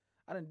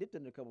I done dipped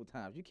in it a couple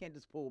times. You can't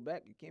just pull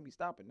back. You can't be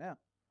stopping now.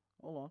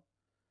 Hold on.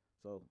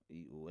 So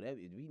whatever,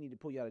 if we need to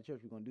pull you out of church,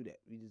 we're gonna do that.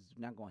 We just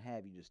not gonna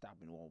have you just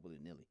stopping all willy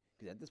nilly.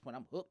 Because at this point,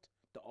 I'm hooked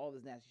to all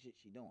this nasty shit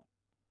she doing.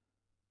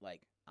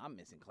 Like I'm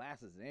missing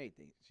classes and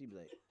everything. She be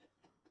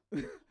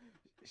like,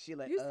 she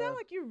like. You sound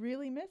like you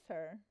really miss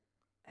her.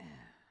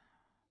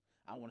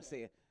 I want to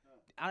say it.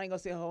 I ain't gonna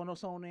say her whole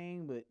no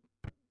name, but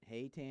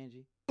hey,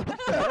 Tangy.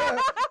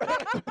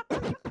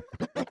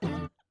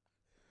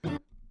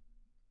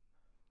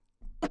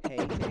 Hey,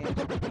 Tangy.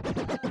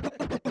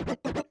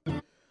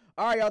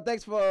 All right, y'all.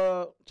 Thanks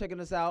for checking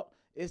us out.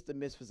 It's the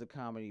Misfits of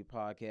Comedy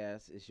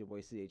podcast. It's your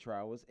boy C.A.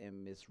 Trowers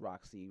and Miss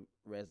Roxy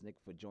Resnick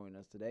for joining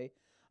us today.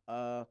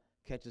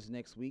 Catch us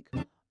next week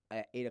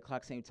at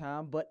 8:00 same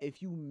time. But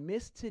if you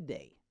missed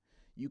today,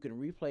 you can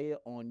replay it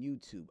on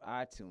YouTube,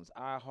 iTunes,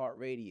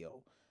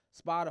 iHeartRadio,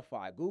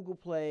 Spotify, Google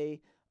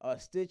Play,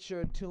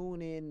 Stitcher,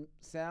 TuneIn,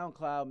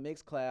 SoundCloud,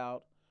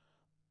 Mixcloud,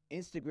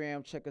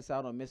 Instagram. Check us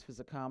out on Misfits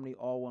of Comedy,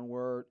 all one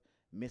word.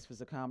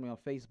 Misfits of Comedy on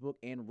Facebook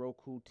and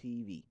Roku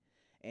TV.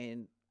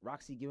 And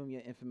Roxy, give them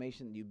your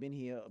information. You've been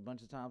here a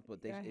bunch of times, but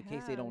I in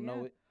case they don't know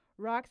have. it,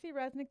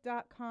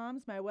 RoxyResnick.com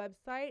is my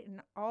website,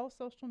 and all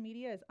social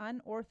media is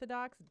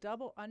unorthodox_rocks.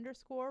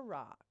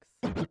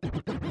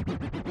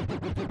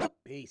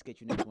 peace. Get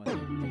you next one.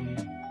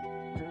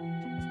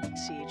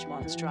 Siege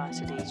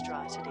monstrosity.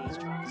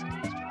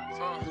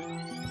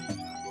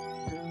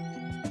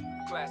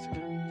 Classic.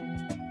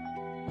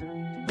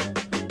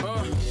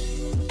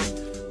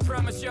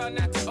 Promise y'all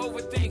not to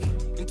overthink.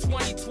 In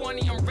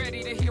 2020, I'm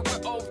ready to hear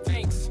what old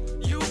thinks.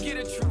 You get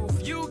a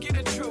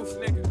truth,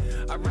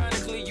 nigga.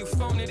 Ironically, you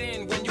phone it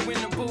in when you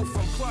in the booth.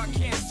 I'm Clark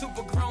Kent,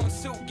 super grown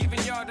suit, giving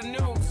y'all the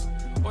news.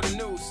 Or the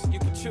news, you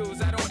can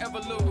choose, I don't ever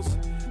lose.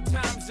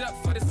 Time's up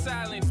for the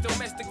silence,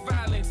 domestic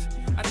violence.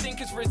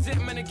 much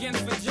resentment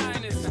against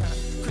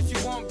vaginas. Cause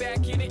you want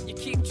back in it, you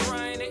keep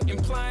trying it,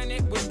 implying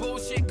it with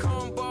bullshit,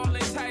 cornball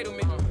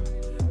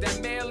entitlement.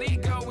 That male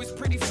ego is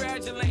pretty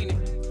fragile, ain't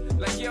it?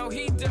 Like, yo,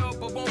 he dope,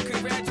 but won't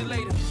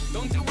congratulate him.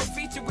 Don't do a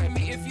feature with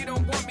me if you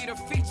don't want me to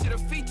feature the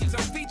features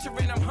I'm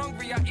featuring. I'm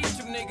hungry, I eat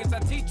them niggas, I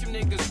teach them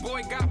niggas.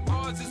 Boy got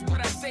bars is what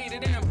I say to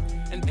them.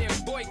 And then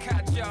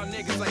boycott y'all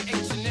niggas like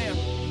H&M.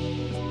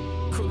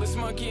 Coolest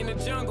monkey in the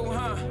jungle,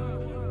 huh?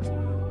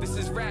 This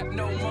is rap,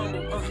 no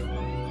mumble,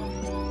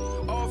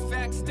 all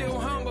facts, still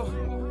humble.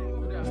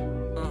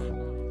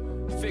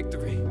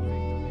 Victory.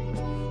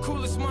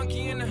 Coolest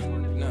monkey in the,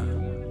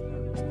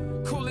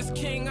 coolest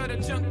king of the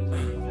jungle.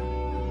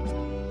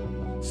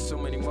 So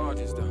many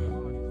margins though.